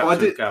 final sir. chapter I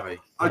did- of Gabby.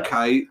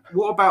 Okay,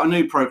 what about a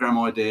new program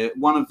idea?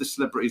 One of the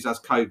celebrities has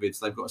COVID,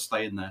 so they've got to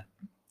stay in there.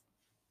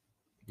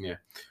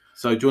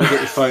 So do you want to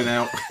get your phone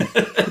out,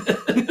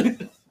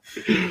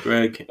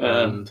 Greg?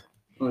 And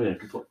Oh yeah,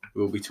 good point.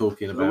 we'll be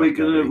talking about. Are we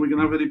gonna Gabby.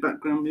 have any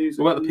background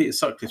music? What about the Peter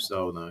Sutcliffe?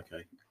 Oh no,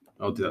 okay.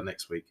 I'll do that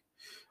next week.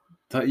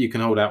 You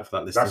can hold out for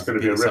that list. That's gonna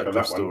be a Peter ripper,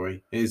 Sutcliffe that one.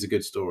 story. It is a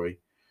good story.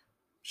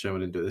 Shame I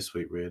didn't do it this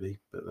week, really,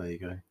 but there you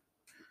go.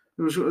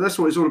 That's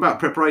what it's all about.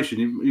 Preparation.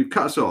 You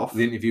cut us off.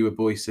 The interview with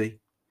Boise.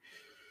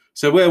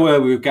 So where were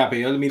we with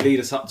Gabby? Let me lead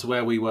us up to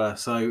where we were.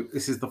 So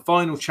this is the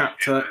final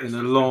chapter in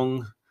a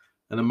long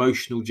and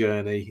emotional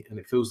journey, and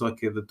it feels like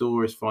the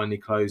door is finally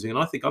closing. And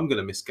I think I'm going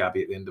to miss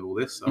Gabby at the end of all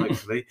this, so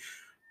hopefully.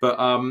 But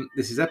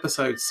this is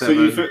episode 7.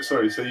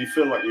 So you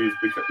feel like you've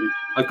become.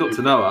 I got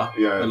to know her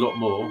Yeah. a lot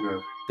more,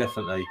 No.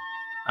 definitely.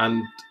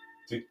 And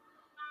Do-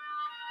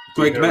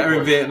 Greg do you met know her in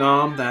what-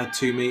 Vietnam. They had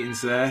 2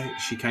 meetings there.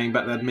 She came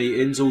back. They had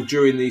meetings. All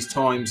during these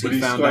times, Were he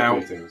these found Skype out.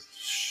 meetings?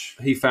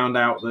 He found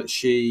out that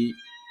she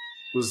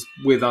was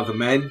with other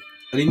men,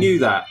 and he knew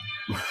that.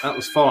 That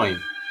was fine.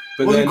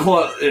 But Wasn't then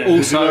quite. Yeah.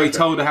 also like he that?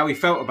 told her how he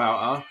felt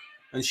about her,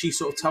 and she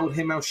sort of told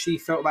him how she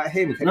felt about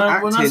him. Kept No, well,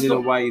 acting that's in a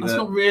not- way That's that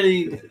not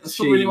really. That's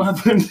she- not really what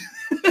happened.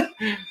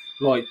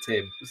 liked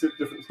him. Is it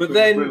different But between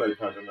then- Brillo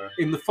pad and a-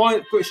 In the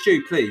final,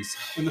 Stu, please.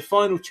 In the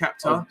final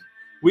chapter, Oh,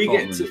 we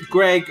can't get to remember.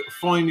 Greg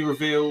finally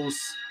reveals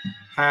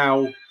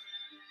how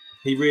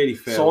he really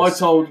feels. So I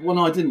told. Well,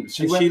 no, I didn't. and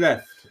she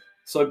left.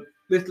 So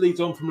This leads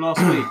on from last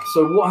week.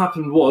 So what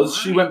happened was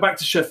she went back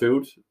to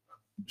Sheffield.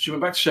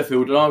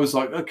 And I was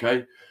like,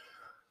 okay.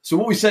 So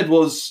what we said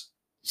was,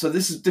 so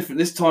this is different.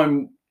 This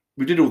time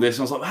we did all this,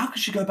 and I was like, how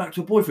could she go back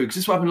to a boyfriend? Because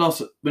this is what happened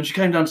last when she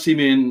came down to see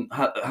me in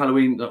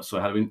Halloween.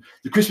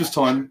 The Christmas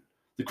time.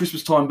 The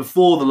Christmas time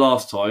before the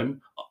last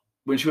time.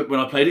 When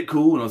I played it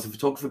cool and I was a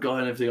photographer guy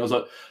and everything, I was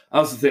like, that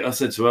was the thing I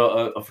said to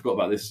her. I forgot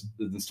about this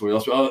in the story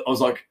last week. I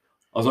was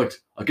like,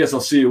 I guess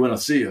I'll see you when I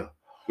see you.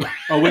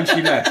 Oh, when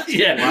she left.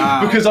 Yeah,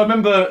 Wow. because I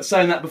remember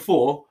saying that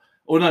before,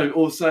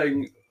 or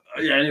saying,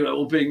 yeah, anyway,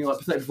 or being like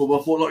pathetic before.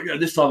 But I thought, like, yeah,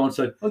 this time I'd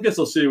say, I guess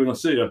I'll see you when I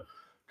see you.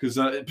 Because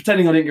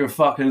pretending I didn't give a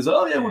fuck, and it was like,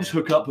 oh yeah, we'll just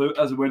hook up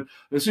as and when. And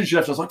as soon as she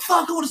left, I was like,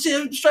 fuck, I want to see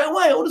her straight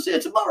away. I want to see her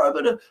tomorrow.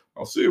 But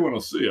I'll see you when I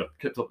see her.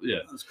 Kept up, yeah.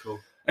 That's cool.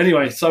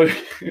 Anyway, so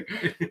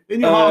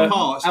In your heart of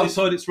hearts,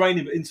 Outside it's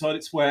raining, but inside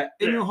it's wet.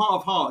 in your heart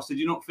of hearts, did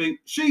you not think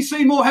she's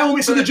seen more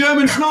helmets than the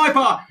German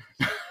sniper?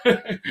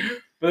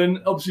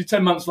 then obviously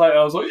 10 months later,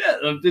 I was like, yeah,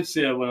 I did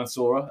see her when I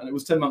saw her, and it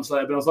was 10 months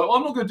later. But I was like, well,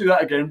 I'm not going to do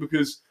that again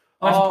because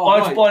I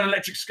had to buy an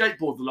electric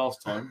skateboard the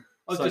last time.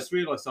 I So- just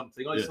realised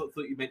something. I just Yeah.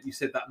 thought you meant you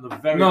said that in the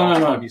very No, last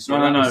no, time you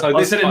saw it. no. So I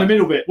this said it in time- the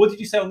middle bit. What did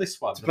you say on this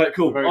one? To play it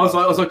cool. The I very was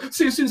last like,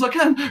 see you as soon as I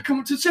can.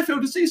 Come to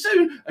Sheffield to see you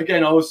soon.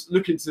 Again, I was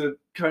looking to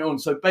carry on.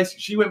 So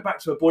basically, she went back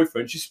to her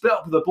boyfriend. She split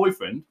up with her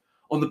boyfriend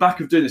on the back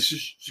of doing this.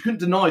 She couldn't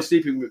deny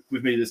sleeping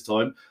with me this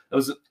time.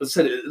 As I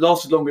said, it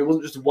lasted longer. It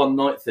wasn't just a one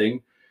night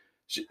thing.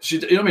 She you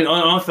know what I mean?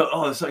 I felt,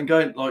 oh, there's something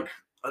going like.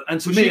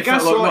 And to Was me, she it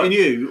felt gaslighting like,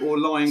 you or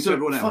lying to so,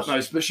 everyone else? fuck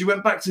knows, but she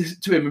went back to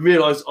him and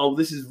realised, oh,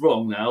 this is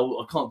wrong now.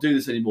 I can't do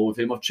this anymore with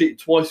him. I've cheated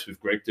twice with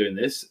Greg doing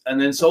this.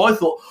 And then so I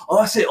thought, oh,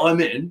 that's it,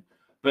 I'm in.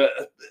 But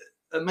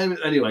maybe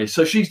anyway,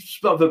 so she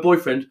split up with her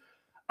boyfriend.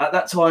 At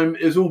that time,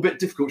 it was all a bit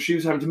difficult. She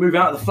was having to move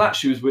out of the flat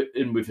she was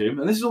in with him.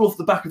 And this is all off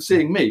the back of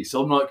seeing me.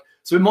 So I'm like,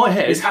 so in my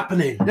head, It's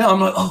happening. yeah, I'm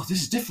like, oh,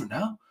 this is different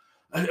now.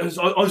 I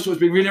thought it was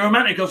being really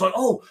romantic. I was like,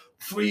 oh,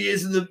 3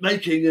 years in the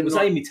making. And Was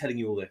like, Amy telling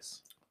you all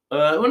this?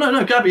 well,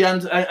 no, Gabby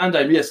and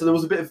Amy, yeah. So there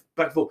was a bit of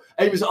back and forth.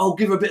 Amy was like, oh,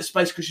 give her a bit of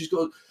space because she's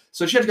got.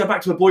 So she had to go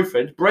back to her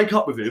boyfriend, break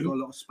up with You've got a him,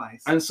 lot of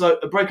space. and so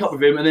break up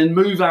with him, and then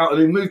move out,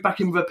 and then move back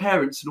in with her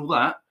parents and all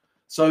that.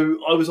 So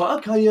I was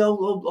like, okay, yeah, I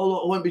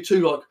won't be too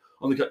like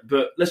on the.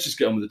 But let's just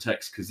get on with the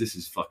text because this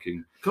is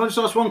fucking. Can I just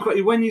ask one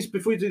question?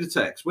 Before you do the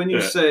text, when you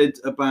Yeah. said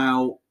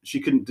about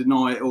she couldn't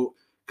deny it, or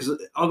because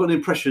I got an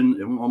impression,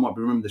 I might be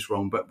remembering this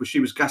wrong, but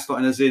she was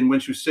gaslighting as in when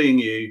she was seeing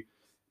you,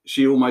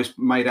 she almost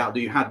made out that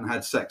you hadn't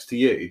had sex to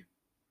you,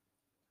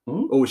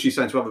 Hmm? or was she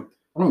saying to other?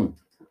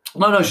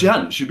 No, she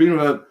hadn't. She'd been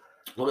with her.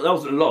 Like, that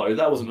wasn't a lie.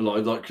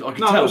 Like I could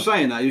No, I'm tell. not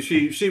saying that.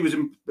 She was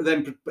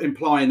then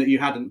implying that you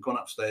hadn't gone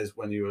upstairs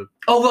when you were.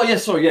 Oh right,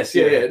 yes, sorry, yes,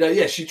 yeah. Yeah. No,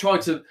 yeah. She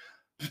tried to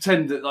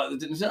pretend that like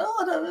didn't say. Oh,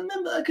 I don't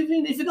remember. I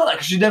conveniently forgot that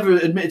because she never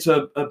admitted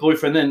to her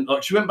boyfriend. Then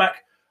like she went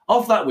back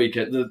after that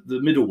weekend,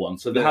 the middle one,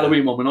 so the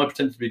Halloween one when I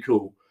pretended to be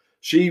cool.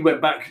 She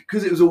went back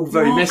because it was all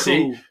very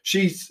messy. Cool.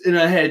 She's in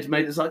her head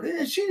made it like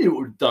she knew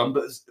what we'd done,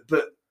 but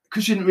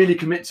because she didn't really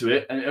commit to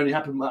it and it only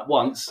happened that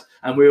once,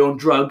 and we were on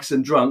drugs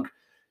and drunk.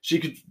 She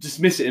could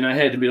dismiss it in her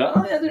head and be like,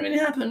 "Oh yeah, it didn't really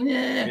happen."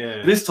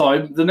 Yeah. This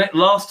time,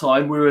 last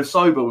time we were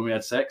sober when we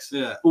had sex.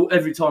 Yeah.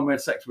 Every time we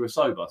had sex, we were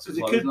sober. So Because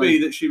it could be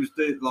that she was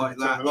like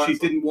that. She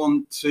didn't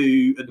want to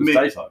it was admit.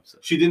 daytime, so.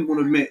 She didn't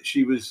want to admit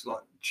she was like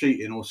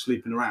cheating or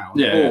sleeping around,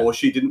 Yeah. or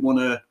she didn't want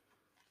to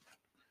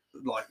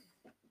like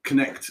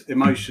connect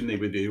emotionally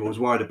with you, or was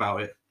worried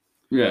about it.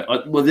 Yeah. I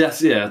don't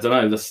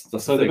know. That's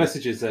So the thing.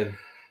 messages then.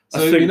 I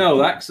So think- you know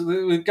that. So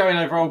we're going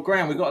over old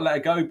ground. We've got to let her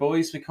go,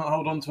 boys. We can't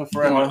hold on to her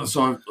forever. Right,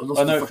 so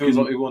I know it feels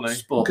like we want to.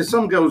 Spot. Because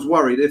some girls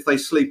worried if they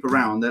sleep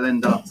around, they'll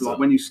end up like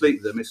when you sleep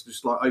with them, it's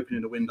just like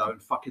opening a window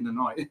and fucking the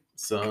night.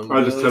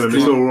 I just tell them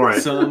it's all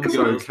right. Some It's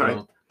girls okay.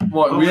 can't.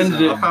 Right, we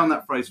ended I it. found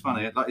that phrase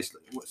funny. Like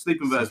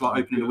sleeping with her is like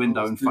opening a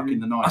window and fucking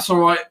the night. That's all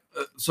right.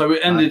 So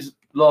it ended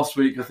last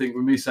week, I think,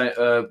 with me saying,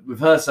 with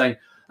her saying,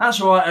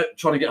 "That's all right."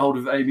 Trying to get hold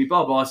of Amy,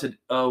 blah blah. I said,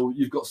 "Oh,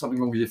 you've got something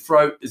wrong with your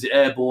throat. Is it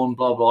airborne?"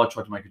 Blah blah. I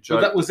tried to make a So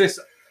joke. that was this.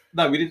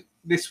 No, we didn't.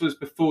 This was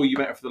before you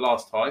met her for the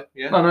last time.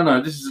 Yeah.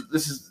 No. This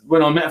is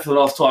when I met her for the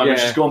last time, and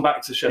Yeah. she's gone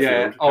back to Sheffield.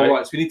 Yeah. Okay? Oh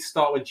right. So we need to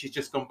start when she's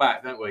just gone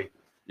back, don't we?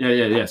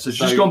 Yeah. So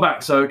she's So- gone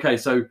back. So okay.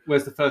 So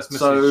Where's the first message?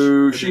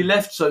 so she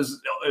left. So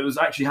it was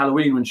actually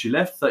Halloween when she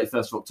left,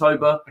 31st of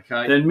October.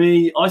 Okay.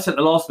 Then I sent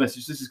the last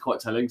message. This is quite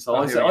telling. So Oh, I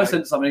here said we I go.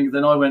 sent something.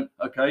 Then I went,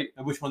 okay,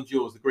 And which one's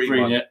yours? The green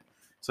green one. yet.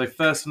 So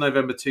 1st of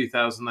November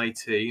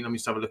 2018. Let me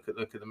just have a look at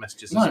the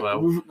messages as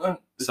well.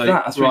 It's So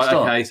that's where it right,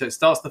 starts. okay. So it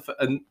starts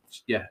and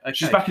yeah. Okay,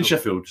 She's back in cool.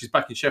 Sheffield. She's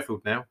back in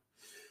Sheffield now.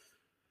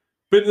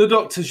 Been to the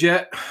doctors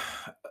yet?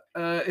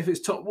 If it's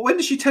top, when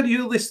did she tell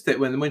you all this?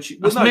 When she?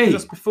 That's no, me.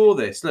 just before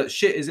this. Look,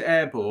 shit is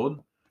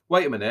airborne.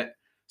 Wait a minute.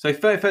 So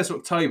 31st of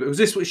October. Was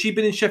this what she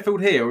been in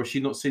Sheffield here, or has she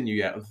not seen you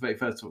yet on the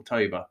 31st of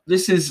October?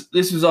 This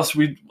was us.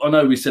 I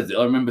know we said that.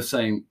 I remember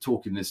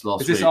talking this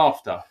last Is this week.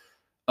 after?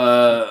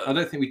 Uh, I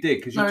don't think we did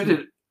because no, we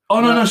did. Oh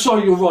no,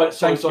 sorry, you're right.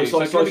 Sorry.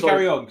 Let me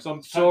carry on because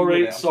I'm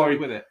Sorry. totally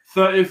with it.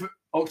 30th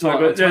October.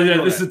 Right, I'm totally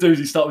on This is a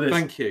doozy. Start with this.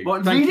 Thank you.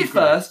 Right, Thank read you it for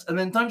that. first, and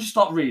then don't just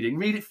start reading.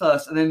 Read it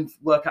first, and then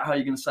work out how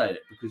you're going to say it,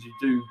 because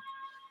you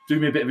do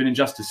me a bit of an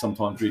injustice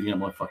sometimes reading out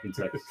my fucking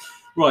text.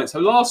 Right. So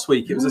last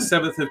week it was the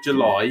 7th of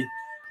July,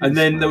 and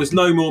then there was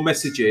no more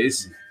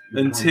messages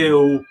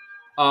until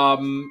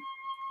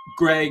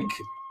Greg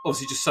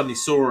obviously just suddenly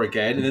saw her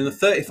again, and then the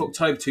 30th of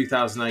October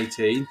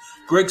 2018,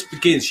 Greg's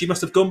begins. She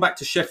must have gone back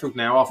to Sheffield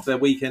now after their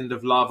weekend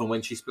of love and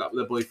when she split up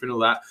with her boyfriend and all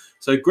that.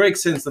 So Greg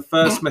sends the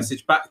first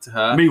message back to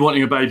her. Me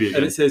wanting a baby again.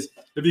 And it says,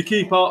 if you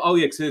keep our... Oh,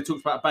 yeah, because they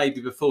talked about a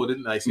baby before,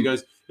 didn't they? So he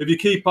goes, if you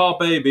keep our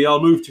baby,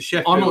 I'll move to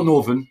Sheffield. I'm not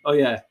Northern. Oh,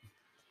 yeah.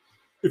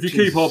 If you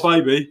keep our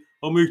baby,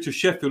 I'll move to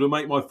Sheffield and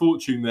make my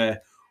fortune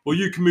there. Or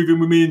you can move in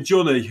with me and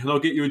Johnny, and I'll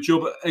get you a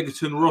job at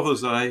Egerton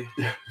Rothersay.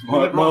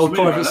 My old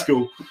private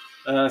school.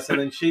 So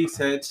then she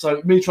said...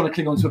 So me trying to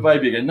cling on to a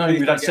baby again, knowing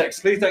we'd had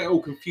sex. Please don't get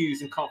all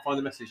confused and can't find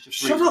the message. Just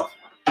Shut read up.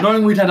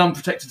 Knowing we'd had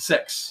unprotected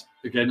sex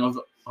again, I was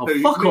like, oh,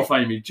 Who, fuck me? off,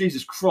 Amy.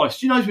 Jesus Christ.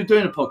 She knows we're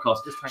doing a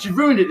podcast. Just hang She on.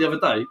 ruined it the other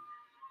day,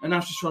 and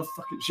now she's trying to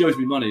fucking... She owes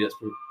me money. That's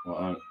pretty...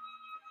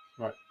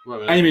 Right.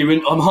 Right. Amy,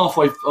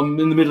 I'm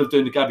in the middle of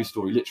doing the Gabby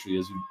story, literally,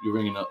 as you're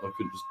ringing up. I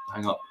couldn't just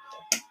hang up.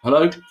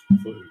 Hello? I thought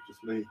it was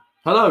just me.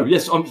 Hello?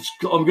 Yes, I'm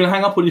going to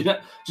hang up on you now.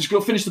 Just got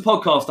to finish the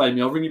podcast,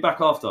 Amy. I'll ring you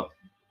back after.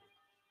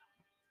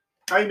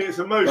 Amy, it's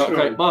emotional.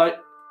 Okay, bye.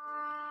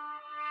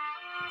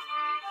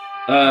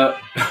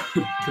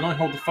 Can I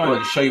hold the phone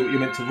and show you what you're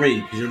meant to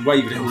read? Because you're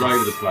waving it all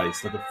over the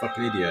place like a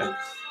fucking idiot.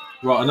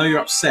 Right, I know you're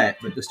upset,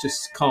 but let's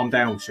just calm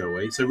down, shall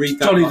we? So read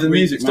that. Johnny, the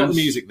music, Stop man. the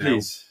music now.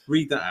 Please.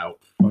 Read that out.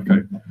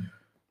 Okay.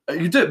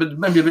 You do it, but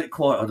maybe a bit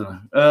quiet. I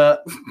don't know.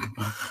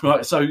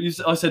 Right. So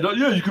I said, "Oh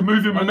yeah, you can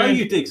move in I with know me."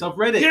 you did, 'cause I've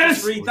read it. Yes.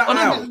 Just read that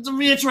I out. know, to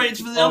reiterate it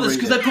for the I'll others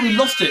read because it. they probably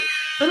lost it.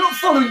 They're not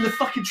following the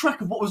fucking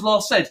track of what was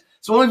last said.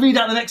 So when I read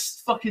out the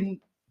next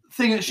fucking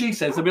thing that she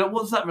says, they'll be like,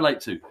 "What does that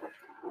relate to?"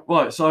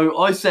 Right. So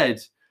I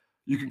said,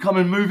 "You can come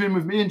and move in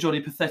with me and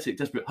Johnny." Pathetic,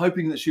 desperate,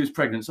 hoping that she was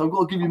pregnant. So I've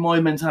got to give you my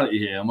mentality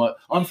here.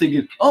 I'm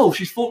thinking, oh,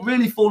 she's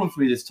really fallen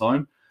for me this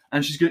time,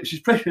 and she's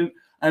pregnant.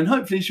 And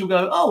hopefully she'll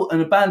go, oh,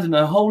 and abandon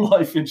her whole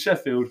life in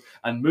Sheffield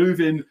and move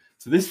in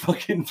to this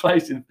fucking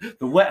place in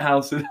the wet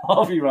house in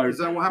Harvey Road Is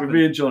that what with happened?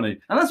 me and Johnny.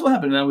 And that's what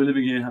happened. Now we're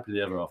living here happily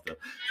ever after.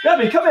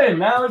 Gabby, come in.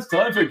 Now it's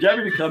time for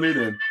Gabby to come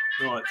in.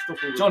 Right, stop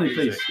all the Johnny,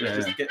 music. please. Let's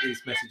Yeah, just get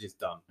these messages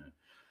done.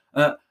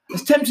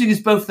 As tempting as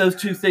both those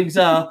two things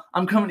are,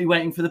 I'm currently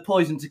waiting for the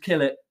poison to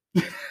kill it.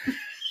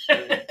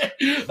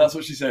 That's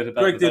what she said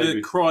about Greg the did baby.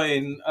 a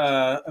crying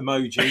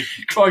emoji.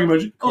 Crying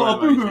emoji. Crying Oh,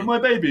 boo-hoo, emoji. my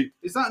baby.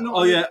 Is that not?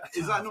 Oh, yeah.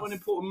 Is that not an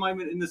important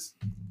moment in this?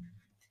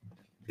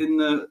 In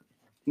the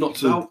Not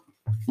to... no,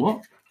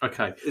 What?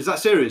 Okay. Is that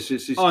serious?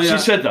 Oh, yeah.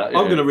 She said that.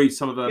 I'm going to read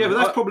some of them. Yeah, but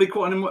that's probably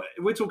quite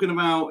we're talking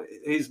about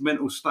his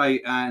mental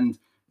state, and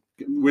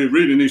we're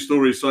reading these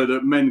stories so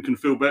that men can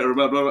feel better,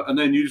 blah, blah, blah, and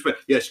then you just went,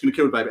 yeah, she's going to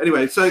kill the baby.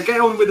 Anyway, so get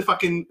on with the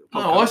fucking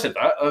podcast. No, I said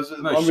that.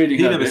 I'm reading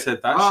He her never bit.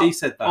 said that. Oh. She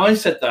said that. I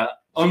said that.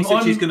 She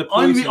said she's going to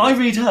poison I him.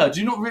 read her.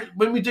 Do you not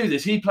when we do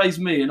this? He plays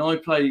me and I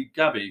play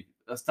Gabby.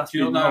 That's Do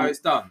you not know how it's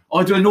done?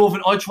 I do a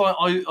northern. I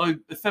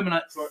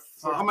effeminate.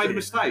 I made a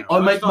mistake. I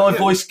make my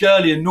voice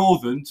girly and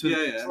northern. To, Yeah,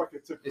 It's yeah. like a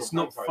typical It's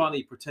not panto.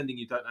 funny pretending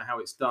you don't know how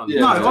it's done.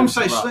 Yeah, No, yeah, I'm it's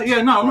saying, corrupt.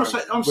 yeah, no, I'm not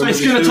saying. I'm Well, saying it's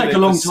we've going been to take a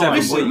doing it long for 7 time.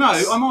 Listen, no,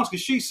 weeks. I'm asking.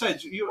 She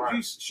said.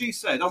 She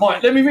said. I'm Right,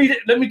 like, let me read it.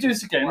 Let me do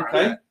this again,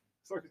 okay?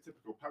 It's like a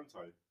typical panto.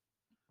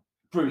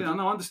 Bruce, yeah,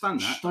 no, I understand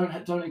that. shh,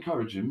 don't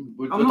encourage him.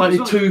 I I'm not- don't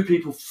need it's not- two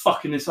people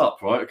fucking this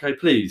up, right? Okay,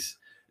 please.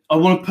 I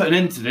want to put an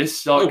end to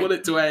this. I Like, want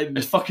it to end.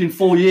 it's fucking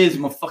 4 years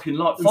of my fucking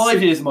life. And 5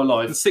 six- years of my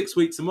life. And 6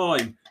 weeks of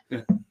mine.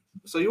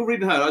 So you're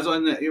reading her as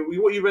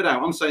what you read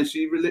out. I'm saying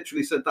she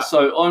literally said that.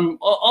 So I'm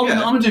Yeah.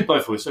 going to do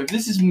both voices. So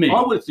this is me.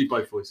 I wanted to do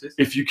both voices.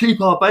 If you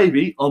keep our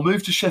baby, I'll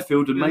move to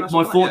Sheffield and Yeah, make that's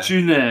my right,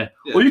 fortune there.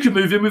 Yeah. Or you can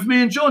move in with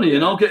me and Johnny,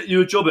 and Yeah. I'll get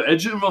you a job at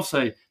Edgerton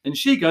Rothsay. And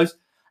she goes,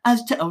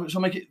 shall I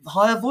make it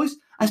higher voice?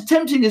 As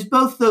tempting as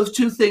both those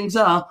two things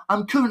are,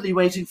 I'm currently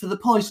waiting for the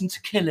poison to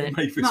kill it.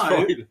 Mavis no,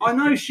 Friday. I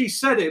know she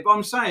said it, but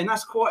I'm saying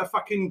that's quite a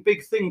fucking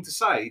big thing to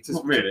say.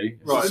 Not really.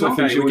 Right, It's no,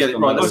 something Okay, she we get it.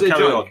 always Right, let's Was it a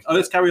carry joke? on. Oh,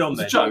 let's carry on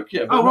It's a then. joke,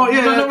 yeah. Oh, right,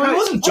 yeah, No, okay. it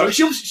wasn't a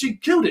joke. She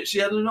killed it. She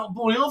had a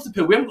morning after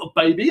pill. We haven't got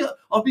a baby.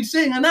 I'll be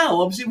seeing her now.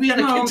 Obviously, we had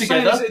a No, kid I'm saying,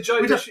 together. is it a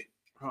joke We that don't- she-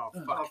 Oh, Oh,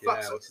 fuck fuck.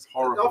 yeah, this is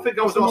horrible. I think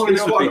I was It's asking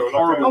a quite.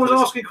 horrible- I was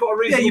asking quite a Yeah,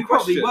 reasonable you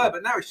probably question. were,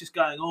 but now it's just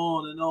going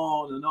on and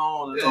on and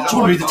on and Yeah, on. do you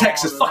want me to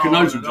text us? and Fucking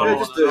on knows and what I'm on doing.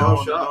 Just and do it. I'll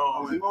on shut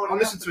and up. on. I'll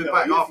listen to it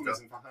back after.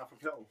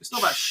 It's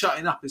not about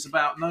shutting up. It's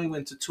about knowing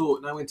when to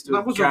talk, knowing when to do No,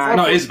 a it wasn't. gag.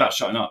 No, it is about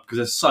shutting up because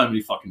there's so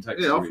many fucking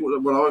texts. Yeah, I to read.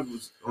 thought. Well, I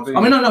was.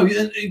 I mean, no,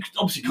 you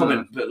obviously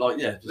comment, but like,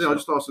 yeah, Yeah, I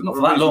just asked. not a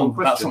for that reasonable long about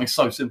question. something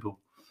so simple.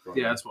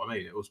 Yeah, that's what I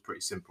mean. It was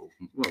pretty simple.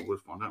 Well, we'll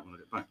find out when I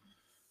get back.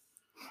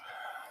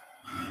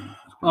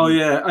 Oh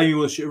yeah, Amy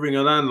wants you to ring a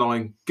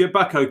landline. Get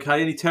back,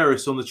 okay? Any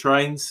terrorists on the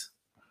trains?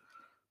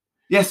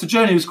 Yes, the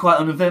journey was quite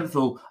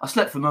uneventful. I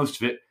slept for most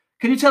of it.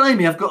 Can you tell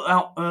Amy I've got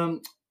out?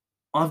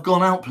 I've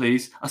gone out,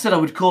 please. I said I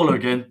would call her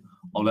again.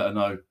 I'll let her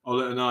know. I'll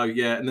let her know.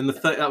 Yeah, and then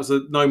that was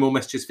a no more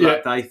messages for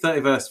that day.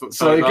 31st of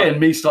So October. again,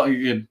 me starting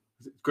again.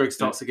 Greg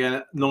starts again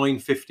at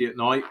 9:50 at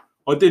night.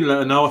 I didn't let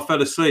her know. I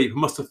fell asleep. I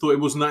must have thought it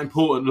wasn't that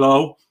important.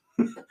 Lol.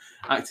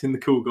 Acting the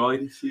cool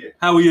guy.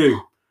 How are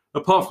you?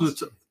 Apart from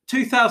the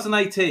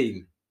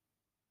 2018.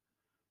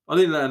 I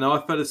didn't let her know.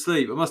 I fell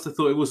asleep. I must have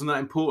thought it wasn't that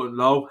important.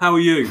 Lol. How are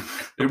you?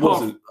 It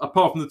wasn't.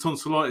 Apart from the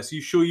tonsillitis, are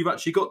you sure you've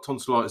actually got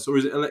tonsillitis, or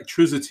is it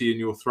electricity in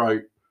your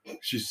throat?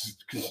 She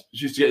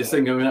used to get this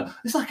thing going out.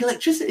 It's like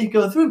electricity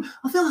going through.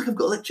 I feel like I've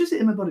got electricity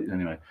in my body.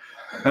 Anyway,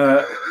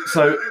 oh,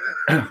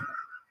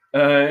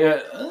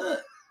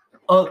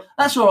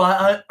 that's all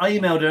right. I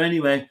emailed her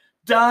anyway.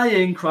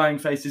 Dying, crying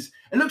faces.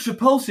 It looks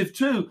repulsive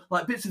too,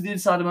 like bits of the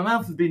inside of my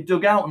mouth have been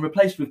dug out and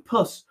replaced with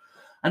pus.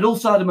 And all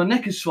side of my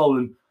neck is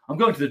swollen. I'm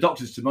going to the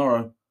doctor's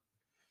tomorrow.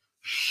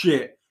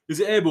 Shit. Is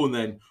it airborne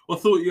then? I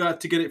thought you had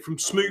to get it from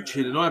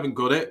smooching and I haven't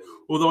got it.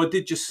 Although I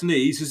did just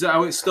sneeze. Is that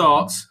how it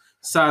starts?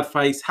 Sad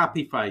face,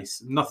 happy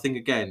face, nothing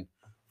again.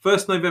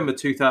 1st November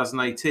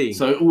 2018.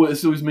 So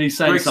it's always me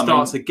saying Greg something.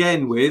 starts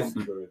again with,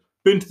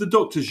 been to the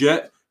doctors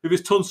yet? If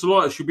it's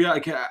tonsillitis, you'll be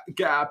able to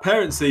get out of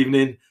parents'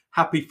 evening.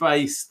 Happy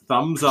face,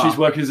 thumbs up. She's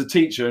working as a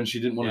teacher and she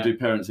didn't want Yeah. to do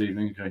parents'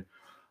 evening. Okay.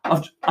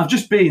 I've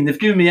just been. They've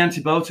given me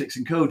antibiotics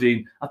and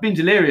codeine. I've been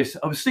delirious.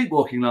 I was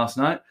sleepwalking last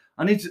night.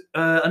 I need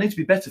to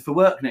be better for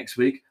work next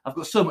week. I've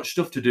got so much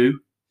stuff to do.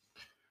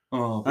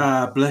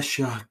 Oh, Bless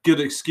you. Good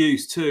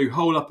excuse too.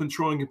 Hole up and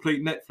try and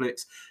complete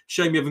Netflix.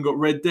 Shame you haven't got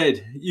Red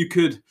Dead. You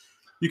could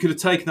have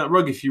taken that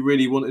rug if you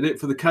really wanted it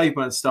for the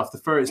caveman stuff. The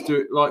ferrets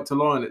like to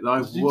lie on it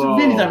though. You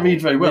really don't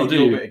read very well, Read do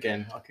your you? bit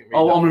again. I can read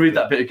I'm that going to read bit.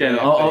 that bit again.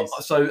 Yeah,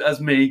 please. So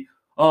as me,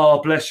 oh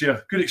bless you.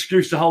 Good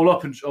excuse to hole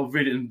up, and I'll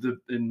read it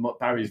in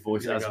Barry's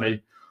voice Yeah, as go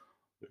me.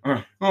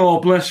 Oh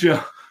bless you.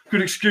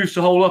 Good excuse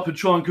to hole up and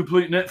try and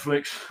complete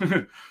Netflix.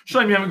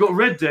 Shame you haven't got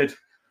Red Dead.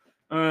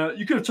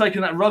 You could have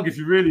taken that rug if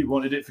you really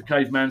wanted it for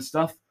caveman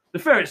stuff. The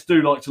ferrets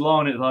do like to lie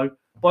on it though.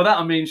 By that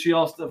I mean she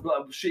asked, I've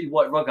got a shitty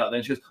white rug out there,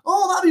 and she goes,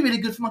 "Oh, that'd be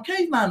really good for my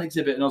caveman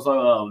exhibit." And I was like,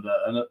 "Oh no,"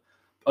 and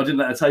I didn't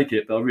let her take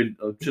it, but I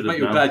should have. Mate,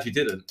 you're now. glad you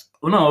didn't.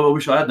 Well, no, I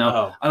wish I had now.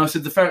 Oh. And I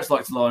said the ferrets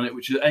like to lie on it,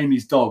 which is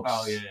Amy's dogs.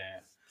 Oh yeah.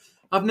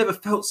 I've never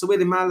felt so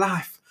ill in my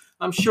life.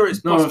 I'm sure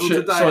it's No, possible shit.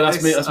 today. Sorry,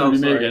 that's me. That's Oh, going to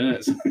be me sorry. again,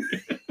 isn't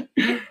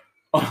it?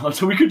 Oh,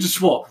 so we could just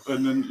swap,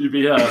 and then you'd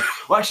be her.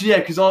 Well, actually, yeah,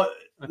 because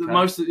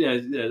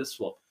let's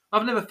swap.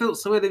 I've never felt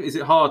so ill. Is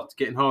it hard?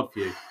 Getting hard for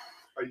you?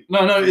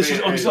 No, it's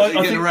just because I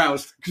getting think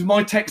aroused. because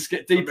my texts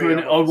get deeper in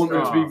it, I want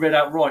them to be read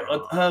out right.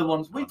 Her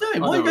ones. What are you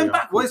doing? Why are you going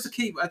backwards? Where's the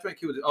key? Where's the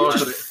keyboard? Oh, I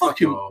just got it.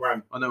 fucking Fuck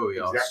off. I know where we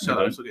are. Exactly. Shut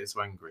up. I'm still getting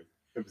so angry.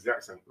 It was the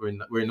accent.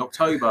 We're in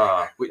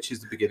October, which is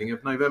the beginning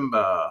of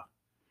November.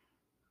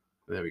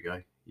 There we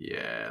go.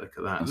 Yeah, look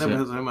at that. That's Never it.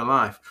 had that in my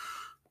life.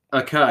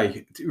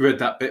 Okay, read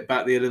that bit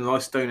about the Ellen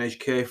Life Stone Age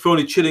care.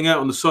 Finally chilling out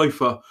on the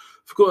sofa.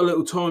 Forgot a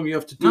little time you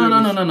have to do. No.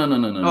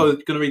 Oh,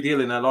 going to read the ill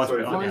in our life.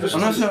 Sorry, bit. just-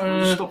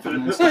 Stop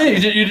it. No, you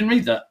didn't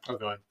read that.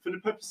 Okay. For the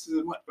purposes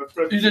of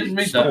You didn't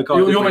read Stop that. it, guys,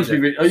 You're read meant to be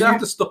it. reading. You don't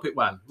have to stop it,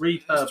 Wan.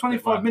 Read her. It's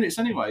 25 minutes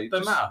anyway.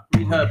 Don't Just- matter.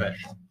 Read her bit.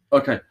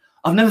 Okay.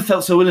 I've never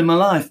felt so ill in my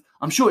life.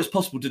 I'm sure it's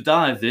possible to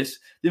die of this.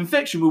 The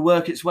infection will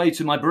work its way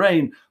to my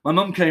brain. My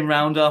mum came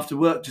round after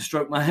work to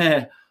stroke my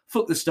hair.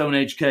 Fuck the Stone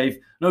Age cave.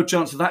 No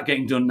chance of that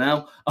getting done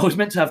now. I was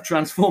meant to have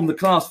transformed the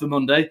class for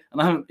Monday,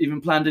 and I haven't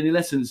even planned any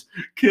lessons.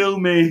 Kill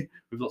me.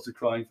 With lots of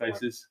crying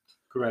faces.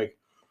 Greg.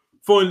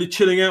 Finally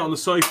chilling out on the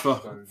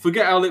sofa.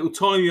 Forget how little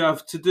time you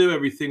have to do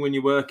everything when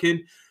you're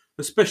working,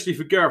 especially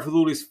for Gareth with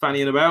all his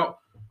fannying about.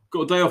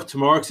 Got a day off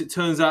tomorrow because it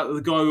turns out that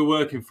the guy we're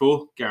working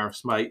for,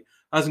 Gareth's mate,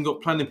 hasn't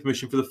got planning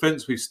permission for the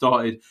fence we've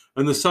started,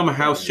 and the summer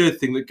house shed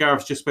thing that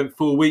Gareth's just spent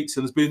 4 weeks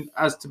and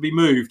has to be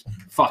moved.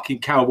 Fucking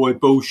cowboy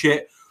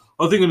bullshit.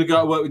 I think I'm going to go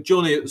to work with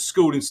Johnny at the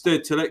school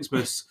instead till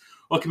Xmas.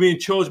 I can be in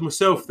charge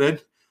myself then.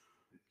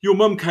 Your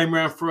mum came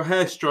round for a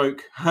hair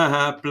stroke.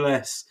 Haha,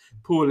 bless.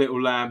 Poor little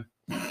lamb.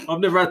 I've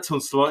never had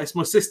tonsillitis.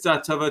 My sister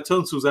had to have her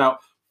tonsils out.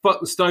 Fuck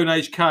the Stone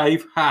Age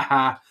cave.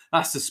 Haha,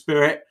 that's the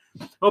spirit.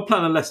 I'll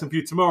plan a lesson for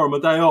you tomorrow on my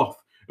day off.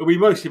 It'll be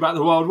mostly about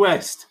the Wild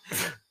West.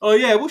 Oh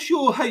yeah, what's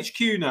your HQ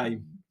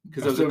name?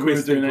 Because there was a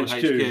quiz thing called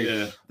HQ.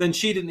 Yeah. Then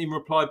she didn't even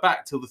reply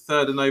back till the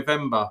 3rd of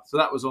November. So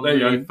that was on There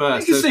you the go. 1st.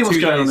 You can So see what's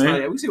 2 going on days here.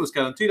 later, we can see what's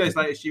going on. 2 days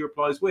later, she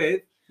replies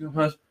with,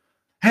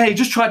 Hey,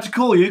 just tried to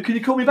call you. Can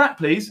you call me back,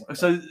 please?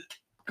 So,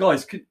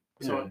 guys,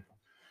 sorry.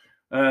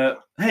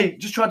 Hey,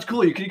 just tried to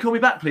call you. Can you call me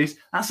back, please?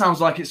 That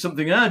sounds like it's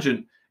something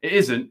urgent. It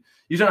isn't.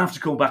 You don't have to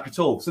call back at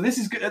all. So this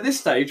is at this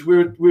stage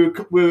we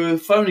were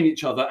phoning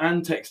each other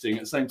and texting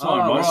at the same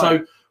time, Oh, right? right.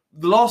 So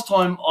the last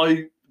time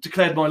I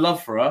declared my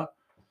love for her,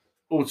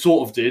 or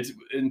sort of did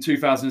in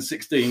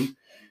 2016,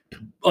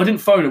 I didn't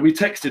phone her. We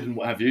texted and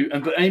what have you.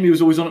 But Amy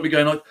was always on at me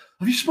going like,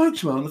 "Have you spoke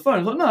to her on the phone?"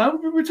 I was like,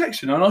 "No, we're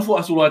texting her." And I thought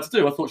that's all I had to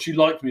do. I thought she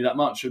liked me that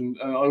much, and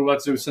all I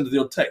had to do was send her the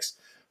odd text.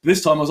 But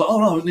this time I was like, "Oh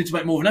no, I need to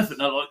make more of an effort."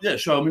 And I was like, "Yeah,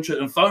 sure, I'm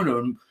interested in phone her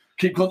and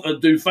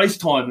do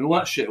FaceTime and all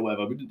that shit or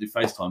whatever." We didn't do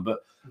FaceTime,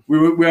 but we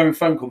were having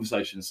phone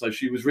conversations. So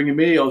she was ringing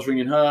me, I was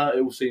ringing her.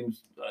 It all seemed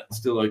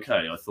still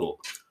okay, I thought.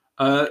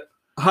 hey,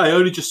 I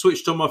only just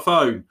switched on my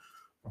phone.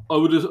 I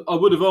would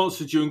have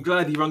answered you and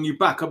gladly rung you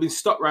back. I've been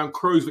stuck around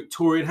Crow's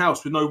Victorian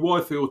house with no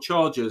Wi-Fi or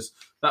chargers.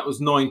 That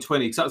was 9:20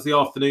 because that was the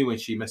afternoon when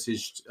she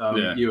messaged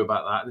you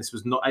about that. And this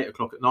was not 8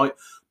 o'clock at night.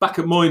 Back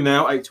at mine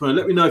now, 8:20.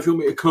 Let me know if you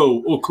want me to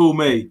call or call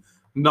me.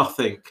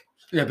 Nothing.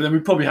 Yeah, but then we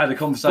probably had a 4th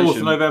conversation.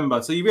 of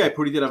November. So you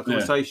probably did have a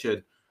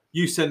conversation.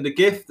 You send a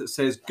gift that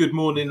says "Good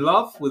morning,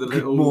 love" with a Good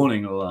little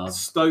morning, love.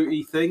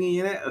 stoaty thingy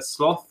in it, a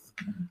sloth.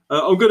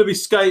 I'm going to be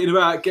skating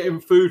about getting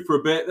food for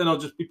a bit. Then I'll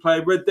just be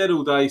playing Red Dead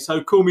all day.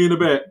 So call me in a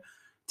bit.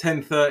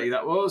 10:30.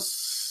 That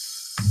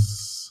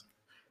was.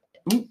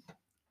 Can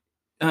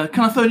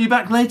I phone you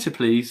back later,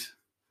 please?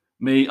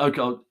 Me.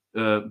 Okay.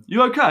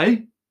 You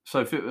okay?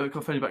 So can I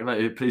phone you back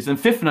later, please? Then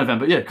 5th of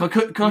November. Yeah. Can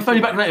I phone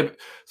you back later?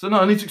 So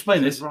no, I need to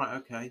explain this. Right.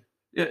 Okay.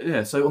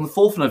 Yeah. So on the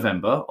 4th of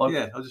November.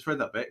 I just read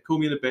that bit. Call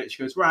me in a bit.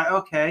 She goes, right.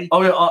 Okay.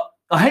 Oh yeah.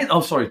 I hate.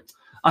 Oh sorry.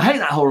 I hate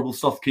that horrible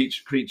sloth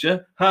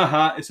creature.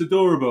 Haha. It's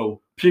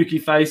adorable. Pukey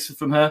face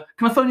from her.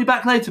 Can I phone you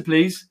back later,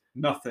 please?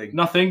 Nothing.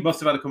 Nothing. Must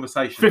have had a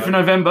conversation. 5th of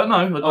November. No,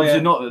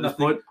 obviously not at this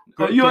nothing. point.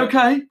 Greg, You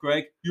okay?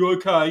 Greg, you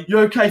okay? You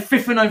okay?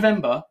 5th of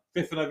November.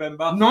 5th of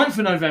November. 9th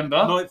of November.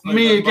 9th of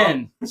Me November.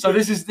 again. So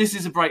this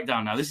is a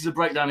breakdown now. This is a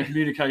breakdown in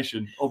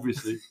communication,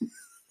 obviously.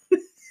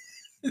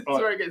 That's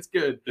where it gets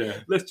good. Yeah.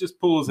 Let's just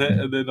pause it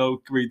and then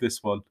I'll read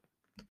this one.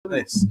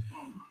 This.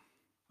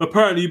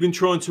 Apparently, you've been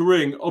trying to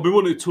ring. I've been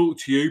wanting to talk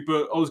to you,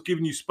 but I was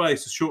giving you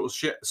space to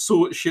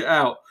sort shit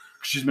out.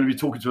 She's going to be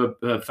talking to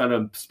her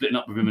fella, splitting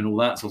up with him and all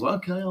that. So I was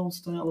like, okay, I'll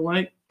stay out of the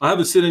way. I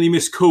haven't seen any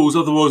missed calls,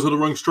 otherwise I'd have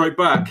rung straight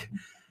back.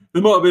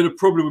 There might have been a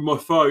problem with my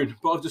phone,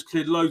 but I've just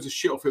cleared loads of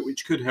shit off it,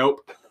 which could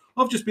help.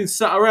 I've just been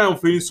sat around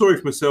feeling sorry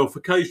for myself,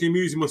 occasionally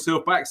amusing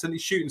myself by accidentally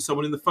shooting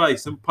someone in the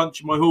face and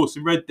punching my horse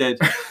in Red Dead.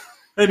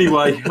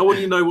 Anyway, I want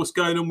you to know what's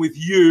going on with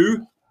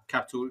you,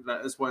 capital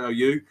letters,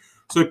 Y-O-U.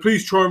 So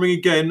please try and ring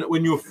again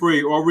when you're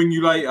free, or I'll ring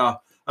you later.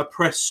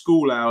 Press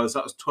school hours.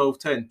 That was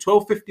 12:10.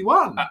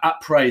 12:51.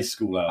 At praise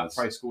school hours.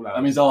 Praise school hours.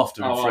 That means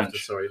after in Oh, French. after,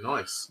 sorry,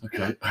 nice.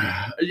 Okay.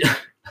 Yeah.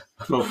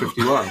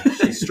 12:51.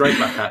 She's straight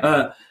back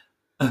at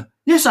you.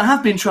 Yes, I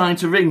have been trying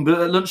to ring,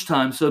 but at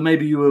lunchtime, so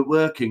maybe you were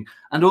working.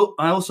 And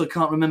I also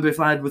can't remember if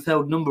I had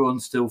withheld number on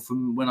still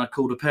from when I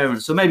called a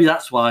parent, so maybe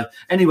that's why.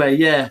 Anyway,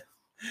 yeah.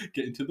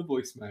 Get into the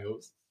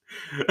voicemails.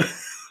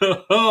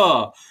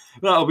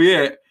 That'll be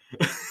it.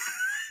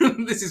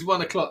 This is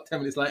 1 o'clock, 10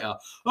 minutes later.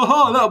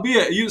 That'll be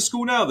it. Are you at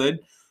school now then?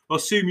 I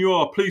assume you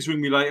are. Please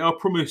ring me later. I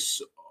promise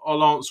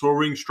I'll answer or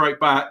ring straight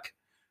back.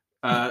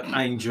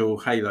 Angel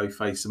halo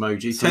face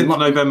emoji. So 10th of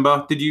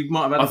November.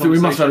 Might have had a I think we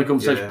must have had a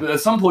conversation. conversation. But at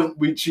some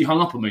point, she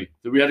hung up on me.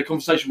 We had a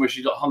conversation where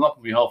she got hung up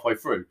on me halfway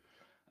through.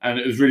 And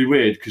it was really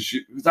weird because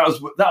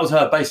that was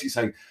her basically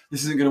saying,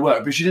 this isn't going to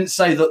work. But she didn't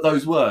say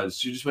those words.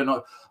 She just went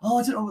like, I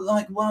don't know,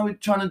 like, why are we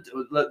trying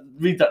to...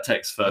 read that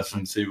text first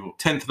and see what...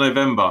 10th of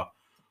November.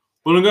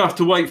 Well, I'm going to have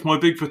to wait for my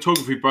big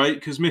photography break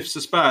because Myths are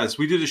spaz.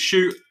 We did a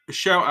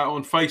shout out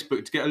on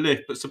Facebook to get a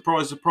lift, but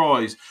surprise,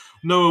 surprise,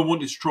 no one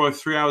wanted to drive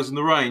 3 hours in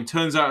the rain.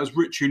 Turns out it was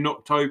Rich who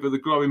knocked over the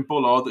glowing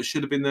bollard that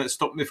should have been there to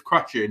stop Myth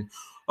crashing.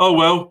 Oh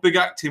well, big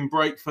acting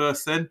break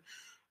first then.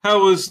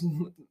 How was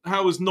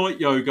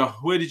night yoga?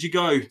 Where did you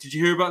go? Did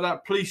you hear about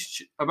that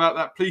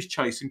police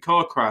chase and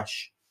car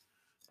crash?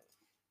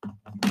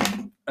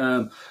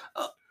 Oh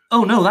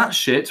no, that's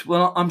shit.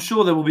 Well, I'm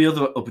sure there will be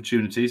other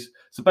opportunities.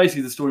 So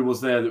basically, the story was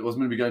there that I was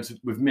meant to be going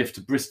with Myth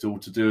to Bristol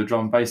to do a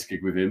drum and bass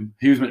gig with him.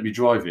 He was meant to be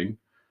driving,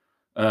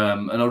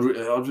 and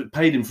I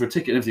paid him for a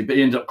ticket and everything, but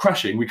he ended up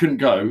crashing. We couldn't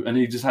go, and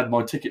he just had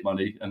my ticket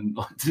money and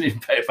I didn't even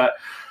pay it back.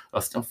 I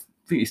think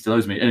he still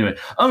owes me. Anyway,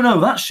 oh no,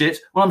 that's shit.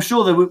 Well, I'm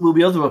sure there will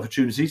be other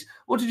opportunities.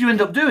 What did you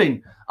end up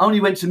doing? I only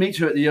went to meet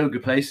her at the yoga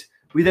place.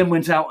 We then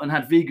went out and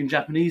had vegan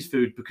Japanese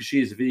food because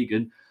she is a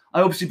vegan.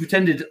 I obviously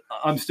pretended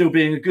I'm still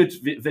being a good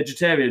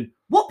vegetarian.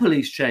 What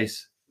police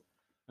chase?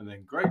 And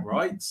then Greg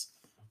writes,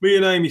 me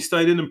and Amy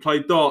stayed in and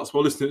played darts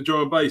while listening to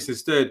drum and bass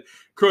instead.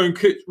 Crow and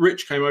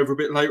Rich came over a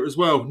bit later as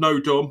well. No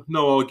Dom,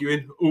 no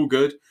arguing, all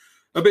good.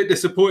 A bit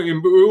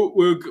disappointing, but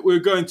we're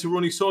going to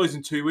Ronnie Size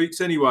in 2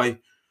 weeks anyway.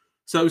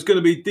 So it was going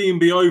to be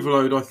D&B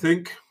Overload, I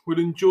think. We'll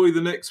enjoy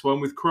the next one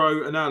with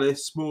Crow and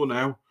Alice more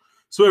now.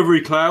 So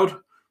every cloud.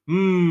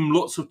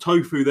 Lots of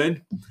tofu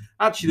then.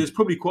 Actually, there's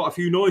probably quite a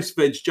few nice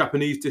veg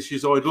Japanese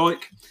dishes I'd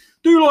like.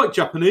 Do like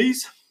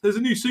Japanese. There's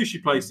a new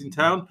sushi place in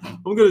town.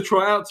 I'm going to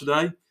try it out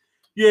today.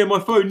 Yeah, my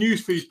phone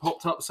newsfeed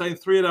popped up saying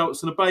 3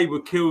 adults and a babe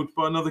were killed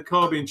by another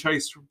car being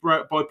chased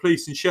by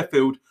police in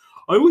Sheffield.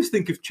 I always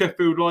think of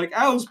Sheffield like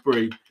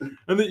Aylesbury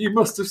and that you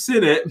must have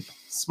seen it.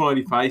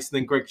 Smiley face. And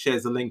then Greg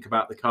shares a link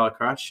about the car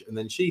crash. And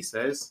then she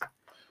says,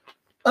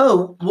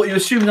 oh, what, you're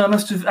assuming I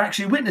must have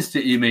actually witnessed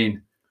it, you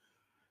mean?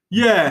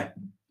 Yeah.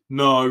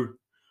 No.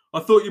 I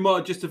thought you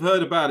might just have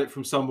heard about it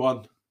from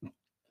someone.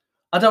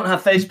 I don't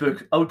have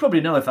Facebook. I would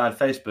probably know if I had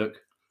Facebook.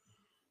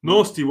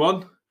 Nasty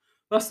one.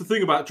 That's the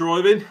thing about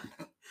driving.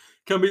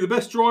 Can be the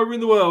best driver in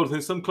the world,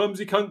 then some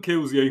clumsy cunt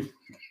kills you.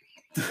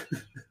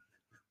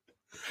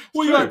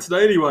 What are you at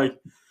today, anyway?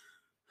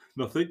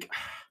 Nothing.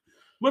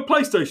 My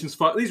PlayStation's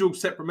fucked. These are all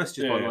separate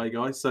messages, by the way,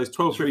 guys. So it's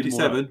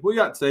 12:57. What are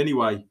you at today,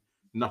 anyway?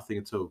 Nothing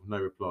at all. No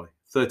reply.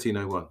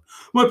 13:01.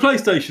 My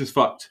PlayStation's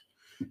fucked.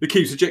 It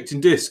keeps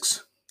ejecting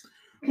discs.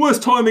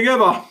 Worst timing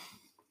ever.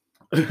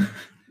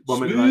 1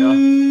 minute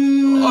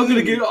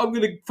later, I'm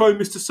gonna phone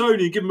Mr.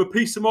 Sony and give him a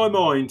piece of my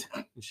mind.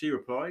 And she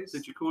replies,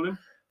 "Did you call him?"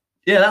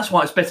 Yeah, that's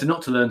why it's better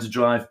not to learn to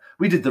drive.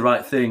 We did the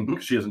right thing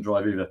because she doesn't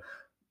drive either.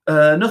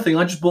 Nothing.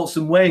 I just bought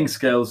some weighing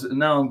scales and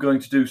now I'm going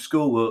to do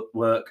school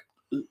work.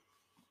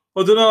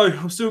 I don't know.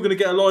 I'm still going to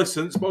get a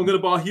license, but I'm going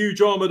to buy a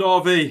huge armoured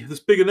RV that's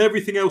bigger than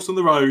everything else on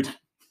the road.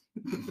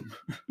 What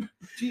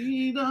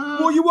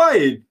are you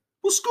weighing?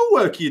 What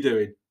schoolwork are you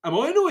doing? Am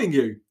I annoying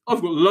you?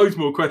 I've got loads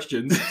more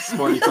questions.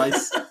 Smiley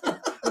face.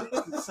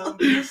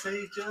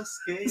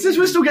 Since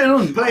we're still getting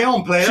on. Play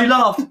on, player. She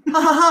laughed.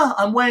 Ha ha ha!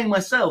 I'm weighing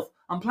myself.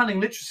 I'm planning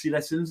literacy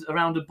lessons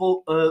around a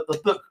book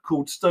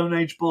called Stone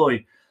Age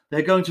Boy.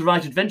 They're going to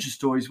write adventure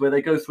stories where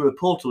they go through a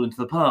portal into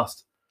the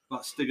past.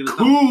 That's sticking it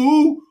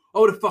Cool. I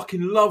would have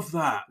fucking loved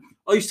that.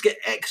 I used to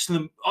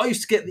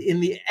get in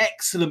the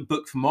excellent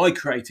book for my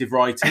creative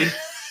writing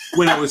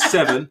when I was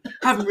 7.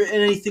 Haven't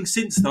written anything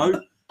since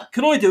though.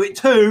 Can I do it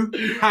too?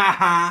 Ha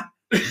ha.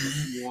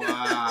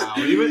 Wow.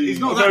 He's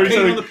not that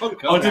keen on the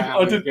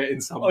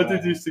podcast. I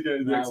did used to get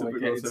in the excellent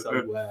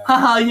book.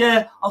 Haha,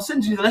 yeah. I'll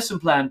send you the lesson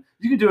plan.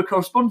 You can do a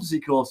correspondency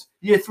course.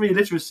 Year 3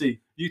 literacy.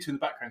 You two in the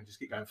background just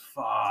keep going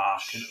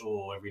fucking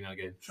every now and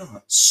again.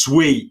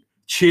 Sweet.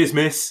 Cheers,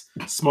 miss.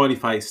 Smiley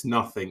face.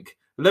 Nothing.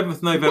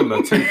 11th November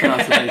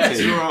 2018.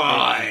 That's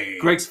right.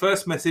 Greg's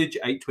first message,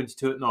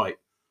 8:22 at night.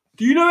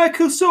 Do you know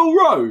Ecclesall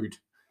Road?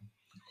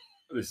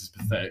 This is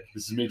pathetic.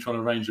 This is me trying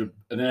to arrange an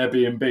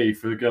Airbnb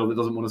for a girl that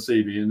doesn't want to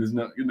see me and is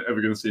not ever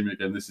going to see me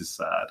again. This is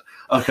sad.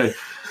 Okay.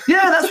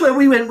 Yeah, that's where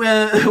we went,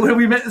 where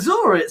we met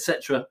Zora,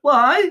 etc.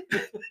 Why?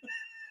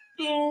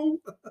 Oh,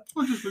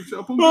 I just looked it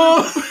up on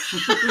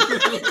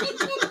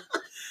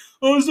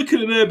I was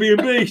looking at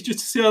Airbnb just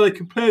to see how they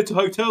compare to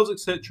hotels,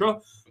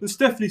 etc. And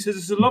Stephanie says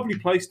it's a lovely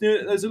place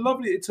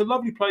it's a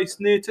lovely place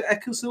near to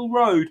Ecclesall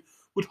Road.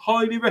 Would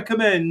highly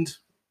recommend.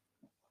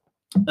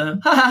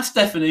 Haha,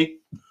 Stephanie.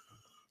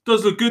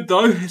 Does look good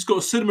though. It's got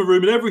a cinema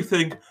room and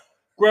everything.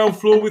 Ground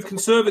floor with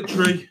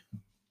conservatory.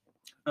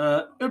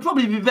 It would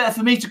probably be better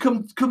for me to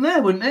come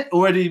there, wouldn't it?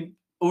 Already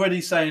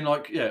saying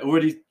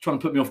already trying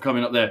to put me off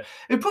coming up there.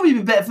 It'd probably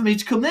be better for me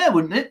to come there,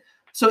 wouldn't it?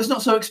 So it's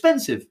not so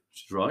expensive.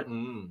 Which is right.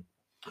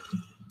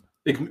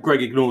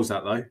 Greg ignores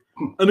that though.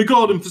 And a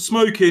garden for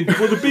smoking.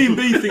 Well, the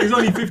B&B thing is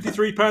only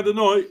 £53 a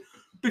night.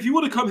 But if you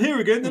want to come here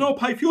again, then I'll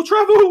pay for your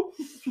travel.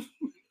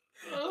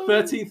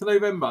 13th of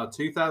November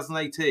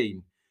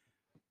 2018.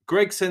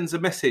 Greg sends a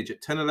message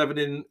at 10:11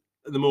 in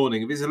the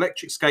morning of his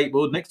electric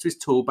skateboard next to his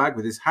tool bag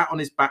with his hat on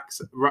his back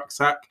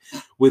rucksack.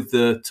 With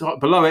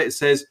below it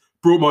says,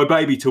 "Brought my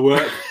baby to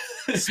work."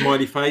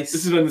 Smiley face.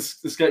 This is when the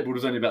skateboard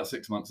was only about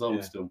 6 months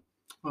old still.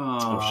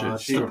 Oh,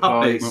 shit. She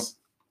replies,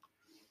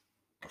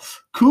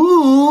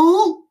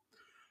 Cool.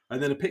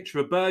 And then a picture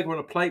of a burger on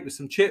a plate with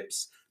some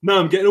chips. No,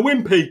 I'm getting a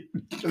Wimpy.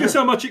 Guess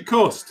how much it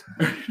cost?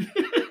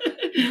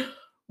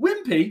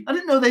 Wimpy? I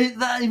didn't know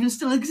that even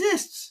still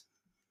exists.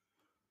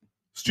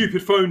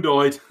 Stupid phone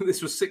died.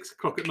 This was 6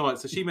 o'clock at night.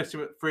 So she messaged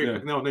him at 3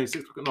 o'clock in the afternoon,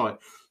 6 o'clock at night.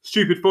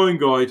 Stupid phone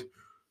died.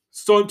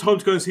 Time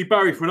to go and see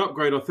Barry for an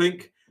upgrade, I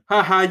think.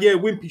 Haha, yeah,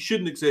 Wimpy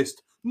shouldn't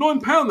exist.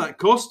 £9 that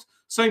cost.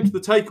 Same to the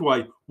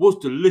takeaway. Was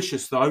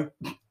delicious though.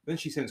 Then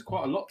she sends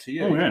quite a lot to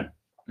you. Oh yeah.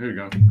 Here you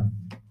go.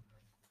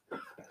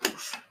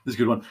 This is a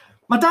good one.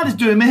 My dad is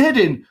doing my head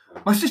in.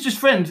 My sister's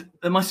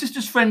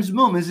friend's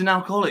mum is an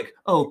alcoholic.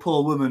 Oh,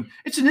 poor woman.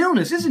 It's an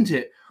illness, isn't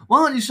it?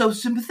 Why aren't you so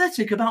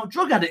sympathetic about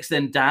drug addicts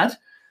then, Dad?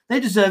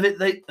 They deserve it.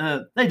 They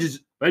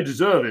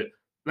deserve it.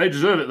 They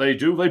deserve it. They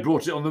do. They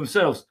brought it on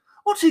themselves.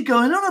 What's he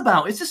going on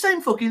about? It's the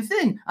same fucking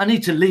thing. I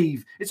need to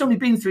leave. It's only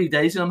been 3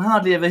 days and I'm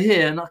hardly ever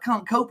here and I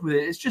can't cope with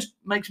it. It just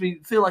makes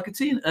me feel like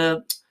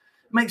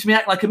makes me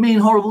act like a mean,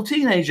 horrible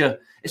teenager.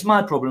 It's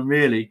my problem,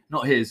 really,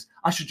 not his.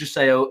 I should just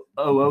say, oh,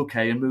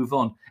 okay, and move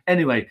on.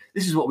 Anyway,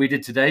 this is what we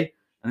did today.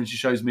 And then she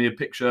shows me a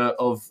picture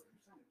of,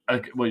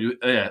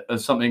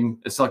 something.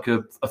 It's like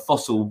a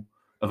fossil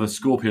of a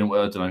scorpion.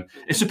 Well, I don't know.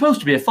 It's supposed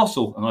to be a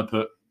fossil. And I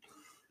put,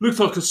 looks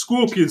like a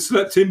scorpion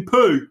slept in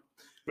poo.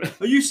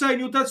 Are you saying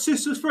your dad's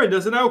sister's friend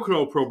has an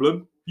alcohol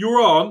problem?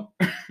 Your aunt?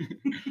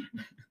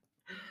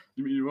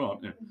 You mean your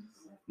aunt? Yeah.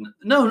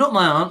 No, not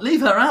my aunt.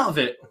 Leave her out of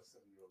it.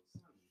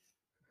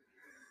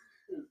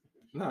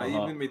 No, you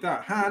didn't mean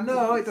that.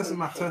 No, it doesn't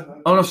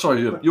matter. Oh, no,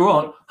 sorry.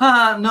 Your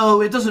aunt?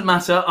 No, it doesn't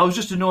matter. I was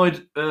just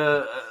annoyed.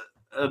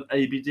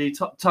 ABD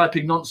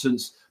typing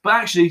nonsense. But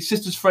actually,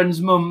 sister's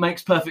friend's mum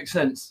makes perfect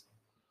sense.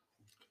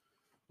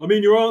 I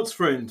mean, your aunt's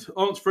friend's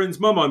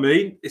mum, I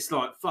mean. It's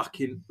like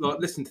fucking, like,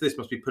 listen to this,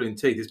 must be pulling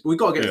teeth. We've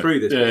got to get through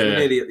this. We're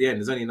nearly at the end.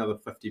 There's only another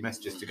 50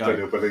 messages to go.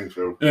 Daniel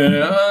Billingfield.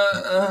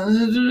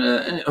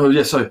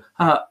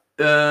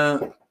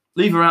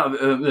 Leave her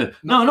out of it.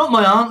 No, not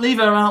my aunt. Leave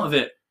her out of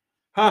it.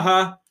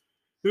 Haha.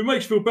 If it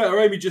makes you feel better,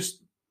 Amy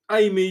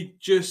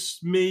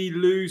just me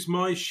lose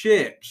my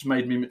shit. Just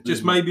made me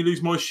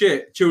lose my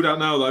shit. Chilled out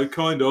now, though,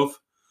 kind of.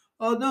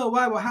 Oh, no,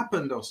 why? What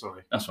happened? Oh,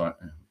 sorry. That's right.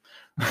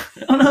 Yeah.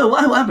 Oh, no,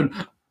 what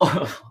happened?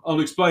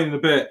 I'll explain in a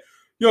bit.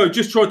 Yo,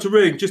 just tried to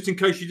ring, just in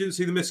case you didn't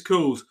see the missed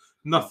calls.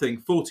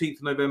 Nothing.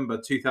 14th November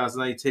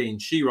 2018.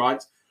 She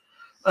writes,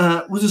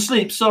 was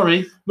asleep,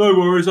 sorry. No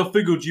worries, I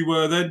figured you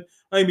were then.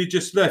 Amy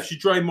just left. She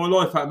drained my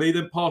life out of me,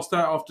 then passed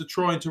out after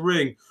trying to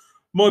ring.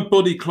 My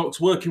body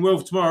clock's working well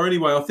for tomorrow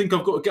anyway. I think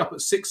I've got to get up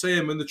at 6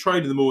 a.m. in the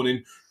train in the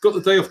morning. Got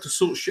the day off to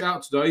sort shit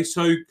out today,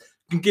 so you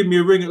can give me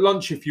a ring at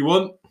lunch if you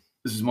want.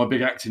 This is my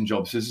big acting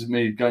job. So this is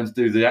me going to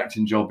do the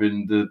acting job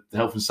in the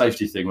health and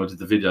safety thing. Where I did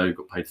the video,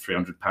 got paid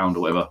 £300 or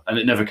whatever, and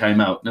it never came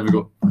out. Never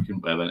got fucking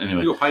whatever.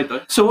 Anyway, You got paid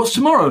though. So what's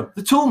tomorrow?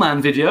 The Tool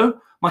Man video.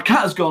 My cat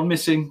has gone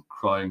missing,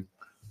 crying.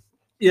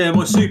 Yeah,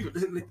 my super.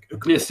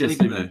 Yes.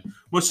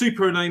 My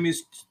super name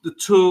is the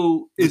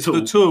Tool.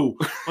 The Tool.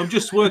 I'm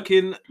just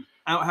working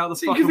out how the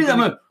fuck. Give me that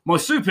moment. My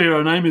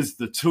superhero name is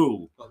the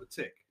Tool. Like the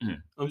tick. Yeah.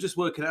 I'm just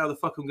working out how the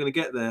fuck I'm going to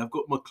get there. I've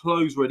got my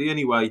clothes ready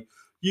anyway.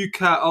 You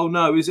cat. Oh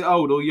no, is it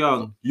old or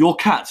young? Your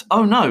cat.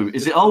 Oh no,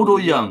 is it old or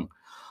young?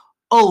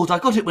 Old. I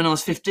got it when I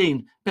was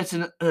 15.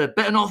 Better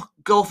not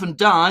go off and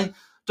die.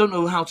 Don't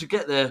know how to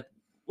get there.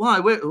 Why?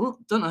 Where? Oh,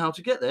 don't know how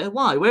to get there.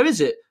 Why? Where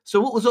is it? So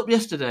what was up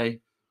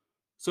yesterday?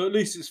 So at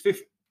least it's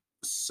 50.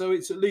 So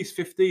it's at least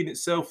 15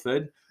 itself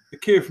then. The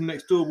Kira from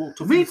next door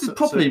walked off. Read it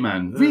properly,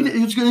 man. Read it.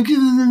 You're just going to. Do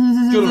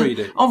you want to read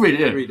it? I'll read it.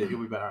 Yeah. Read it.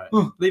 You'll be better. Right.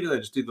 Oh. Leave it there.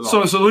 Just do the line.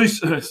 So it's at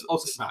least. I'll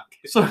smack.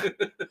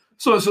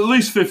 So it's at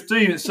least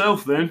 15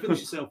 itself then. Finish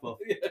yourself off.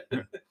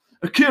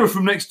 Akira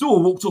from next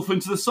door walked off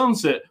into the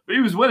sunset, but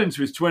he was well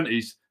into his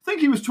 20s. I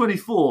think he was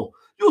 24.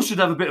 Yours should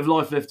have a bit of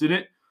life left in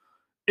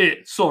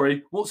it.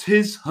 Sorry, what's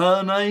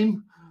her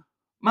name?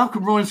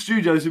 Malcolm Ryan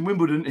Studios in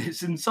Wimbledon.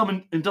 It's in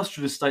some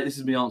industrial estate. This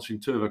is me answering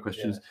two of her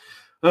questions.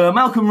 Yeah.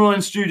 Malcolm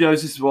Ryan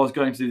Studios, this is why I was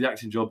going to do the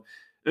acting job.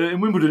 In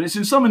Wimbledon, it's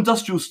in some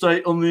industrial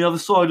estate on the other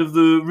side of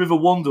the River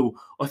Wandle.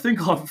 I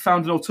think I've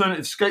found an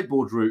alternative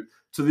skateboard route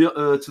to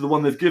the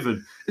one they've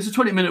given. It's a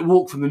 20-minute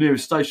walk from the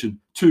nearest station,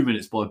 2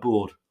 minutes by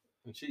board.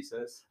 And she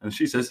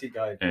says, keep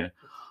going. Yeah.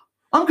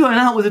 I'm going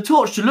out with a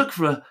torch to look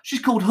for her.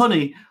 She's called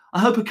Honey. I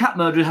hope a cat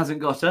murderer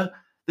hasn't got her.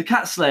 The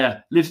cat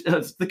slayer lives.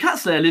 The cat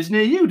slayer lives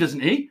near you,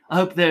 doesn't he? I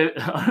hope there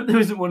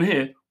isn't one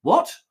here.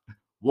 What?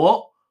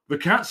 The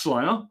cat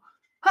slayer?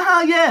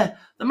 Haha, yeah,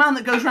 the man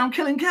that goes around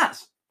killing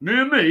cats.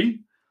 Near me?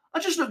 I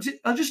just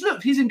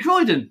looked. He's in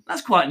Croydon.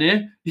 That's quite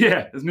near.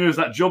 Yeah, as near as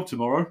that job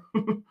tomorrow.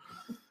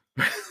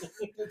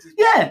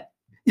 Yeah,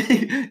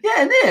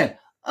 near.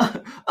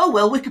 Oh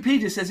well,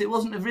 Wikipedia says it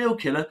wasn't a real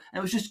killer.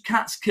 It was just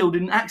cats killed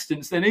in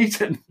accidents, then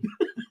eaten.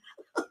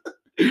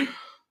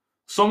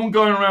 Someone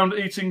going around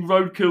eating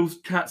roadkill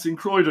cats in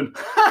Croydon.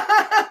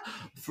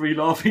 3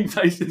 laughing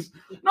faces.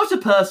 Not a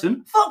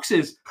person.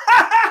 Foxes.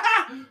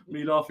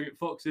 Me laughing at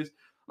foxes.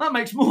 That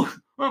makes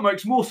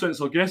more sense,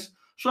 I guess.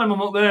 Shame I'm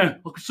not there.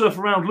 I could surf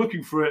around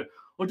looking for it.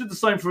 I did the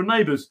same for a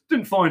neighbour's.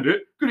 Didn't find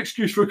it. Good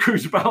excuse for a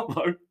cruise about,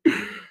 though.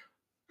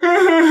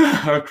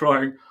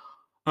 crying.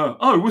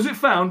 Oh, was it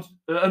found?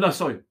 No,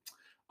 sorry.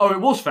 Oh, it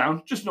was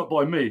found, just not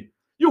by me.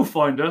 You'll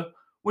find her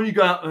when you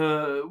go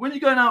out. When you're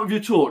going out with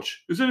your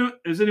torch. Is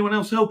anyone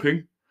else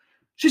helping?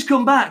 She's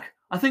come back.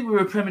 I think we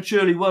were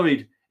prematurely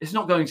worried. It's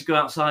not going to go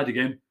outside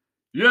again.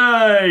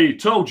 Yay!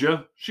 Told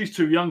you. She's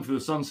too young for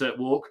the sunset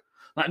walk.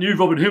 That new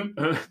Robin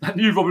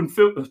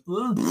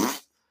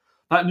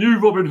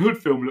Hood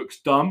film looks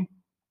dumb.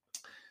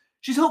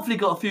 She's hopefully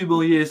got a few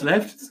more years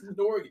left.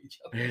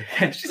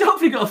 She's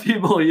hopefully got a few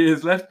more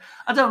years left.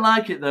 I don't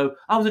like it though.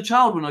 I was a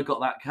child when I got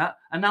that cat,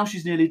 and now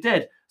she's nearly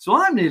dead. So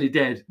I'm nearly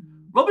dead.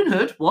 Robin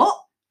Hood, what?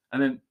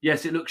 And then,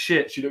 yes, it looks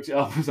shit. She looked it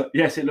up and was like,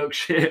 yes, it looks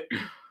shit.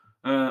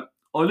 I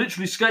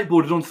literally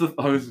skateboarded onto the...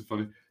 Oh, this is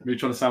funny. Me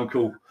trying to sound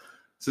cool.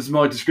 So this is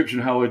my description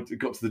of how I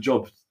got to the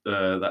job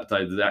that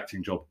day, the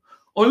acting job.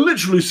 I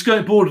literally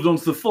skateboarded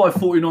onto the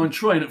 5:49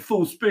 train at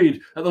full speed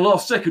at the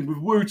last second with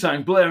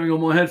Wu-Tang blaring on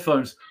my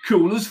headphones.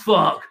 Cool as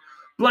fuck.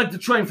 Blagged the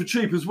train for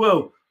cheap as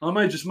well. I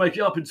may just make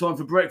it up in time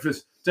for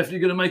breakfast.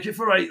 Definitely going to make it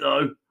for 8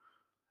 though.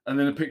 And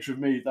then a picture of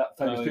me, that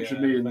famous picture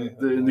of me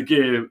in the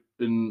gear,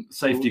 in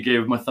safety gear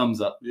with my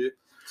thumbs up. Yeah.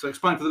 So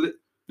explain for the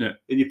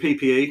in your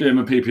PPE. Yeah,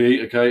 my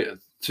PPE. Okay,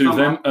 two of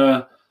them.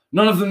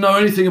 None of them know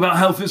anything about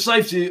health and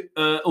safety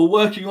or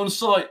working on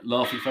site.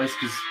 Laughing face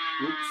because.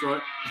 Oops,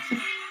 sorry.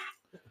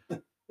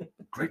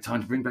 Great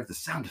time to bring back the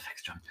sound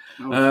effects, John.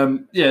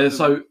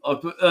 So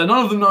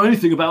none of them know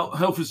anything about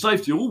health and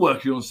safety or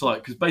working on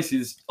site because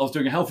basically I was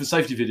doing a health and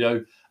safety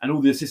video and all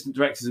the assistant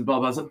directors and blah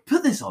blah. I was like,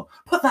 put this on,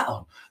 put that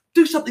on,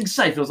 do something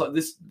safe. And I was like,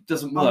 this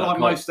doesn't work. Unlike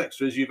most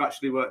extras, you've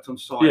actually worked on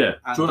site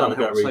and done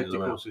health and safety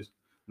courses.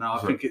 No, I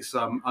think it's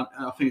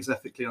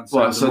ethically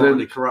unsound and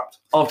morally corrupt.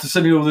 After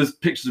sending all those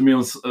pictures of me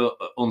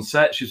on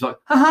set, she's like,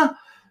 haha.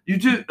 You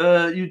do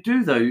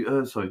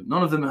though. Sorry,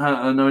 none of them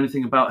know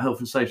anything about health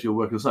and safety or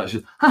working on site. She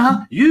says,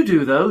 haha, you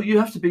do though. You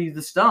have to be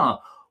the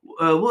star.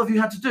 What have you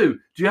had to do?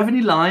 Do you have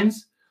any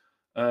lines?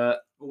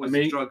 Always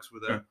the drugs were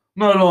there.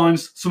 No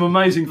lines. Some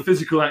amazing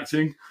physical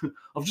acting.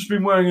 I've just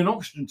been wearing an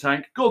oxygen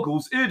tank,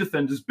 goggles, ear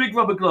defenders, big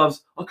rubber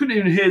gloves. I couldn't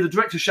even hear the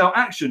director shout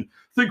action.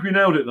 Think we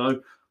nailed it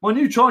though. My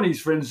new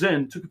Chinese friend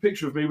Zen took a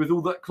picture of me with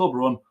all that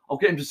clobber on. I'll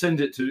get him to send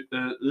it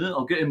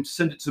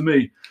to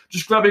me.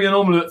 Just grabbing an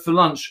omelette for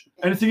lunch.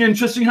 Anything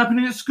interesting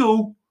happening at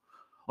school?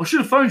 I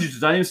should have phoned you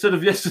today instead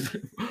of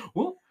yesterday.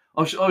 What?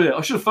 I should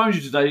have phoned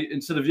you today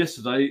instead of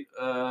yesterday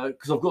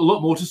because I've got a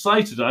lot more to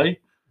say today.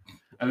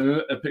 And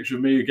then a picture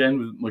of me again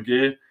with my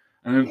gear.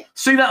 And then,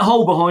 see that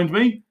hole behind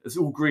me? It's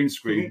all green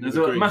screen. There's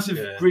a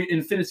massive green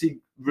infinity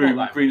room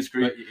green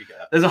screen.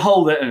 There's a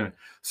hole there. Anyway,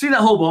 see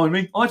that hole behind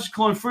me? I just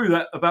climbed through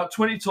that about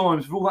 20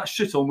 times with all that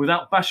shit on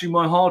without bashing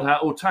my hard hat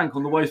or tank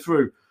on the way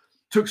through.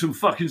 Took some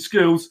fucking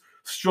skills.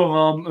 Strong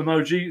arm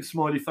emoji,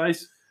 smiley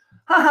face.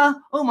 Haha,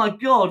 oh my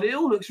God, it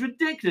all looks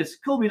ridiculous.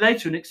 Call me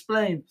later and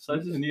explain. So,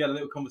 and you had a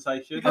little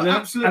conversation. And then,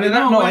 absolutely. And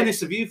then that night,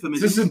 this of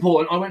euphemism. This is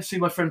important. I went to see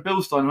my friend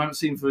Bill Stein, who I haven't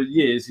seen for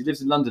years. He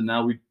lives in London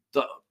now.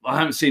 I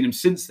haven't seen him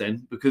since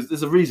then because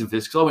there's a reason for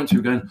this. Because I went to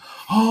him going,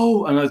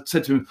 oh, and I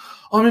said to him,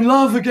 I'm in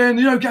love again.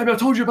 You know, Gabby, I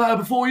told you about her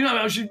before. You know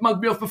how she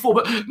mugged me off before,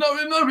 but no,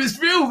 it's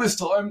real this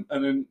time.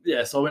 And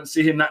then, so I went to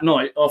see him that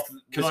night after.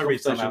 Can I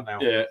read something out now?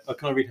 Yeah.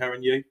 Can I read her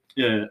and you?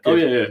 Yeah. Good. Oh,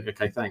 yeah.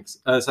 Okay, thanks.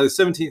 So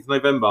 17th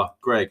November,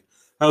 Greg.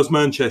 How's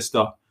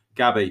Manchester?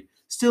 Gabby.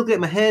 Still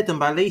getting my hair done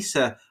by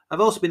Lisa.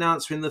 I've also been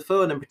answering the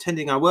phone and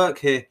pretending I work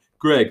here.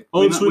 Greg,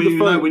 answering the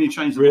phone. When you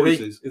change the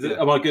voices.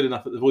 Am I good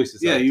enough at the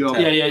voices? Yeah, you are.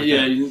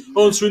 Yeah.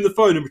 Answering the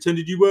phone and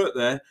pretended you worked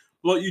there,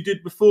 like you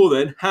did before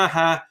then. Ha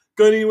ha.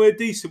 Going anywhere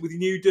decent with your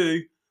new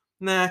do?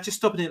 Nah, just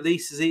stopping at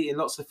Lisa's, eating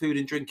lots of food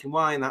and drinking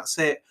wine, that's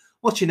it.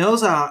 Watching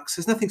Ozarks.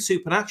 There's nothing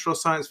supernatural or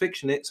science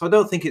fiction in it, so I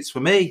don't think it's for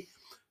me.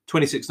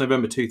 26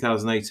 November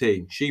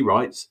 2018. She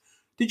writes,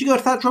 did you go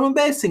to that drum and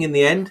bass thing in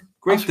the end?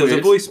 Greg does a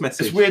voice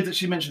message. It's weird that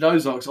she mentioned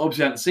Ozarks.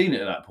 Obviously, I hadn't seen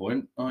it at that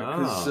point. Had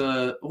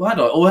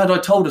I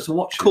told her to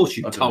watch it? Of course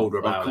you told her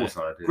about it.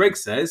 I did. Greg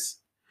says...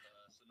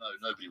 No,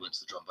 nobody went to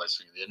the drum bass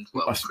thing in the end.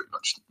 Well, pretty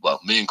much. Well,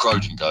 me and Crow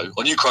didn't go.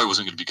 I knew Crow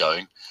wasn't going to be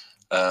going.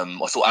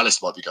 I thought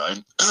Alice might be going.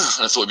 And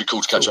I thought it'd be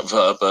cool to catch up with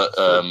her, but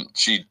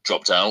she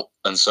dropped out.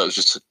 And so it was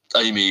just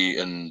Amy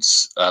and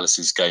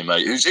Alice's gay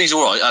mate. He's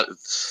all right.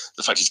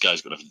 The fact he's gay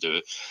has got nothing to do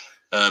with it.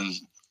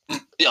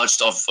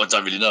 I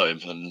don't really know him,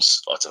 and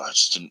I don't know. I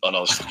just didn't. And I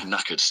was fucking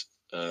knackered.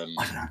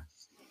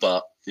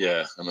 But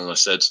yeah, and then I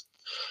said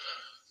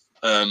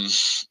I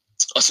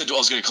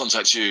was going to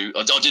contact you.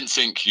 I didn't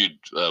think you'd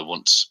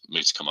want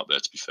me to come up there,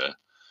 to be fair.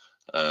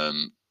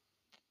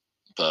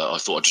 But I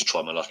thought I'd just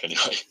try my luck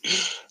anyway.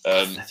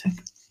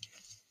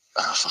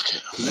 Fuck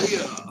it.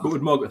 What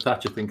would Margaret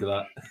Thatcher think of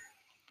that?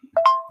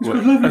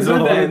 There's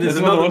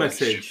another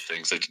message.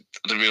 Things I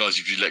didn't realise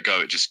if you let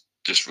go, it just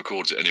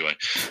records it anyway.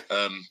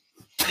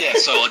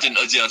 So I didn't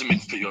mean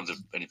to put you under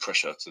any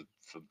pressure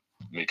for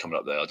me coming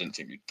up there. I didn't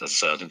think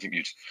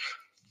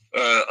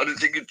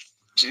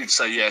you'd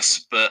say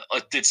yes, but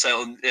I did say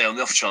on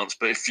the off chance.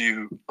 But I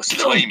said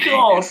to Amy,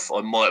 if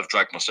I might have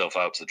dragged myself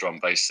out to the drum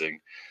bass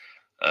thing,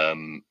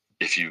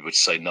 if you would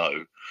say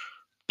no,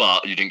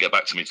 but you didn't get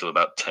back to me till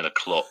about 10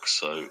 o'clock.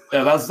 So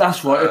Yeah,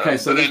 that's right. Okay,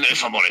 so but then,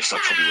 if I'm honest, I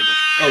probably would have.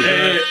 Oh,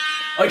 yeah.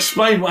 I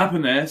explained what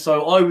happened there.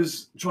 So I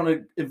was trying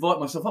to invite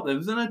myself up there.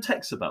 Was there no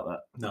text about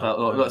that?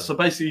 No. So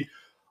basically,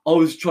 I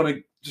was trying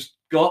to just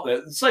go up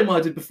there. The same way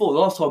I did before. The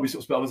last time we sort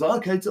of spoke, I was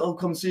like, okay, I'll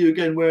come see you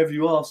again wherever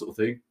you are, sort of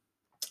thing.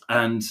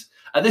 And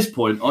at this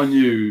point, I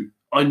knew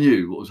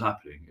what was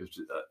happening.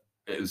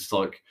 It was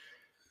like,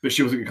 but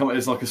she wasn't going to come.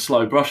 It's like a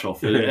slow brush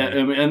off,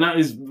 and that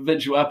is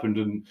eventually what happened.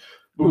 And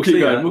we'll keep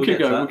going. We'll keep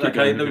going.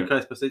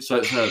 So it's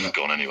her now.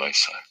 Gone anyway,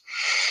 so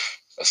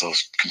I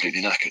was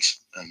completely knackered,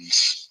 and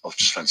I've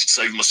just fancied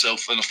saving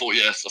myself. And I thought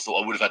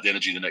I would have had the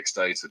energy the next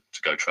day to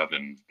go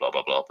travelling, blah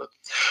blah blah. But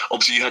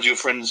obviously, you had your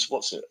friend's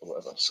or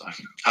whatever. So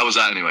how was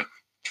that anyway?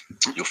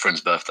 Your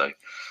friend's birthday,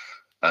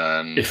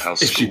 and if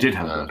she did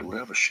have that, all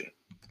the other shit.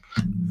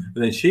 And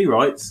then she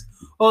writes,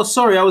 "Oh,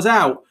 sorry, I was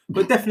out,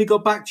 but definitely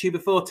got back to you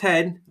before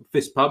 10."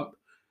 Fist pump.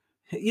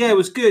 Yeah, it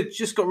was good.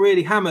 Just got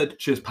really hammered.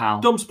 Cheers,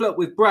 pal. Dom split up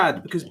with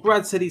Brad because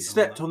Brad said he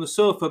slept on the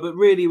sofa, but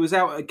really he was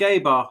out at a gay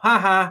bar.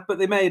 Haha, but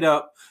they made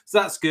up. So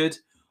that's good.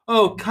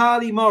 Oh,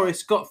 Carly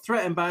Morris got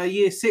threatened by a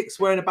year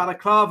 6 wearing a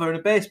balaclava and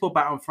a baseball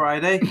bat on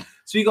Friday.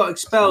 So he got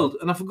expelled.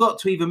 And I forgot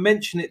to even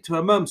mention it to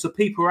her mum, so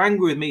people were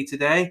angry with me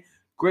today.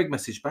 Greg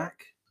messaged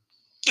back.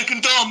 Dick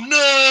and Dom,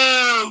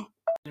 no!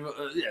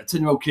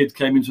 10-year-old kid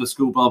came into a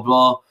school, blah,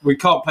 blah. We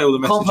can't play all the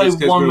messages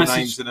because real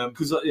names in them.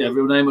 Because,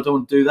 real name, I don't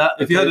want to do that.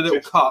 If you heard a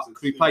little cut,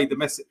 because we played the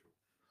message.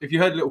 If you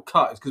heard a little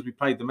cut, it's because we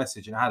played the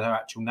message and it had her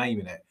actual name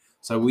in it.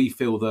 So I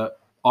felt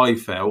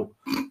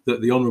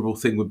that the honourable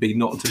thing would be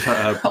not to put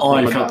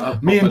her.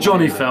 Me and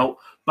Johnny felt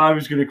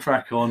Barry's going to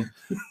crack on.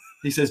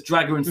 He says,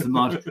 drag her into the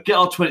mud, get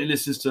our 20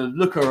 listeners to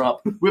look her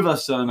up with her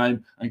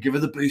surname and give her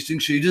the boosting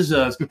she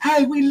deserves.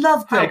 Hey, we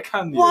love Greg.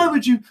 Why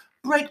would you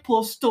break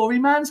poor story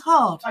man's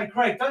heart? Hey,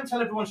 Craig, don't tell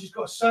everyone she's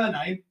got a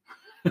surname.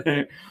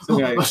 A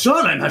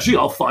surname, has she?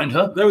 I'll find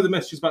her. There were the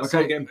messages about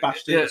someone getting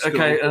bashed in.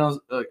 Okay, and I was,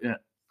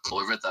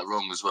 Oh, I read that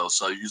wrong as well.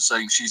 So you're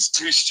saying she's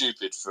too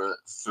stupid for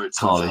it to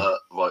Carly. have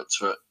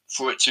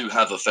for it to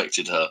have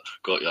affected her.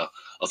 Got ya.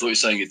 I thought you were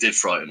saying it did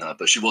frighten her,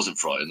 but she wasn't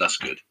frightened. That's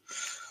good.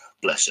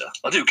 Bless her.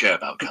 I do care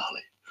about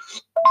Carly.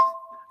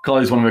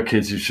 Carly's one of her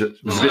kids who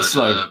was a bit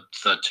slow.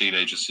 Third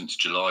teenager since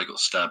July got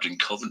stabbed in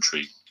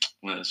Coventry.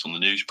 Well, it's on the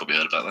news. You probably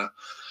heard about that.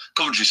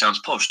 Coventry sounds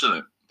posh, doesn't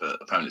it? But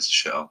apparently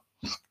it's a shithole.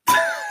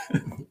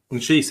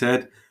 And she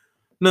said,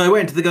 "No, I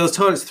went into the girls'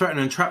 toilets, threatened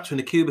her and trapped her in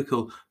a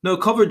cubicle. No,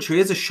 Coventry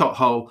is a shot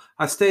hole.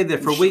 I stayed there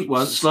for a week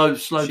once." Slow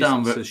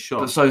down. But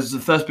so the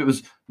first bit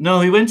was,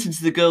 no, he went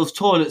into the girls'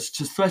 toilets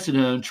to threaten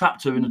her and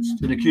trapped her in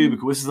a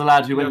cubicle. This is the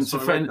lad who went into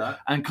threaten.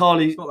 And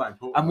Carly, it's not that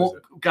important, and what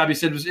Gabby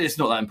said was, it's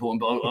not that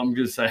important, but I'm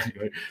going to say it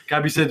anyway.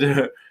 Gabby said,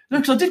 no,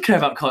 because I did care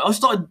about Carly. I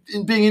started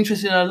being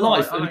interested in her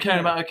life and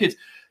caring about her kids.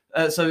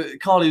 So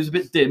Carly was a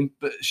bit dim,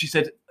 but she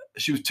said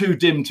she was too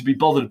dim to be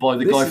bothered by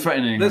the guy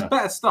threatening her. There's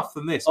better stuff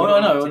than this. Oh, I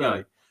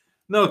know.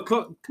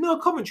 No,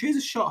 Coventry is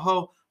a shot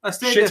hole. I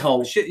stayed Shit there.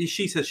 hole.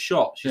 She says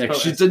shot. She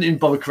didn't even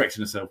bother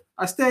correcting herself.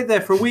 I stayed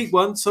there for a week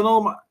once, and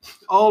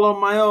all on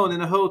my own in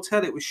a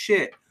hotel. It was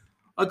shit.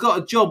 I got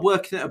a job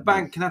working at a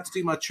bank and had to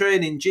do my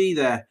training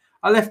there.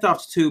 I left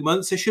after 2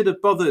 months. I shouldn't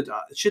have bothered.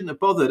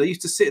 I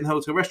used to sit in the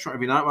hotel restaurant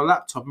every night on my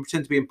laptop and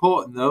pretend to be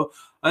important, though.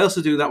 I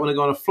also do that when I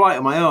go on a flight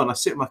on my own. I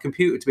sit at my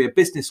computer to be a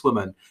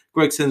businesswoman.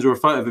 Greg sends her a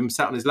photo of him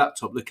sat on his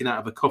laptop looking out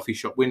of a coffee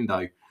shop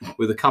window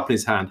with a cup in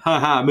his hand. Ha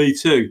ha, me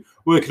too.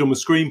 Working on my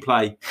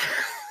screenplay.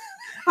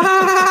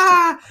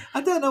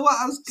 I don't know what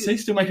I was... See,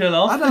 still making her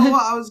laugh. I don't know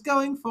what I was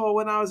going for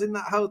when I was in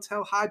that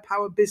hotel,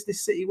 high-powered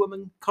business city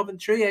woman,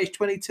 Coventry, age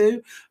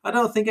 22. I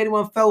don't think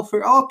anyone fell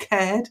for it or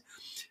cared.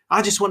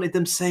 I just wanted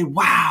them to say,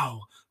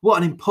 wow,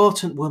 what an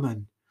important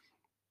woman.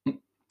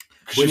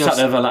 She sat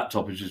there with her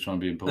laptop and she's trying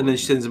to be important. And then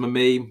she sends him a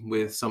meme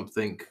with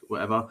something,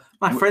 whatever.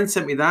 My friend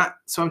sent me that,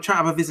 so I'm trying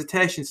to have a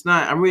visitation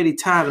tonight. I'm really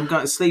tired. I'm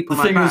going to sleep on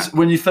my back. The thing was,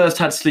 when you first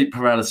had sleep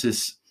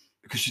paralysis,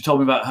 because she told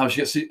me about how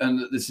she gets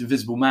and this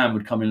invisible man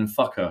would come in and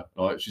fuck her.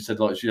 Right? She said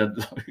she had.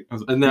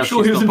 And now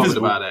she's not bothered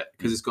about it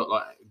because it's got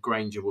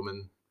Granger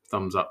woman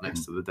thumbs up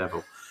next to the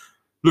devil.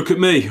 Look at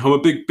me. I'm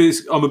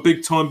a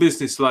big time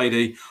business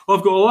lady.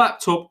 I've got a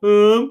laptop,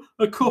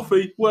 a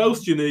coffee. What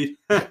else do you need?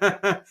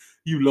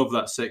 You love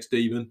that sex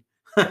demon.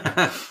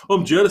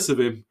 I'm jealous of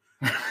him.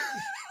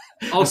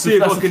 I'll see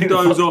if I can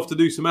doze off to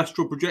do some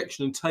astral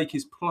projection and take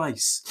his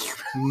place.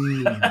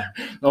 I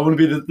want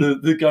to be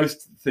the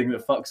ghost thing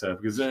that fucks her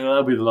because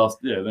that'll be the last.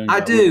 Yeah, I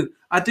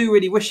do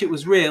really wish it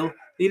was real.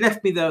 He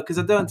left me though because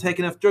I don't take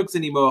enough drugs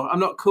anymore. I'm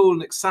not cool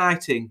and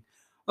exciting.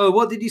 Oh,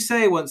 what did you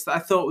say once that I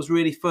thought was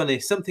really funny?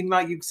 Something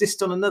like you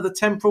exist on another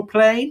temporal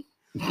plane?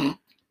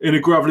 In a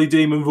gravelly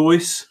demon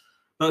voice.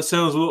 That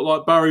sounds a lot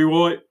like Barry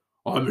White.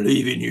 I'm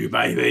leaving you,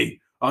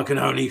 baby. I can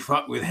only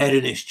fuck with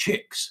hedonist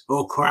chicks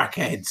or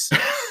crackheads.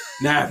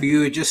 Now, if you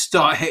would just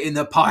start hitting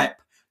the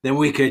pipe, then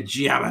we could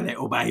jam a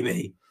little,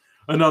 baby.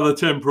 Another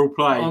temporal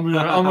plane. I'm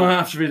gonna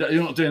have to read that.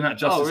 You're not doing that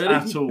justice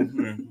at all.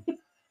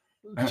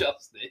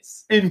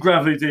 Justice. In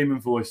gravelly demon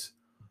voice.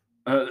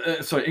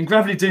 In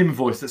gravelly demon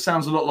voice, that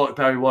sounds a lot like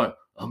Barry White.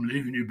 I'm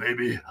leaving you,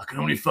 baby. I can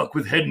only fuck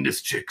with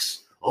headless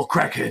chicks or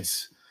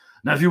crackheads.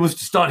 Now, if you was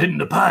to start hitting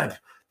the pipe,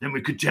 then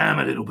we could jam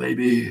a little,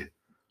 baby.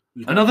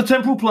 Another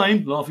temporal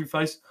plane, laughing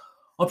face.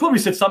 I probably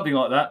said something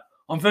like that.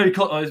 I'm very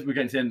we're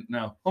getting to the end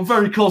now. I'm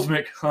very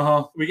cosmic,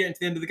 haha. We're getting to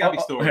the end of the Gabby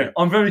story. Yeah,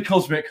 I'm very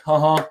cosmic,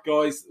 haha.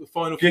 Guys, the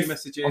final few GIF.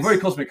 messages. I'm very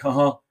cosmic,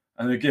 haha.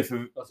 And a gif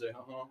of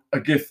Uh-huh. a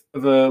gif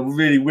of a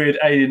really weird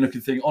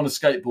alien-looking thing on a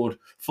skateboard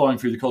flying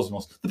through the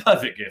cosmos. The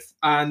perfect gif.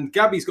 And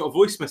Gabby's got a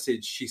voice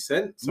message she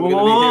sent, so we're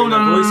going to be hearing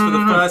her voice for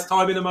the first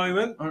time in a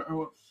moment. Do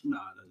you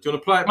want to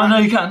play it back? No,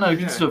 you can't. No, you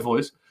can still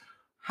voice.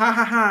 Ha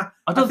ha ha!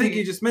 I think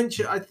you just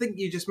mentioned. I think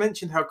you just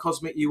mentioned how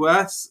cosmic you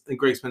were, and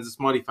Greg spends a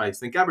smiley face.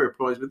 Then Gabby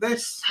replies with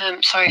this.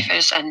 Sorry for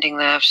just ending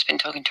there. I've just been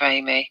talking to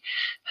Amy.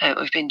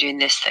 We've been doing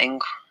this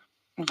thing,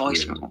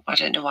 voice. I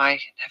don't know why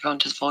everyone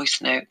does voice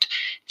note.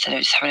 So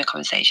just having a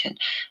conversation.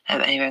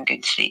 Anyway, I'm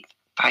going to sleep.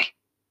 Bye.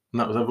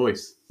 And that was her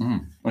voice.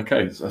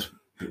 Okay, so that's a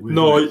bit weird.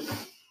 Night.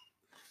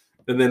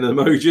 And then an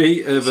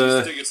emoji of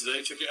Sticker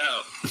today. Check it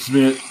out. It's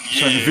me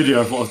showing a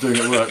video of what I was doing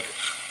at work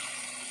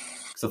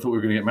because I thought we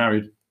were going to get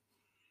married.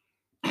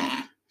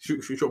 Should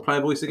we try to play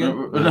a voice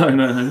again?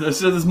 No.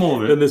 There's more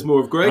of it. Then there's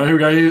more of Greg. Right, here we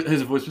go.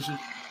 Here's a voice message.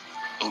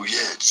 Oh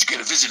yeah, did you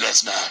get a visit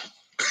last night?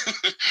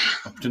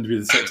 I pretend to be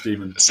the sex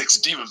demon. A sex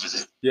demon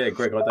visit. Yeah,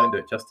 Greg, I don't do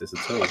it justice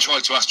at all. I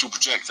tried to astral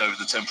project over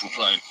the temporal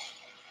plane.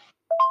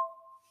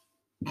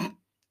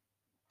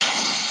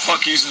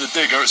 Fuck using the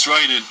digger, it's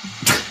raining.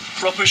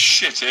 Proper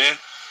shit here.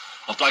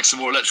 I've bagged some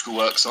more electrical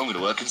work, so I'm going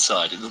to work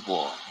inside in the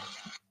wall.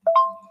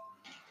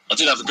 I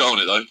did have a go on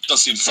it though. It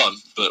does seem fun,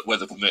 but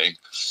weather permitting.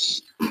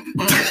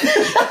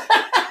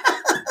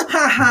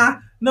 Haha!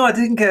 No, I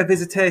didn't get a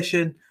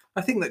visitation.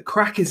 I think that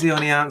crack is the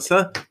only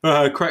answer.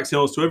 Crack's the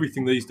answer to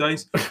everything these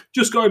days.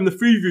 Just got home, the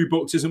Freeview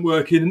box isn't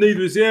working, and neither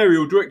is the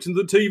aerial directing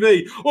the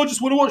TV. I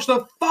just want to watch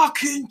the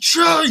fucking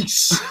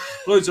chase!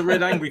 Loads of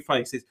red angry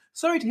faces.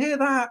 Sorry to hear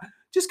that.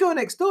 Just go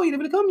next door, you live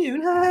in a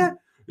commune.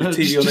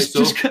 TV on next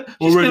door.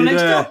 Already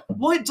next there. door.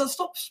 Why?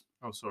 Stop.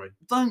 Oh, sorry.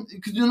 Don't,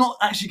 because you're not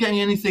actually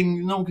getting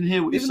anything. No one can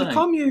hear what you're Live in saying. a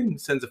commune.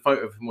 Sends a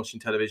photo of him watching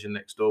television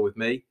next door with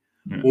me.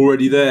 Yeah.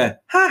 Already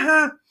there.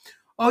 Ha.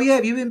 Oh, yeah,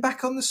 have you been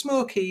back on the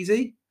smoke,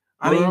 Easy?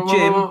 I mean,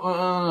 Jim.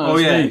 Oh,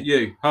 yeah,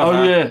 you.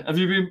 Oh, yeah. Have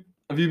you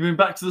been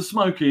back to the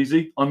smoke,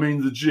 Easy? I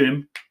mean, the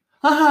gym.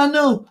 Haha,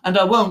 no, and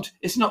I won't.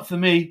 It's not for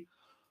me.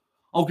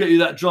 I'll get you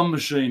that drum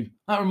machine.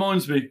 That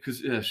reminds me,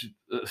 because, yeah,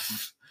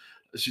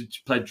 she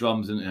played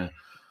drums, didn't she?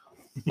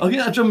 I'll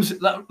get that drum.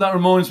 That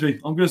reminds me.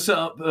 I'm going to set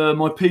up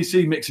my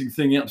PC mixing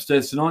thingy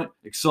upstairs tonight.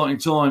 Exciting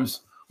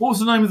times. What was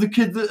the name of the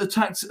kid that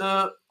attacked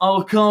our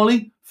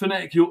Carly?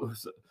 Phonetic York.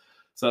 So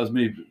that was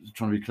me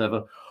trying to be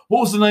clever. What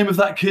was the name of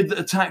that kid that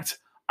attacked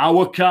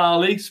our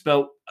Carly?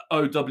 Spelled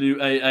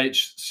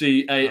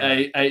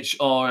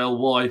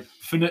OWAHCAAHRLY.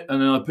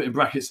 And then I put in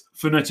brackets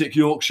phonetic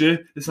Yorkshire.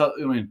 Is that,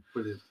 I mean,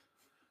 brilliant.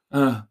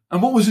 And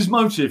what was his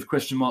motive?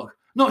 Question mark.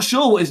 Not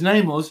sure what his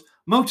name was.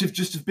 Motive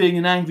just of being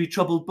an angry,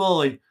 troubled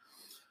boy.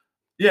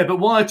 Yeah, but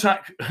why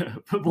attack?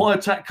 But why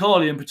attack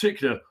Carly in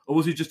particular, or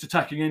was he just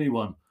attacking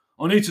anyone?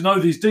 I need to know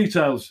these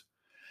details.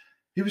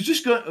 He was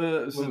just going.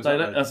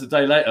 That's a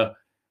day later.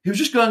 He was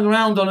just going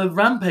around on a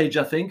rampage.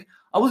 I think.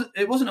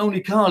 It wasn't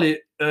only Carly.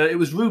 It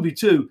was Ruby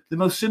too. The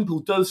most simple,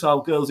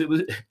 docile girls. It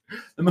was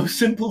the most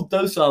simple,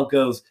 docile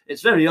girls.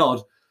 It's very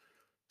odd.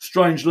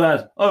 Strange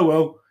lad. Oh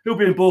well, he'll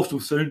be in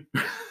Borstal soon.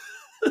 I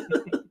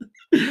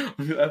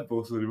don't have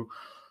Borstal anymore.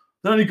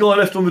 The only guy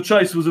left on the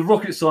chase was a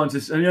rocket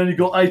scientist, and he only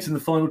got 8 in the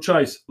final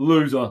chase.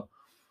 Loser.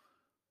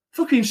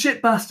 Fucking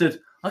shit bastard.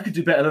 I could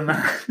do better than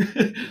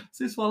that.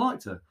 See, that's why I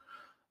liked her.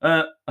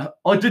 I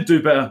did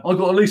do better. I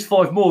got at least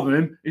 5 more than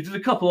him. He did a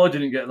couple I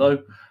didn't get,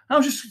 though.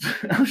 How's your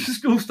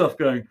school stuff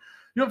going?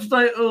 You up to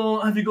date,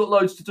 or have you got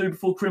loads to do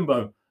before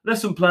Crimbo?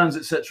 Lesson plans,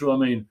 etc., I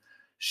mean.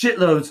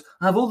 Shitloads.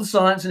 I have all the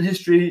science and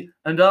history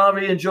and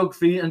RE and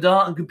geography and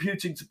art and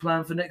computing to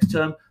plan for next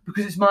term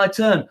because it's my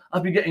turn.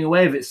 I've been getting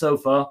away with it so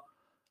far.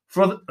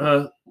 For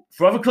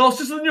other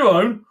classes than your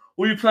own,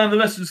 or you plan the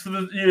lessons for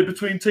the year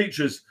between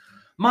teachers?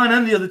 Mine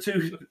and the other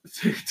two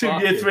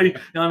year 3.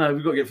 I know,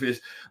 we've got to get through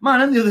this.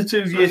 Mine and the other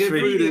 2 year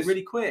 3. Read it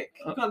really quick.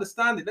 I can't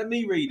understand it. Let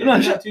me read it. No,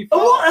 what?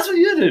 That's what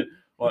you do.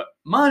 Right.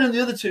 Mine and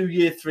the other 2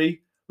 year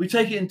 3, we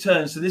take it in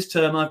turns. So this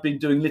term I've been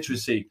doing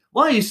literacy.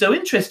 Why are you so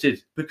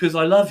interested? Because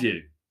I love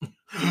you.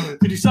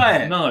 Did you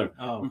say it? No.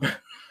 Oh.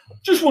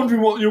 Just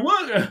wondering what your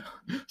work.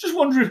 Just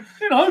wondering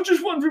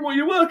what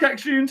your work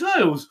actually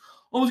entails.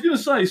 I was going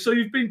to say, so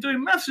you've been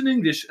doing maths and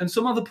English, and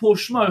some other poor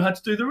schmo had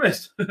to do the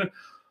rest.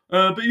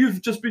 But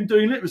you've just been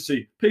doing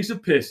literacy. Piece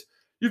of piss.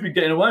 You've been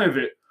getting away with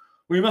it.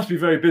 Well, you must be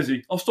very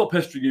busy. I'll stop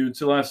pestering you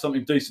until I have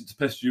something decent to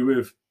pester you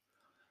with.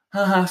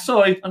 Haha,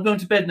 sorry, I'm going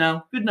to bed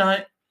now. Good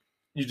night.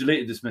 You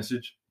deleted this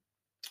message.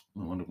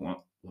 I wonder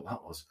what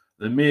that was.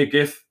 The mere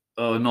gif,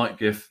 or a night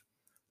gif,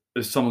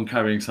 is someone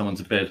carrying someone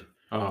to bed,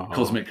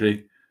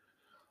 cosmically.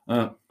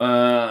 And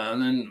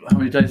then how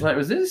many days later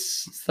was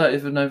this?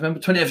 30th of November,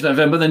 20th of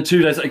November, then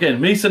 2 days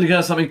again. Me sending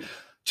out something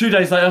 2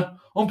 days later.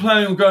 I'm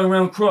planning on going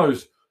around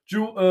Crows.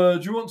 Do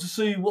you want to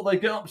see what they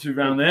get up to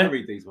around Can I there?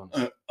 read these ones.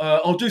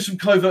 I'll do some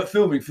covert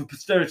filming for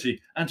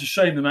posterity and to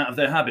shame them out of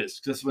their habits,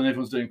 because that's when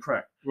everyone's doing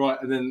crack. Right,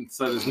 and then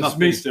so there's That's nothing.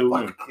 me still.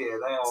 Fuck yeah,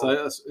 they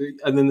are. So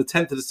and then the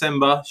 10th of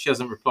December, she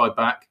hasn't replied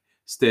back.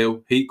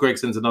 Still, Greg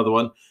sends another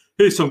one.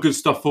 Here's some good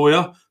stuff for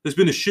you. There's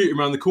been a shooting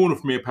around the corner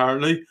from me,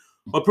 apparently.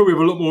 I'll probably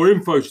have a lot more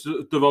info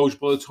to divulge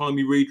by the time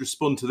you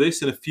respond to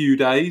this in a few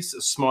days.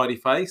 A smiley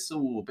face.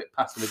 Oh, a bit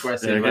passive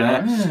aggressive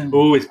there.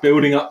 Oh, it's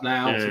building up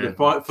now to the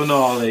fight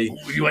finale.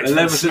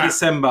 11th of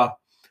December.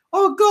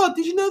 Oh, God,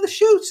 did you know the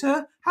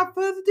shooter? Have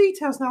further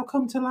details now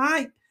come to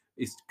light?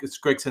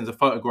 Greg sends a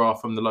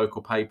photograph from the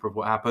local paper of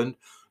what happened.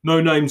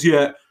 No names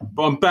yet,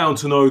 but I'm bound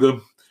to know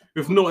them.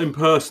 If not in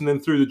person, then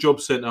through the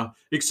job centre.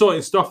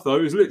 Exciting stuff, though.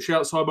 It was literally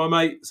outside my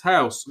mate's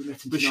house,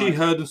 but she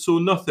heard and saw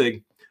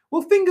nothing.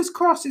 Well, fingers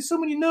crossed it's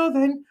someone you know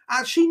then.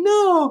 Actually,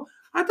 no,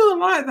 I don't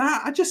like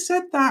that. I just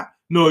said that.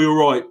 No, you're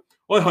right.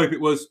 I hope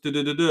it was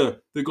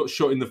that got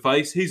shot in the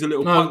face. He's a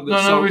little punk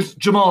that No, it's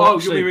Jamal Oh,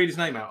 Oxley. you want me to read his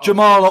name out?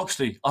 Jamal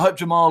Oxley. I hope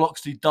Jamal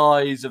Oxley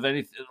dies of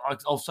anything.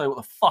 I'll say what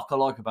the fuck I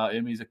like about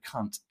him. He's a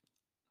cunt.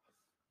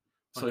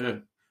 So, Okay. yeah.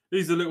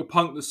 He's a little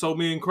punk that sold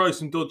me and Crow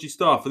some dodgy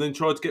stuff and then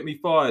tried to get me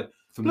fired.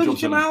 From the Bloody job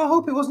centre. Jamal, I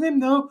hope it wasn't him,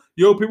 though.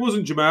 You hope it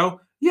wasn't Jamal?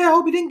 Yeah, I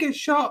hope he didn't get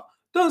shot.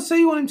 Don't say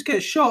you want him to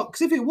get shot,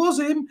 because if it was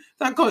him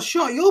that got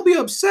shot, you'll be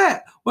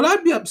upset. Well,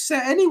 I'd be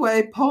upset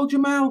anyway, Paul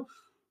Jamal.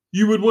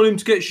 You would want him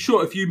to get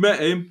shot if you met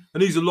him,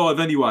 and he's alive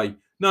anyway.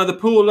 Now, the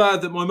poor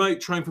lad that my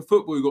mate trained for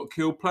football who got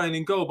killed playing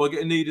in goal by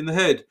getting kneed in the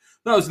head.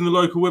 That was in the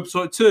local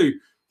website too.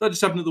 That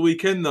just happened at the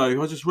weekend,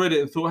 though. I just read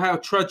it and thought, how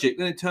tragic.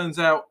 Then it turns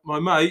out my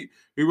mate,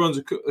 who runs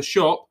a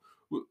shop,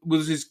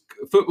 was his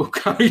football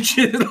coach.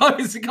 I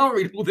can't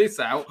read all this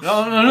out.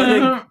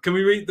 No. Can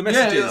we read the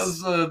messages? Yeah, it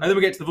was, and then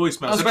we get to the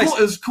voicemail. it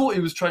was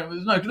Courtney was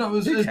training. No, it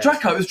was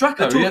Draco. It was Draco.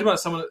 They're talking Yeah. about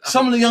someone.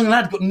 Some of the young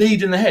lad got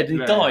kneed in the head and he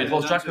Yeah, died yeah,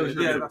 whilst Draco was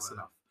Yeah, that's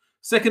enough.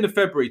 2nd of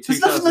February, There's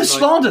nothing, no 2009.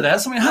 slander there.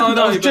 Something happened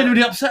that I was but-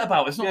 genuinely upset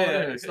about. It's not. Yeah, Yeah,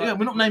 it's like-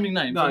 we're not naming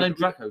names. No, We're named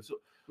but- Draco. So,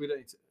 We don't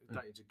need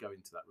to go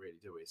into that, really,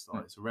 do we? It's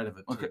like it's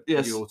irrelevant Okay, to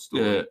yes, your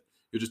story. yeah.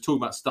 You're just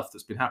talking about stuff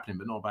that's been happening,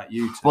 but not about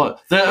you two. what?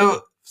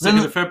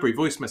 2nd of February,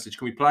 voice message.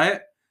 Can we play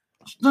it?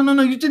 No.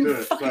 You didn't Do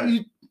it, fucking.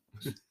 play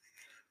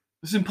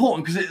It's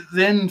important because it's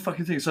the end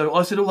fucking thing. So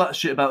I said all that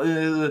shit about.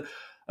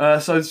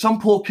 So some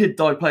poor kid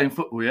died playing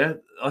football. Yeah,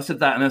 I said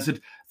that, and I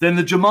said then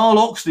the Jamal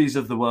Oxleys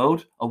of the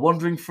world are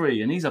wandering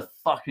free, and he's a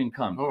fucking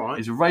cunt. All right.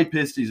 He's a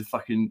rapist. He's a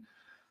fucking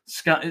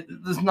scat.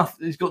 There's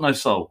nothing. He's got no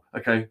soul.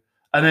 Okay,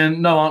 and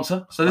then no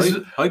answer. So this is.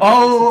 Hope you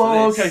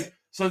Oh, listen to this. okay.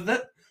 So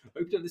that.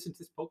 Hope you don't listen to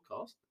this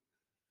podcast.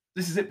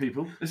 This is it,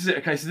 people. This is it.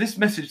 Okay, so this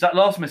message, that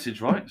last message,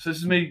 right? So this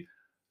is me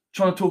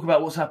trying to talk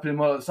about what's happening,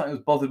 something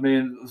that's bothered me,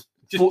 and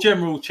Just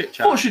general chit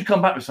chat. thought I should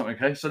come back with something.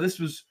 Okay, so this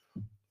was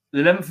the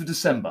 11th of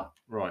December.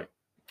 Right.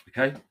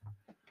 Okay,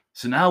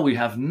 so now we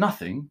have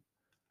nothing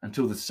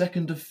until the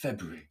 2nd of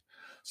February.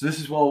 So this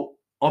is what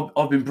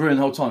I've been brewing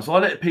the whole time. So I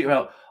let it peter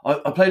out.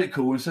 I played it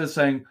cool instead of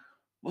saying,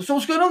 "What's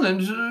going on then?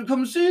 Just, come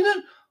and see you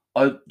then."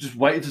 I just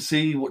waited to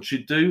see what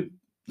she'd do.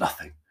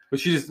 Nothing.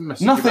 But she just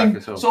messaged Nothing. you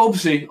back as well. So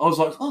obviously, I was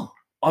like, oh.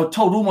 I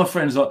told all my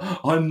friends, like,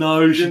 I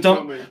know she didn't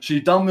tell me.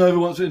 done me over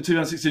once in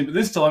 2016, but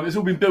this time it's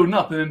all been building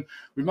up, and then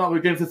we might be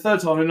again for the third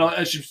time,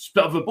 and she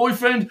split up with her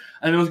boyfriend,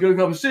 and I was going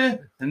to come and see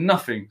her, and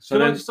nothing. So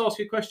Can I then, just ask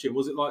you a question?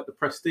 Was it like the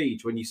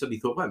Prestige when you suddenly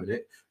thought, wait a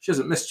minute, she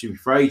hasn't messaged me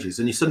for ages,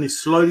 and you suddenly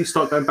slowly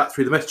start going back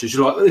through the messages?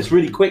 You're like, look at this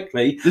really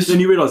quickly. Then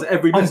you realise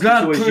every I'm message glad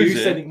is always Prue's you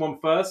it. sending one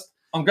first.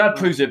 I'm glad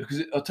Prue's it,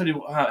 because I'll tell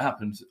you how it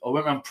happened. I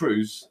went around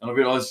Prue's, and I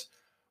realised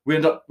we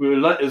were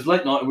late, it was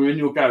late night, and we were in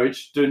your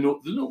garage doing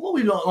what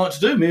we like to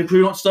do. Me and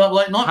Prue like to start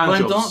late night, Hand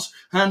playing jobs. dance,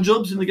 hand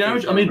jobs in the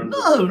garage. I mean,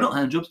 no, not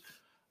hand jobs.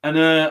 And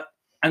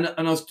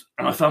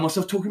I found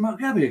myself talking about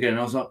Gabby again. And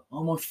I was like,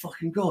 oh my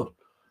fucking god.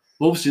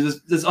 Well, obviously,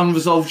 there's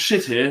unresolved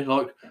shit here.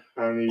 Like,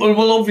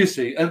 well,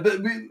 obviously, but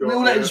we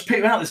all let it just pick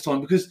it out this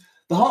time, because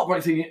the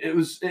heartbreak thing,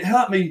 it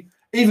hurt me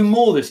even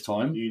more this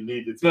time. You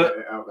needed to But get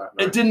it out that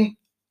night. It didn't,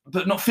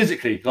 but not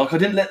physically. Like, I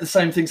didn't let the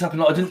same things happen.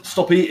 Like, I didn't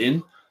stop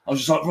eating. I was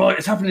just like, right,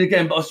 it's happening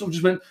again. But I sort of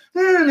just went,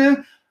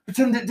 no,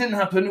 pretend it didn't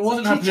happen. It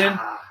wasn't happening.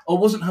 I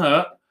wasn't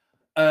hurt.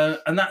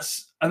 And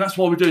that's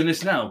why we're doing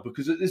this now,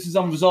 because this is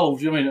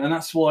unresolved. You know what I mean? And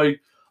that's why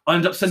I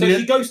ended up So sending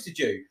she ghosted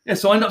you. Yeah,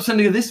 so I ended up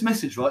sending her this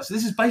message, right? So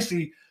this is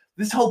basically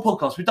this whole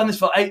podcast. We've done this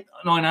for 8-9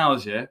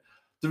 hours, yeah.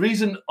 The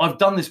reason I've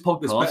done this This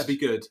better podcast, be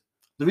good.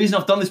 the reason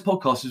I've done this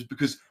podcast is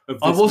because Of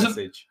I this wasn't-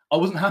 message. I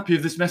wasn't happy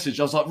with this message.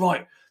 I was like,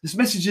 right, this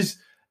message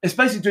it's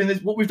basically doing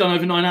this, what we've done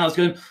over 9 hours,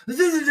 going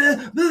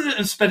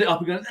and sped it up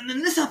and going, and then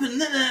this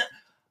happened,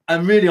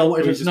 and really I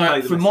wanted Can we her to just know play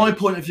it the from my message?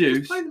 point of view,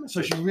 Just play the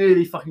so she message.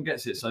 really fucking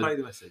gets it. So Play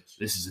the message.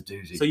 this is a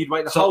doozy. So you'd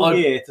wait the So whole I-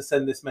 year to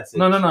send this message.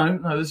 No.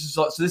 This is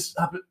like, so this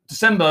happened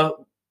December.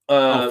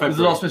 Was the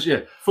February. last message?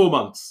 Yeah, 4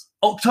 months.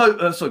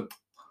 October.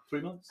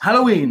 3 months.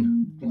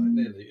 Halloween.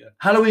 Nearly, yeah.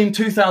 Halloween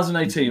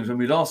 2018 was when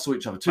we last saw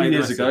each other, 2 Play the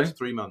years ago. message.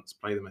 3 months.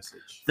 Play the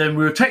message. Then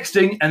we were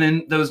texting, and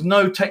then there was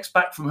no text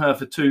back from her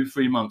for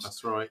 2-3 months.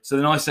 That's right. So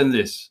then I send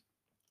this.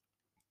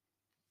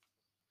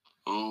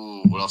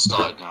 Oh, well, I've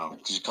started now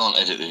because you can't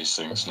edit these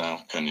things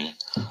now, can you?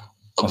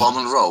 I'm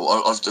on a roll.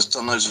 I've just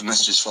done loads of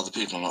messages for other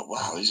people. I'm like,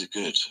 wow, these are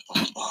good.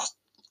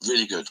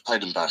 Really good.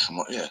 Paid them back. I'm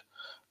like, yeah,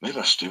 maybe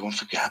I should do one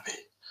for Gabby.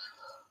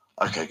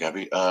 Okay,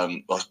 Gabby.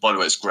 By the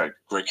way, it's Greg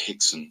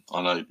Hickson.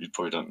 I know you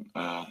probably don't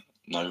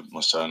know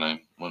my surname.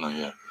 Well, no,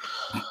 yeah.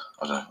 I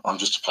don't know. I'm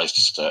just a place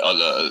to stay.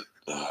 I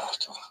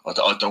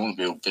don't want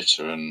to be all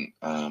bitter and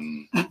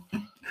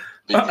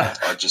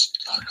I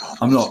just, oh God,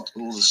 I'm not.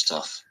 All the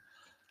stuff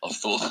I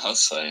thought I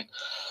was saying.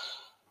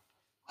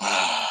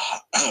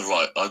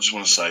 Right, I just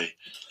want to say,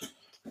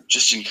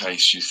 just in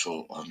case you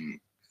thought,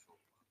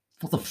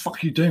 What the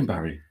fuck are you doing,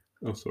 Barry?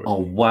 Oh, sorry. Oh,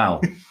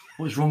 wow.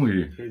 What is wrong with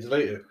you? Can you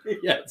delete it?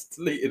 Yeah, it's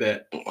deleted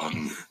it.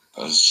 I'm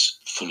as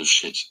full of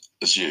shit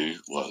as you.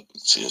 Well,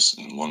 see, it's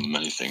one of the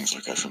many things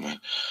I go from there.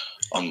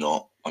 I'm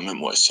not. I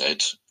meant what I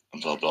said,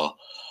 and blah blah.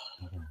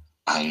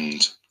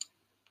 And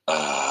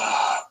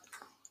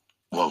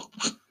well,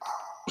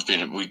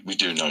 we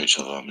do know each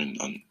other. I mean,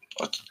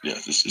 yeah,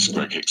 this is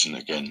Greg Hickson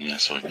again. Yeah,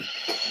 sorry.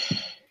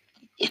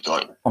 The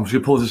guy. I'm just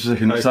going to pause this for a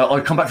second. Okay. So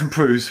I come back from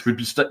Prues.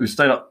 We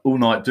stayed up all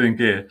night doing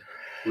gear.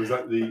 Was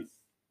that the?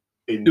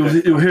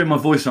 You'll hear my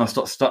voice and I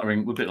start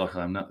stuttering, a bit like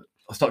I am now.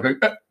 I start going,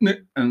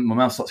 and my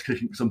mouth starts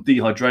clicking because I'm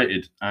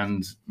dehydrated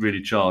and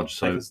really charged.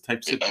 So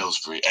tape In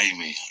Aylesbury,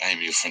 Amy,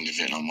 your friend in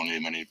Vietnam, one of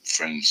your many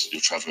friends,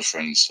 your traveller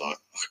friends. Like,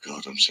 oh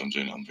God, I'm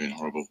doing it. I'm being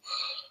horrible.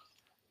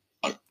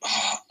 I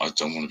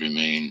don't want to be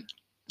mean,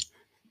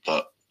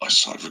 but I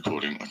started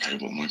recording. Okay,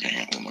 what am I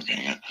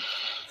getting at?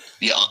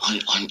 Yeah,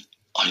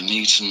 I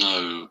need to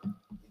know.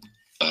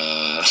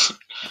 I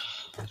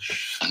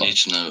need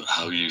to know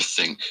how you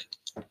think,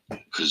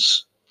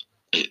 because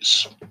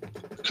it's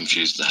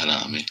confused the hell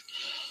out of me.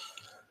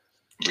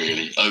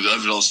 Really, over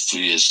the last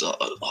 3 years,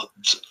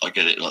 I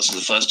get it. Like, so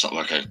the first time,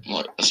 okay,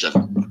 like, let's have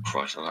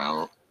Christ an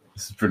hour.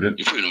 this is brilliant.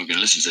 You're probably not going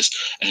to listen to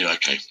this anyway.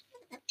 Okay,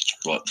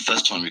 right. The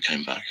first time we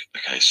came back,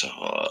 okay, so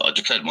I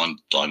declared my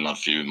I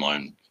love you in my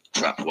own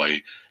crap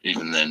way,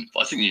 even then.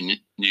 But I think you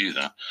knew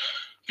that.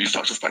 You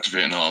fucked off back to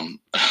Vietnam,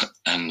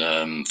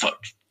 and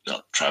fucked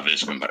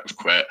Travis, went back with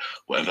Quet,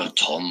 whatever.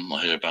 Tom,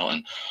 I hear about,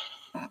 and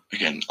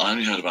again, I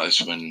only heard about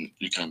this when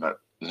you came back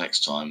the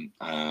next time.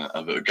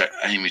 But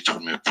Amy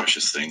told me a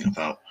precious thing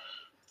about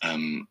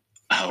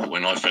how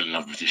when I fell in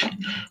love with you,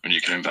 when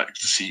you came back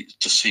to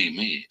see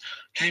me,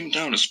 came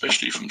down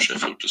especially from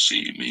Sheffield to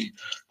see me,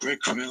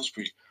 Greg from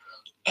Aylesbury,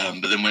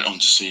 but then went on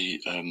to see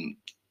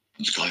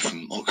this guy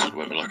from Oxford,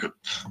 whatever, like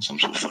some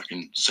sort of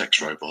fucking sex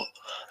robot.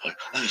 Like,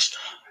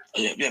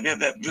 yeah,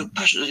 real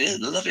passionate, yeah,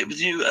 love it with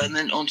you, and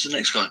then on to the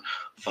next guy.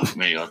 Fuck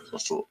me, I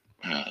thought,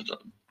 yeah,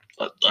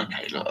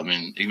 okay, look, I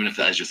mean, even if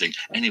that is your thing.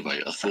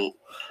 Anyway, I thought,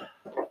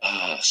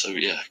 so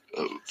yeah,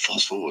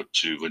 fast forward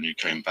to when you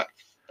came back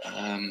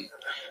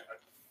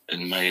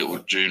in May or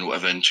June or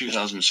whatever, in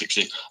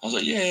 2016, I was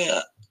like, yeah,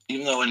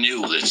 even though I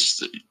knew all this,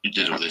 that you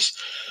did all this,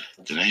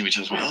 then Amy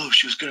tells me, oh,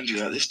 she was going to do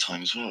that this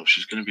time as well.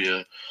 She was going to be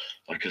a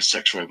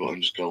sex robot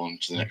and just go on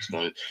to the next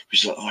guy.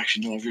 She's like, oh,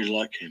 actually, no, I really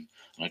like him.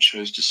 And I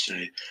chose to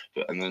stay.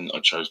 And then I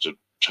chose to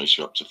chase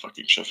you up to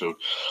fucking Sheffield,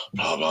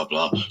 blah, blah,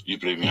 blah. You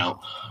blew me out.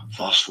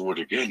 Fast forward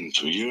again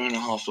to a year and a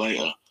half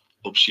later.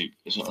 Obviously,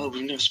 it's like, oh,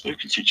 we've never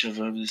spoken to each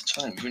other over this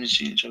time. We've only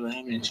seen each other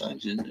how many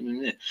times in a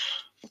minute?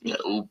 Yeah,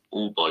 all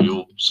by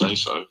your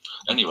say-so.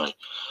 Anyway,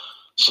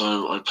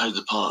 so I played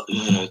the part.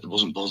 Yeah,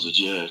 wasn't bothered.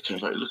 Yeah, came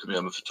back. Look at me,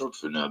 I'm a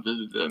photographer now.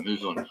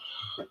 Move on.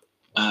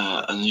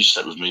 And you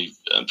slept with me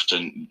and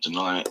pretend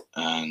deny it,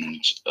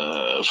 and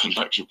went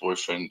back to your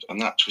boyfriend,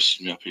 and that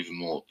twisted me up even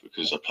more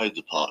because I played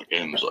the part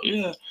again. I was like,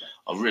 yeah,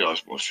 I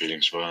realised what my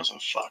feelings were. I was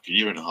like, fuck, a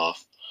year and a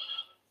half.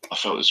 I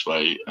felt this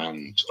way,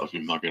 and I've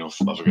been mugging off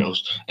other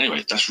girls.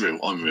 Anyway, that's real.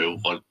 I'm real.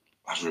 I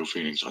have real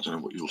feelings. I don't know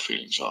what your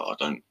feelings are. I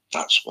don't.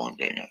 That's what I'm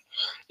getting at.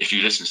 If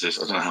you listen to this,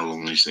 I don't know how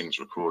long these things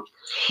record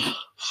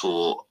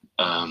for.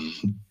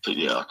 But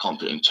yeah, I can't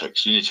put it in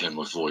text. You need to hear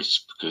my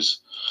voice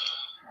because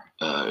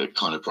it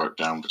kind of broke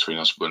down between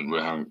us when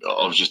we're having.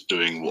 I was just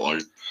doing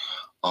what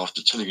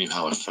after telling you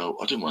how I felt.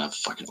 I didn't want to have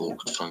fucking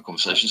awkward phone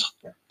conversations.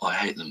 I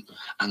hate them.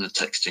 And the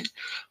texting,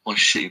 my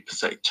shitty,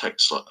 pathetic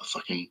texts like a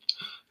fucking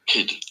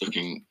kid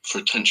looking for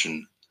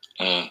attention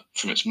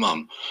from its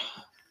mum.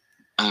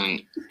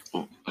 And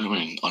well, I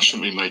mean, I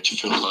shouldn't be made to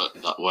feel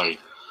that way.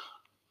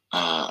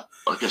 I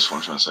guess what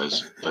I'm trying to say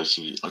is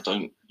basically, I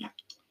don't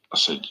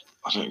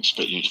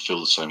expect you to feel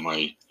the same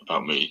way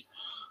about me.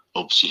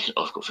 Obviously,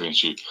 I've got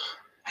feelings for you,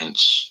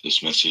 hence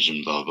this message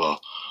and blah blah.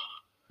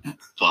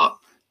 But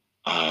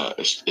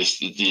it's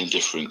the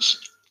indifference.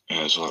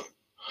 It's like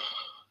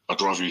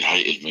I'd rather you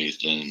hated me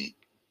than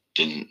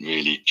didn't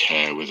really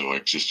care whether I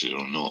existed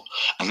or not.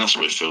 And that's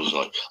what it feels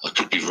like. I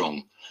could be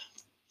wrong.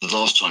 The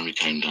last time you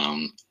came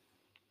down,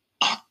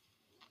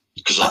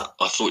 because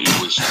I thought you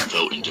always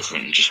felt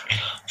indifferent and just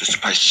a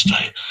place to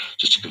stay,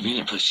 just a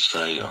convenient place to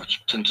stay. I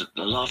tend to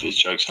laugh at his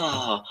jokes, so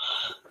I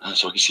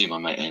can see my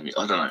mate Amy.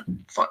 I don't know,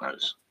 fuck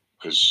knows,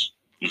 because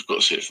you've got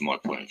to see it from my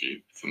point of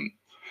view, from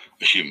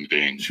a human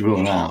being. She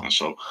will now.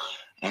 So,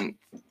 and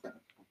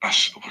I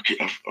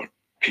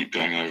keep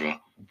going over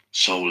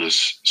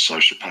soulless,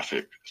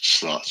 sociopathic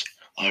slut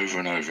over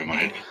and over in my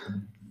head.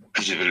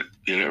 because of the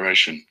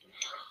alliteration.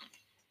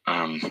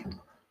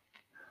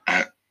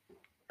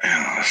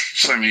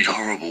 So many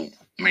horrible,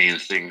 mean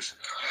things.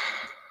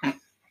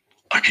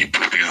 I keep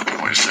popping up on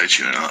what I say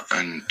to you,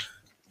 and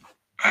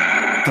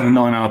Done a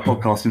 9-hour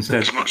podcast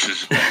instead. as much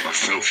as I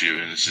feel for you,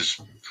 and it's just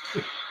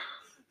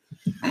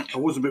I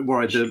was a bit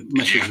worried the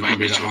message you was make going to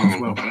me be to that a long as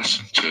horrible well.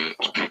 person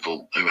to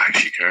people who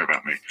actually care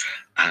about me.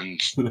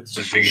 And the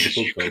thing is,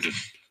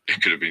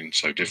 it could have been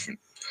so different.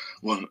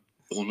 Well,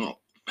 or not.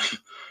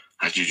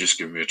 Had you just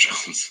given me a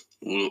chance,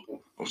 I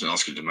wasn't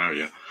asking to marry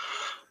you.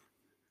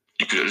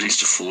 You could at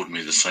least afford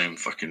me the same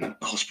fucking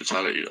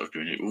hospitality I've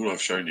given you. All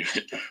I've shown you,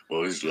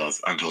 well, is love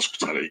and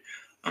hospitality.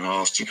 And I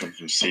asked to come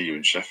and see you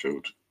in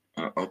Sheffield.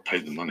 I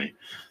paid the money.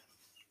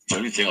 The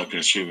only thing I can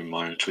assume in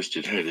my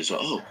twisted head is like,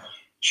 oh,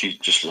 she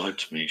just lied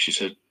to me. She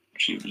said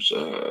she was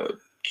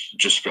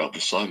just split up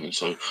with Simon,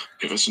 so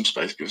give her some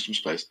space, give her some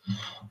space.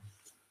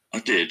 I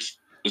did,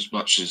 as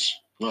much as,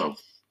 well,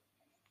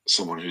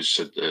 someone who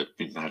said they'd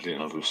been madly in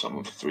love with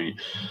someone for 3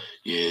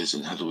 years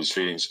and had all these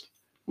feelings,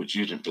 which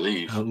you didn't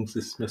believe. How long's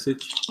this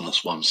message? And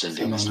that's why I'm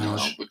sending this 7 now,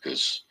 hours.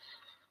 because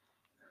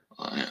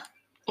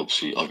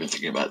obviously I've been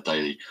thinking about it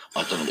daily.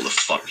 I don't know what the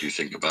fuck you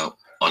think about.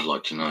 I'd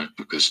like to know,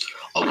 because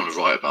I want to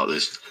write about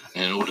this.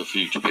 And in order for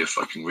you to be a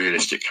fucking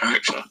realistic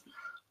character,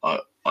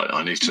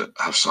 I need to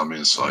have some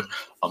insight.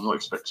 I'm not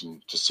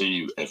expecting to see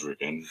you ever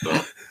again,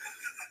 but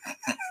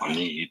I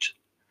need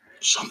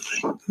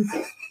something.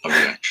 A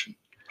reaction.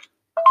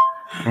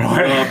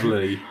 Right.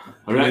 Lovely.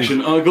 A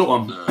reaction. Oh, I got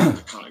one.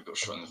 The kind of got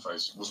shot in the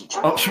face. It wasn't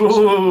Oh,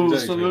 whoa, Don't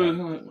stop do it.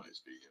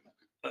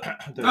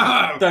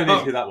 Don't need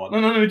to hear that one.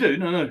 No, we do.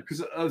 No,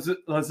 because I was a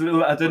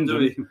little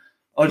addendum.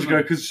 I just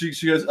go, because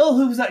she goes, oh,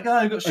 who was that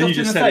guy who got And shot you in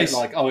just the said face? it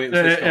like, oh, it was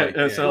this guy.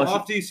 yeah, so I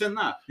After you sent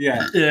that,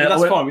 yeah. yeah, But that's I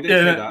went- fine. We didn't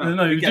say that.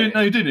 No, you We do. get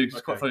No, it. you do.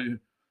 It's quite Okay. funny.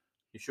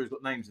 You sure he's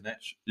got names in it?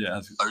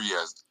 Yeah. Oh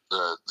yeah,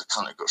 the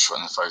cunt who got shot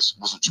in the face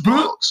wasn't Bruh.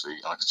 Jamal Oxley,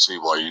 and I could see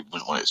why you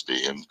wouldn't want it to be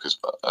him, because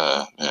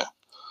yeah,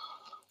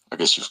 I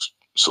guess you've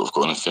sort of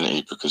got an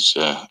affinity because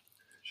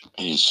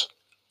he's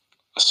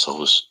a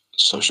soulless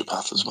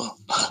sociopath as well.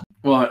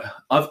 Right,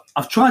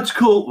 I've tried to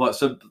call. Right,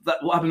 so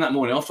what happened that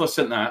morning after I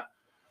sent that?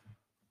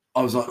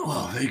 I was like,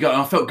 oh, there you go.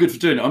 And I felt good for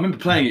doing it. I remember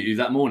playing it you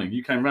that morning.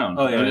 You came round.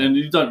 Oh, yeah. And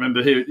you don't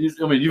remember hearing.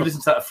 I mean, you've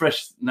listened to that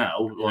afresh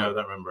now. Yeah, I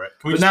don't remember it.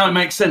 But now it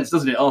makes sense,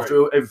 doesn't it?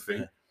 After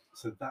everything.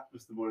 So that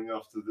was the morning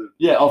after the.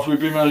 Yeah, after we've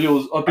been around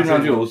yours. I've been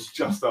around yours.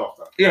 Just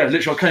after. Yeah,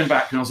 literally, I came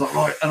back and I was like,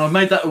 right, and I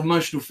made that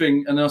emotional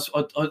thing, and I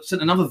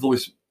sent another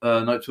voice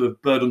note to a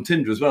bird on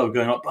Tinder as well,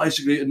 going like,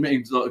 basically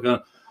admitting to like, going,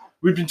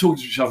 we've been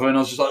talking to each other, and I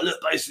was just like, look,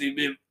 basically,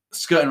 me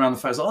skirting around the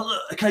face, like, oh,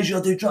 look, occasionally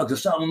I do drugs. I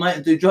start with my mate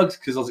and do drugs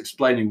because I was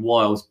explaining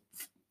why I was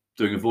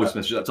doing a voice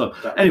message at that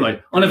time.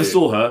 Anyway, I never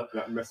saw her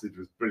That message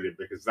was brilliant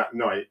because that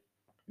night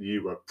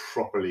you were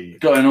properly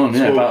going on,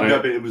 yeah, about no,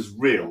 it, but it was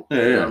real. Yeah,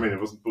 You know yeah. what I mean, it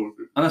wasn't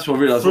bullshit. and that's what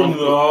I realised. From the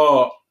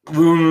heart.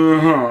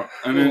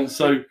 And then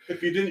so.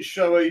 if you didn't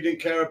show her, you didn't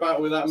care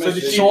about with that So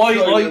message. did So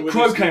you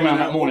Crow came around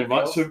that morning,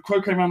 right? So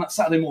Crow came around that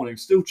Saturday morning,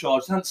 still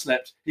charged, hadn't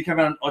slept. He came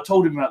around, I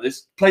told him about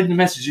this, played the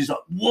message. He's like,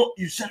 what?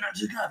 You sent that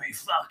to Gabby?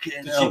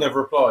 Fucking Did hell. she never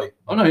reply?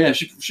 Oh, no, yeah.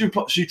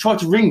 She tried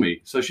to ring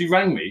me. So she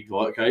rang me,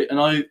 right, okay, and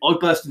I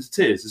burst into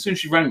tears. As soon as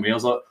she rang me, I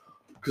was like,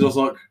 because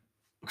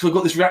I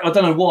got this reaction, I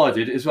don't know why I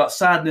did. It was about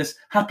sadness,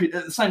 happy,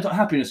 at the same time,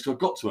 happiness, because I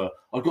got to her.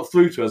 I got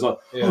through to her. I was like,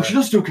 Yeah. oh, she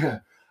does still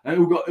care. And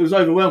it was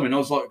overwhelming. I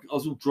was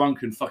all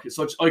drunk and fuck it.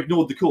 So I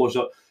ignored the call. I was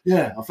like,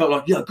 yeah, I felt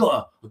like, yeah, I got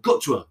her. I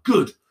got to her.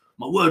 Good.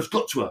 My word's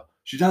got to her.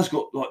 She has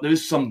got, like, there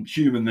is some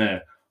human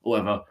there or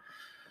whatever.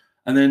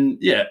 And then,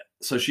 yeah,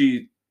 so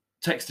she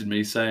texted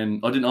me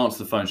saying, I didn't answer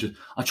the phone. She said,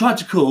 I tried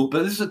to call,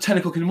 but this is at 10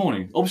 o'clock in the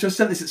morning. Obviously, I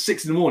sent this at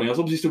 6 in the morning. I was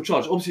obviously still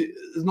charged. Obviously,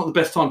 it's not the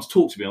best time to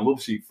talk to me. I'm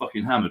obviously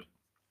fucking hammered.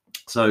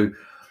 So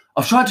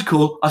I've tried to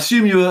call. I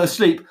assume you were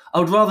asleep. I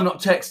would rather not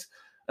text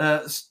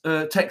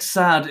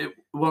sad. It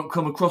won't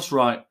come across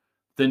right.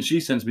 Then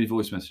she sends me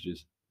voice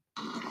messages.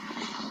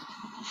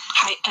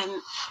 Hi,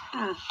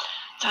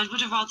 so I would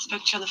have rather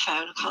spoken to you on the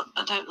phone.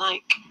 I don't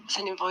like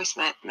sending voice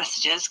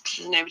messages because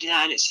there's nobody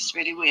there and it's just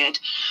really weird.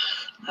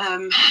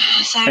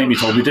 So Amy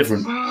told me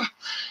different.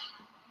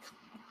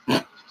 Yeah.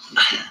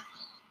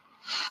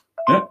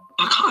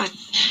 I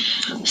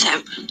can't.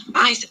 So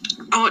I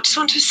just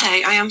want to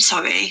say I am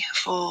sorry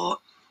for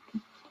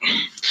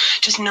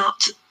just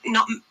not.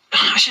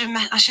 I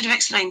should have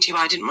explained to you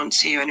why I didn't want to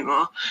see you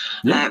anymore,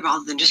 Yeah.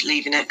 rather than just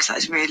leaving it because that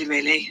is really,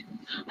 really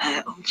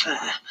unfair.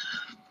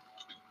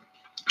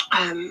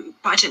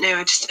 But I don't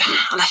know.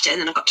 I left it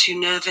and then I got too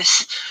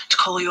nervous to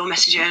call your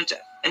message out,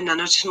 and then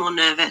I was just more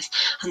nervous,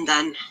 and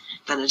then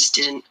I just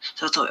didn't.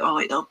 So I thought, oh,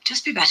 it'll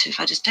just be better if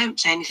I just don't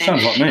say anything.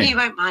 Sounds like me. He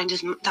won't mind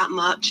that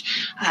much,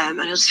 and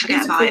he'll just forget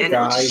He's a about good it, and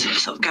it'll guy.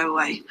 just sort of go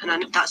away.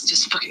 And that's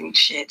just fucking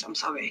shit. I'm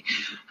sorry.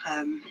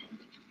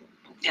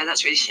 Yeah,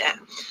 that's really shit.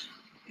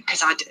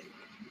 Because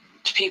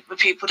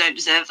people don't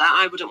deserve that.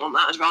 I wouldn't want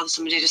that. I'd rather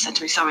somebody just said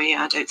to me, sorry,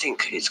 I don't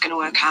think it's going to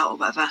work out or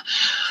whatever.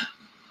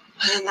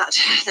 And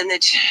then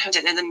they'd, I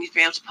don't know, then you'd be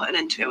able to put an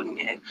end to it, wouldn't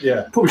you?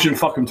 Yeah. Probably shouldn't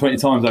fuck him 20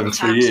 times over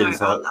So 3 I'm years. sorry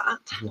Like. about that.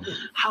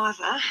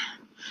 However,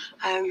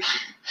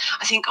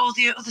 I think all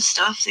the other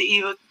stuff that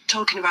you were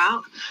talking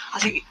about, I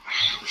think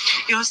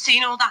you're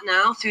seeing all that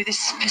now through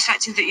this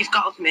perspective that you've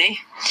got of me,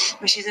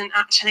 which isn't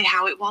actually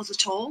how it was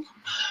at all.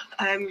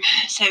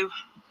 So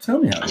Tell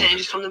me how. I don't know,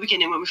 just from the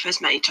beginning when we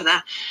first met each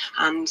other,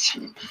 and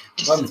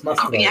just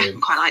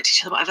quite liked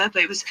each other, whatever.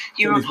 But it was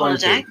you were on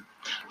holiday.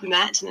 We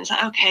met, and it's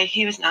like, okay,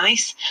 he was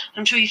nice.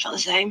 I'm sure you felt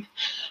the same.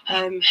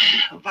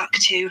 Back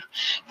to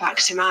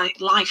my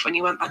life when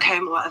you went back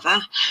home or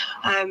whatever.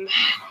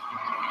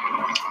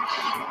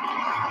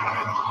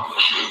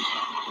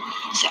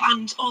 So,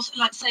 and also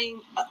like saying,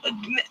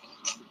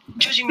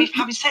 judging me for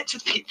having sex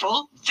with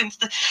people since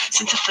the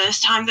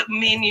first time that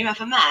me and you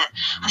ever met,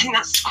 I think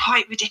that's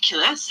quite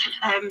ridiculous.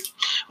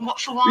 What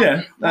for one?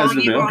 Yeah, that is a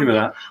bit. I'll give it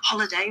that.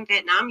 Holiday in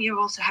Vietnam, you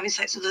were also having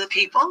sex with other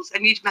people,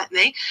 and you'd met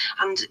me,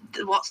 and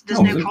there's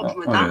no problem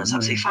with that. That's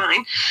absolutely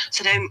fine.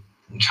 So don't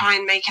try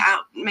and make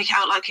it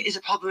out like it is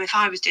a problem if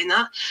I was doing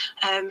that.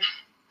 I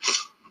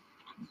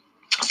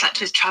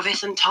slept with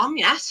Travis and Tom,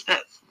 yes,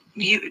 but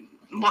you.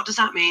 What does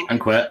that mean? And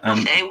quit.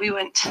 Nothing. We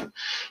went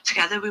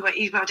together. I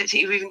don't think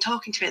you were even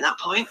talking to me at that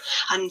point.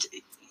 And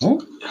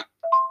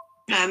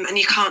and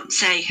you can't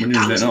say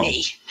that was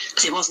me,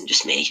 because it wasn't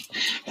just me,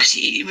 because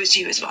it was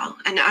you as well.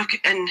 And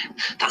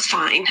that's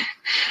fine,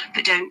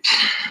 but don't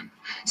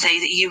say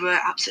that you were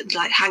absolutely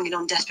like hanging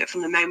on desperate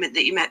from the moment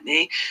that you met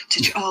me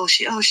to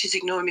she's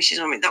ignoring me, she's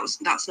ignoring me.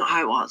 That's not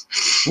how it was.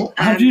 What?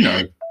 How do you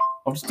know?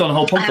 I've just done a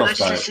whole podcast I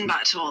just about listened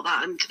back to all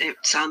that, and it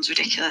sounds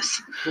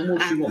ridiculous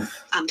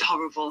and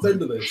horrible. So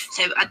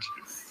I'd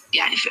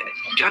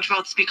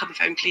rather speak on the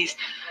phone, please.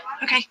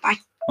 Okay, bye.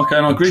 Okay,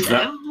 and I agree to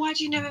that. Why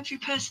do you know every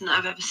person that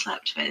I've ever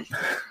slept with?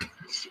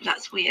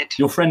 That's weird.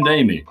 Your friend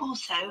Amy.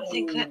 Also, I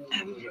think that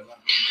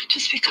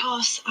just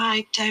because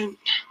I don't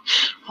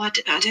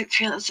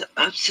feel as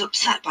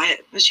upset by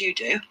it as you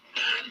do,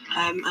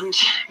 and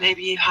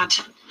maybe you had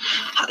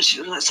like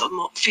sort of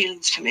more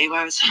feelings for me,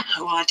 whereas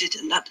I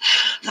didn't. That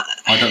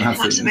I don't have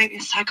that's feelings. maybe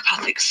a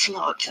psychopathic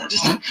slut.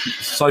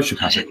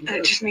 Sociopathic.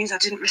 It just means I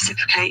didn't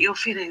reciprocate your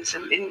feelings,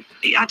 and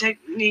I don't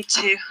need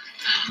to.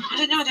 I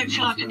don't know. I don't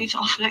feel like I need to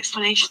offer an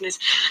explanation as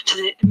to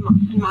the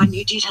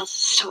minute details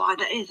as to why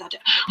that is. I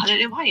don't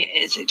know why it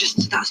is. It just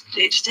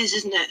is,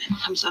 isn't it?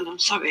 I'm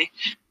sorry.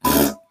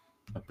 A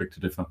big to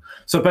differ.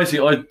 So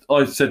basically,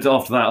 I said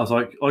after that, I was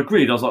like, I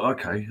agreed. I was like,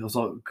 okay. I was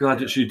like, glad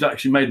that she'd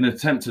actually made an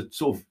attempt to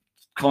sort of,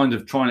 kind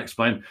of try and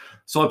explain.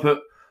 So I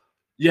put,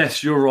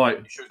 yes, you're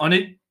right.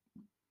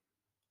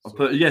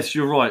 Yes,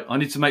 you're right. I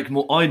need to make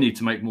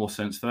more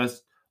sense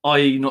first,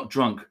 i.e., not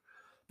drunk,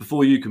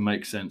 before you can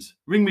make sense.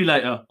 Ring me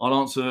later. I'll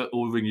answer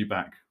or ring you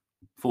back.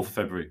 4th of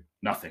February.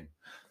 Nothing.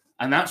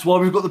 And that's why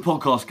we've got the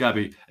podcast,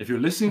 Gabby. If you're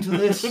listening to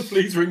this,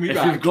 please ring me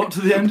back. If you've got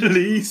to the end,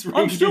 please ring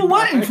I'm still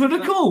waiting back. for the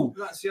call.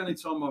 That's the only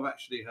time I've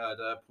actually heard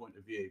her point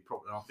of view.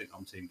 Probably, I think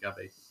I'm Team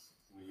Gabby.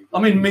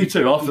 I mean, me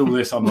too. After all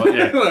this, I'm like,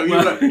 yeah. Well,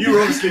 you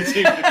were obviously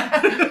Team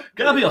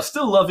Gabby, I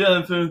still love you.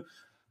 And if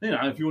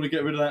you want to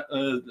get rid of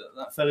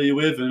that fella you're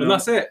with, And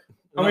that's it.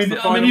 I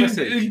mean, you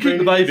keep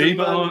the baby,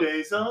 but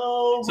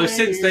So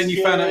since then,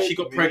 you found out she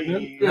got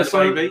pregnant. Yeah, Had a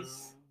so baby.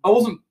 I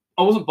wasn't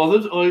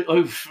bothered.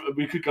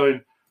 We could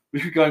go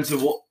into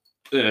what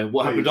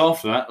happened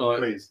after that. Like,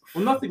 Please.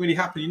 Well, nothing really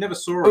happened. You never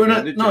saw her. oh,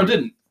 again, did you? no, I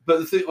didn't. But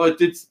the thing, I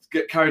did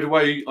get carried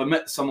away. I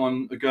met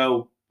a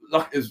girl.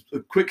 Like, it was a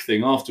quick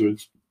thing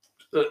afterwards.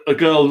 A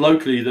girl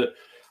locally that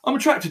I'm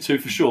attracted to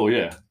for sure.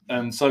 Yeah,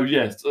 and so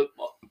yes,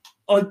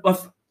 I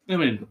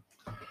mean,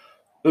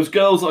 those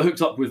girls I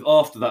hooked up with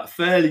after that,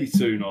 fairly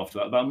soon after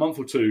that, about a month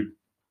or two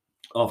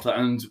after that,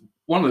 and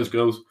one of those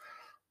girls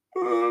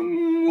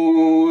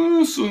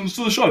listens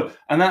to the show,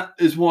 and that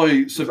is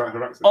why. So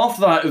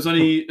after that,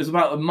 it was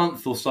about a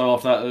month or so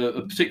after that,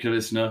 a particular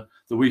listener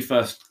that we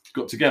first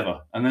got together,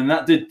 and then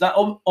that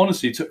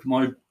honestly took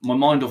my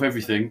mind off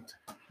everything,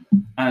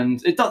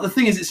 and the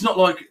thing is, it's not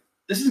like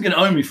this isn't going to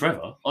own me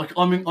forever. Like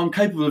I'm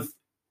capable of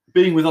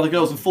being with other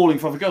girls and falling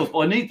for other girls, but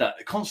I need that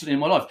constantly in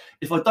my life.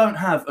 If I don't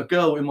have a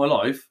girl in my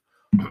life,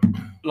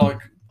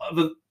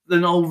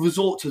 then I'll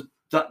resort to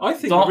that. I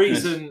think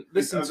darkness. the reason.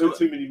 Listen There are to.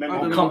 too many men.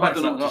 I'll come back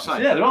to that.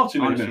 Yeah, there are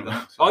too many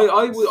men.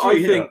 I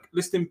think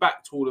listening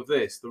back to all of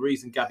this, the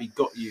reason Gabby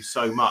got you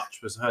so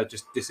much was her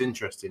just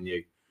disinterest in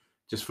you,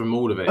 just from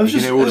all of it. It was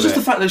just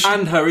the fact that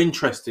and her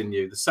interest in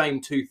you, the same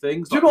two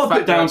things. Do you know what I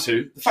put down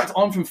to? The fact that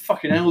I'm from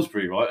fucking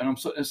Aylesbury, right? And I'm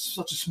such a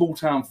small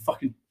town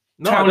fucking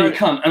towny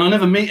cunt, and I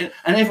never meet it,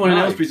 and everyone in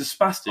Aylesbury's a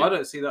spastic. I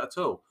don't see that at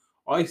all.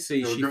 I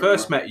see she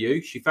first met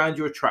you, she found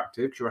you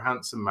attractive, you're a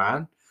handsome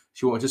man,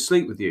 she wanted to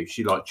sleep with you,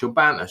 she liked your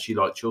banter, she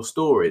liked your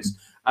stories.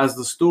 As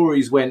the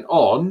stories went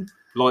on,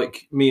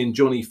 like me and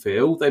Johnny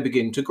feel, they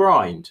begin to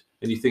grind.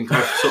 And you think,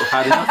 I've sort of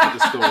had enough of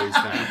the stories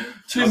now.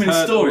 Too many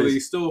stories. All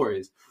these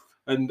stories.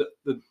 And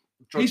the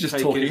drug He's just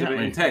taking talking is a at bit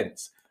me.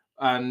 intense.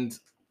 And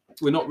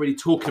we're not really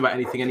talking about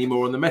anything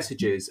anymore on the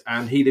messages.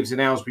 And he lives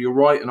in Aylesbury, you're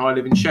right, and I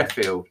live in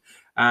Sheffield.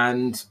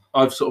 And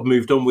I've sort of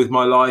moved on with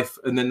my life.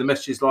 And then the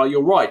message is like,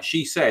 you're right.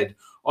 She said,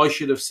 I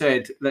should have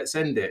said, let's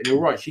end it. And you're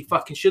right, she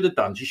fucking should have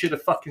done. She should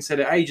have fucking said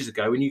it ages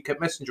ago when you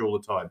kept Messenger all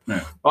the time.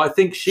 Yeah. But I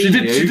think she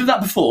did that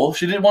before.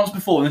 She did it once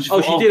before. And then she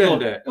thought, she did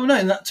end it. Oh, no,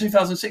 in that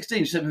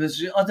 2016, she said, I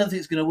don't think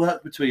it's going to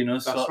work between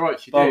us. That's like, right,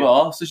 she blah, did.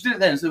 blah. So she did it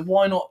then. So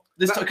why not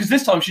this time? Because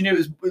this time she knew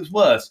it was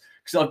worse.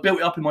 Because I'd built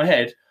it up in my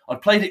head.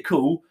 I'd played it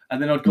cool. And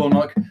then I'd gone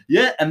like,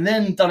 yeah, and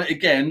then done it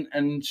again.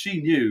 And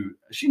she knew.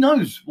 She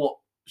knows what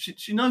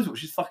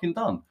she's fucking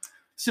done.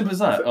 Simple as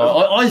that.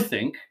 I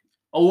think.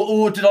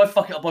 Or did I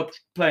fuck it up by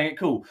playing it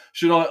cool?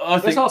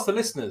 Let's ask the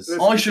listeners.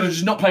 I should have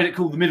just not played it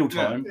cool the middle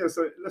time. Yeah,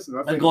 so listen, I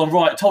And think gone,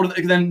 right, told her,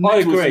 then I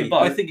next was agree. the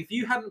boat. I think if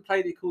you hadn't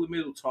played it cool the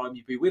middle time,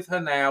 you'd be with her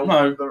now.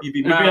 No, you'd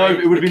be it would have married. been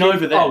over- it would have been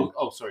over then.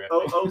 Oh, sorry.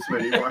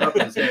 ultimately what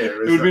happens here It is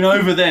would have been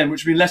over then,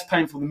 which would have been less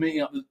painful than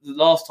meeting up the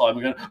last time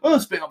and going,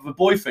 splitting up with a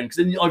boyfriend.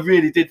 Because then I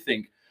really did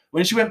think,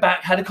 when she went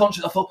back, had a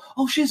conscience, I thought,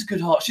 she has a good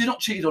heart. She's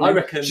not cheated on him. I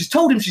reckon She's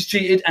told him she's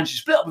cheated and she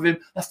split up with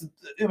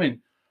him.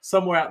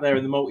 Somewhere out there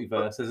in the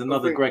multiverse, there's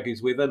another Greg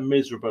who's with her,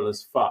 miserable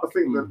as fuck. I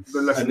think the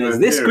lesson And there's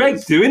learned this here Greg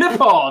is- doing a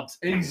pod.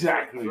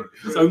 Exactly.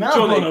 So now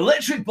Johnny, I've got an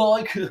electric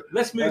bike.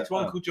 let's move to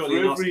Uncle Johnny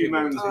For and ask every him.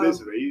 man's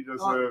misery,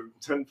 there's a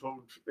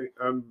tenfold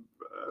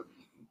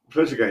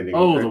pleasure gaining.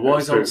 Oh, the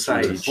wise old experience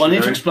from this, sage. Well, I you need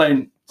to know?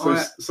 explain. So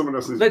someone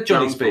else's Let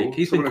Johnny downfall, speak.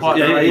 He's been someone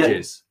quiet else's for Yeah.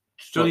 ages.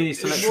 Johnny needs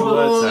to let some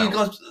Well, words you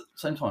out. guys,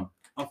 same time.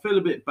 I feel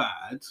a bit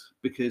bad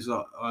because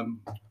I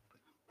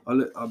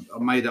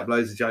made up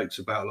loads of jokes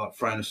about like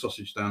throwing a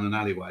sausage down an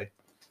alleyway,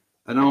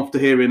 and after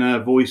hearing her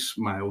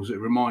voicemails, it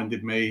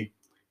reminded me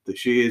that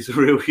she is a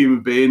real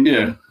human being.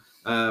 Yeah.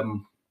 I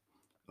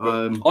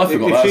forgot if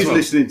that as she's well.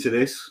 listening to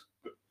this,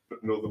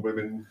 Not the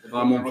women.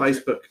 I'm on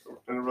Facebook.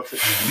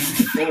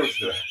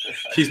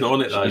 She's not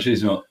on it though.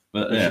 She's not.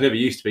 But She yeah. never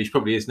used to be. She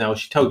probably is now.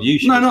 She told you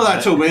she No, was not on that it.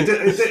 at all. Man.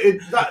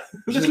 That,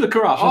 Just look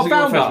her up. She I hasn't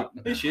got found her.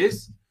 Facebook. Here she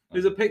is.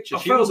 There's a picture. I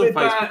She felt was a on bit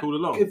Facebook bad all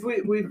along. if Have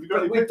you got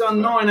any we've done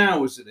pictures, 9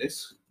 hours of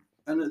this,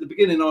 and at the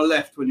beginning I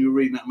left when you were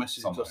reading that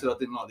message. Somewhere. I said I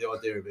didn't like the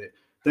idea of it.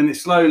 Then it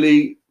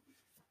slowly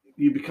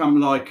you become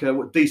like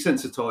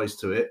desensitized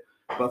to it.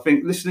 But I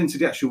think listening to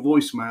the actual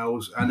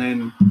voicemails, and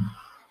then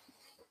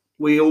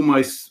we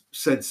almost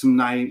said some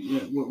names.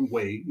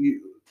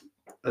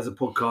 As a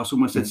podcast,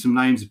 almost said some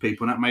names of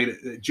people, and that made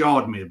it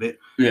jarred me a bit.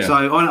 Yeah. So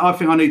I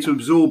think I need to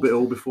absorb it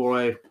all before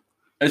I.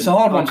 It's a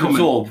hard one to comment.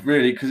 absorb,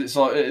 really, because it's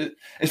like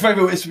it's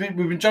very.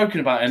 We've been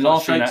joking about it and It's like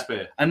laughing at,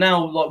 Shakespeare. and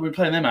now like we're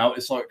playing them out.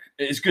 It's like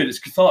it's good. It's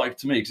cathartic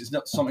to me because it's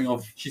not something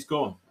I've. She's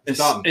gone. It's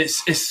done.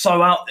 It's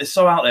so out. It's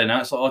so out there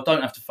now. It's like I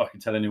don't have to fucking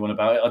tell anyone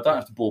about it. I don't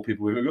have to bore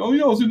people with it. Oh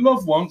yeah, I was in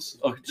love once.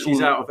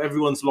 She's out of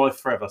everyone's life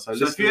forever. So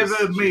So if you listeners,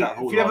 ever she's meet, out of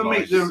all if you our ever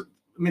meet lives. the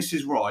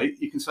Mrs. Wright,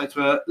 you can say to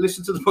her,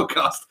 "Listen to the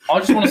podcast." I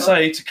just want to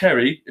say to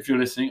Kerry, if you're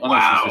listening, I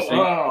know she's listening.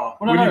 Oh,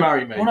 Well, will no, you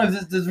marry me? Well, no,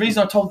 the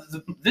reason I told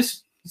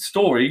this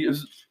story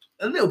is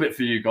a little bit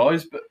for you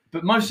guys,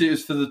 but mostly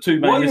it's for the two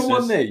main Why are you on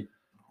one listeners.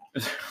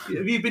 knee?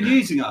 Have you been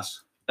using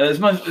us? It's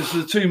for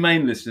the two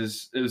main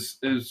listeners.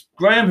 Is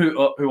Graham,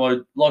 who I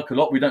like a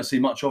lot. We don't see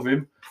much of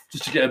him,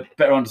 just to get a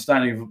better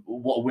understanding of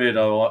what a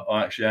weirdo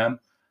I actually am.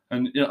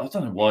 And I don't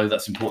know why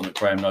that's important that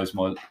Graham knows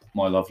my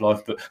love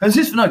life, but it's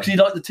just because he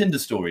liked the Tinder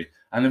story.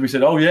 And then we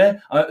said, "Oh yeah,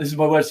 this is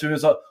my words to him."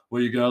 It's like,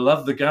 "Well, you're gonna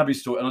love the Gabby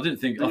story," and I didn't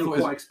think. I You're thought it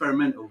quite was,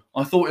 experimental.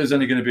 I thought it was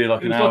only going to be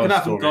like It an was hour like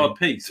an story. avant-garde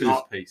piece, an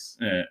art piece,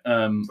 Yeah,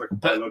 like a but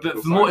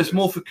biological for more, it's scientist.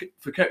 more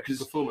for because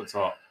performance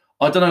art.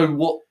 I don't know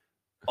what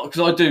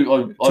because I do.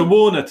 To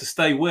warn her to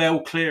stay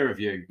well clear of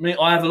you.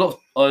 I have a lot.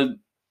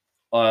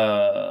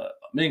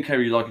 Me and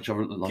Kerry like each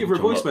other. Like Give her a each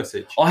other voice lot.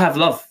 message. I have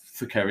love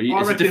for Kerry. I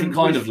It's a reckon different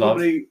kind we of should love.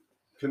 probably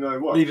Can I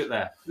what? Leave it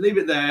there. leave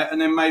it there, and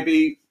then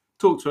maybe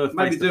Talk to her.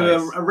 maybe face to do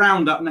face. a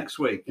roundup next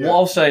week. Yeah. What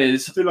I'll say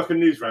is, Do like a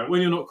news round.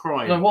 when you're not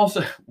crying. no, what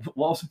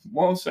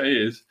I'll say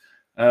is,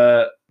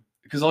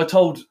 because I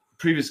told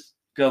previous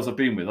girls I've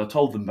been with, I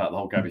told them about the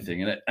whole Gabby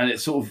thing, and it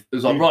sort of it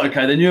was like, right,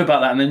 okay, they knew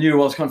about that, and they knew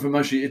I was coming from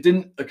emotionally. It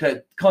didn't, okay,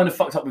 it kind of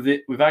fucked up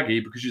with Aggie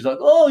because she's like,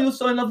 oh, you're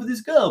so in love with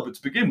this girl, but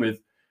to begin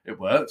with, it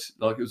worked.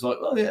 Like it was like,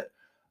 oh yeah,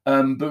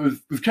 but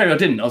with Kerry, I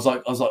didn't. I was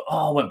like, oh,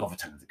 I won't bother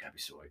telling the Gabby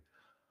story.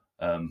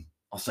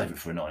 I'll save it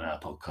for a 9-hour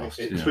podcast.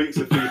 It you know. tweaks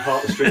a few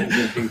heartstrings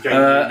and can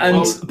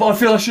gain. But I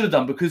feel I should have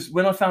done because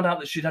when I found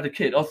out that she'd had a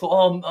kid, I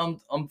thought, oh,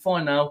 I'm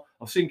fine now.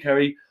 I've seen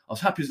Kerry. I was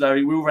happy as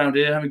Larry. We were all around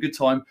here having a good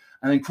time.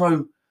 And then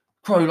Crow,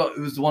 like,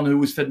 who was the one who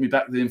always fed me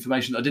back the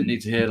information that I didn't need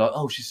to hear, like,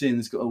 oh, she's seeing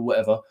this guy or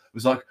whatever.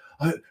 Was like,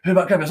 oh, who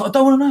about Gabby? I was like, I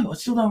don't want to know. I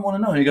still don't want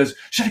to know. And he goes,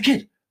 she had a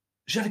kid.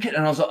 She had a kid.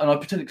 And I was like, and I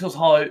pretended because I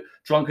was high,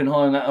 drunk and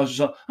high, and that I was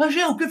just like, oh,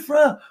 yeah, good for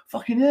her.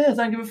 Fucking yeah,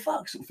 don't give a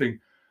fuck, sort of thing.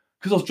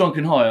 Because I was drunk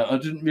and high,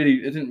 it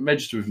didn't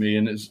register with me,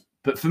 and it's.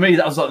 But for me,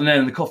 that was like the nail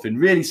in the coffin.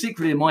 Really,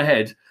 secretly in my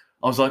head,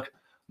 I was like,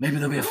 maybe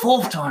there'll be a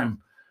fourth time.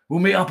 We'll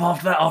meet up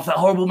after that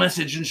horrible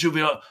message, and she'll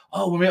be like,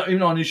 oh, we'll meet up.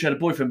 Even though I knew she had a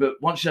boyfriend, but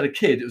once she had a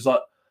kid, it was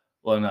like,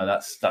 well, no,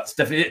 that's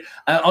definitely it.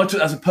 And I took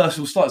it as a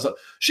personal slight. It's like,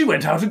 she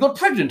went out and got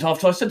pregnant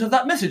after I sent her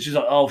that message. She's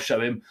like, I'll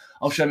show him.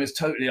 It's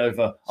totally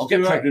over. I'll get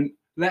Stuart, pregnant.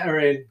 Let her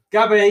in.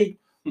 Gabby.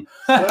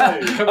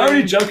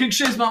 Only joking,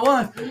 she's my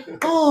wife.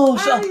 Oh,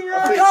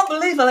 I can't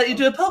believe I let you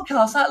do a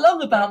podcast that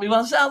long about me while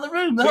I was out of the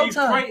room the So whole you've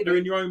time. created her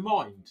in your own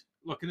mind.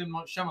 Like an M.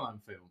 Night Shyamalan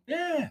film.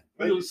 Yeah.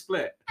 A little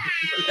split.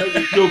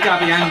 You're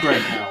Gabby and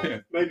Brent now.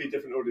 Maybe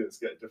different audience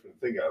get a different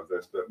thing out of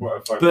this, but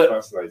what I find But-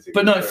 fascinating.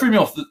 But no, is it threw me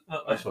off.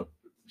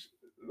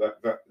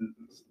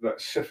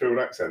 that Sheffield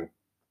accent,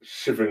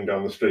 shivering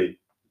down the street,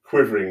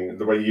 quivering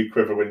the way you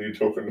quiver when you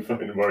talk on the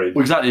phone and worry.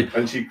 Well, exactly.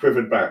 And she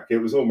quivered back. It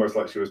was almost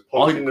like she was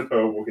polishing the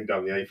pearl walking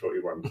down the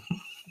A41.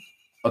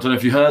 I don't know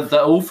if you heard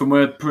that all from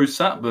where Prue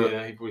sat, but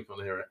Yeah, you probably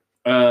can't hear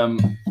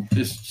it.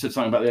 just said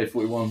something about the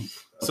A41.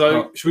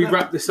 So, should we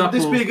wrap this up? Would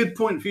this or- be a good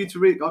point for you to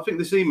read? I think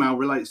this email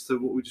relates to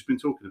what we've just been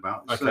talking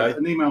about. It's Okay.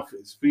 an email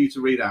for you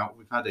to read out.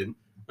 We've had him.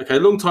 Okay,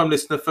 long-time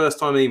listener,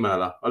 first-time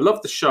emailer. I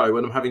love the show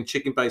when I'm having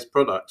chicken-based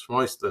products from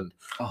Iceland.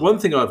 Oh. One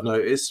thing I've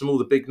noticed from all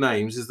the big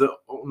names is that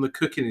on the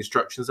cooking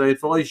instructions, they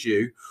advise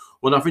you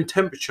on oven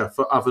temperature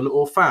for oven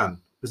or fan.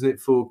 Isn't it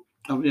for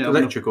Oh, yeah,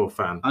 electric or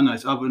fan? I know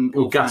it's oven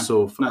Or gas fan. or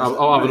No, it's- oven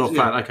no, or it's-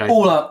 fan? yeah. Okay.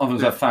 All our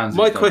ovens have fans.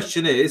 My and stuff.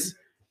 question is,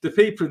 do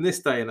people in this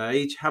day and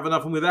age have an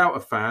oven without a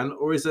fan,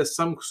 or is there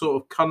some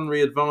sort of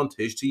culinary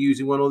advantage to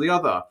using one or the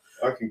other?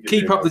 I can give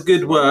Keep you an up the answer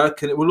good to that.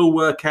 work, and it will all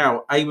work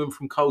out. Eamon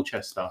from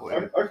Colchester.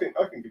 I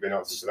can give you an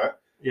answer to that.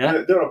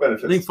 Yeah? There are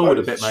benefits. Lean to forward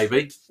a both. bit,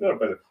 maybe. There are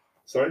benefits.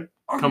 Sorry?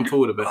 Come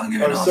forward a bit.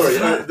 Oh,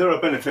 sorry. There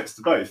are benefits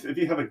to both. If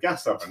you have a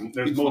gas oven,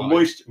 there's Keep more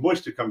flying.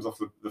 moisture comes off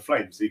the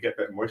flame, so you get a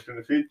bit of moisture in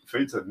the food, so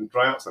it doesn't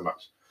dry out so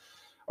much.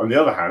 On the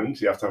other hand,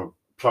 you have to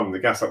plumb the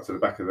gas up to the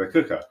back of the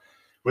cooker.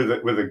 With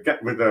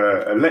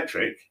a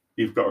electric,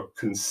 you've got a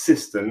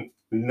consistent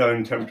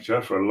known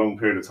temperature for a long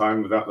period of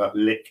time without that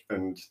lick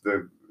and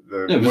the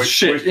Yeah, but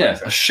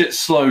a shit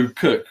slow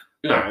cook.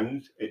 Yeah.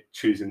 And it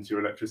chews into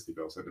your electricity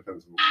bill, so it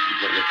depends on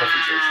what your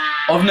preference is.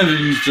 I've never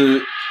used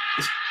a.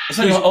 It's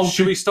only like old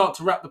Should we people, start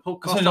to wrap the it's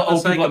podcast only up like and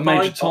old say people like goodbye?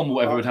 Major Tom or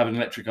whatever would have an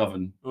electric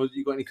oven. Or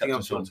you got anything Captain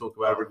else you want to talk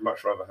I about? would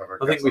much rather have a I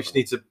think gas we oven. just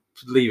need to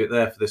leave it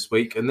there for this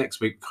week, and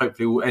next week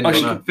hopefully we'll end I on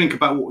should think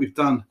about what we've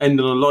done. a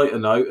lighter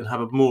note and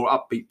have a more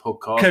upbeat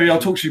podcast. Kerry, I'll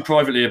talk to you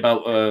privately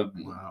about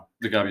Wow.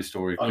 the Gabby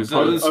story because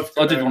I've-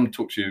 I did want to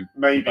talk to you.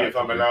 Maybe about if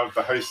I'm it. allowed,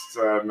 the host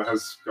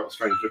has got a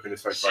strange look in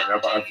his face right now,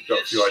 but I've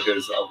got a few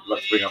ideas that I would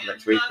like to bring up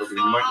next week, but we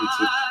might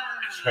need to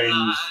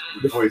change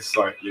the voice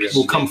slightly.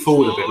 We'll come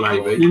forward a bit,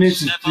 maybe. You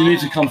need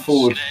to come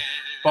forward.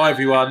 Bye,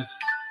 everyone.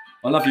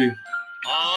 I love you.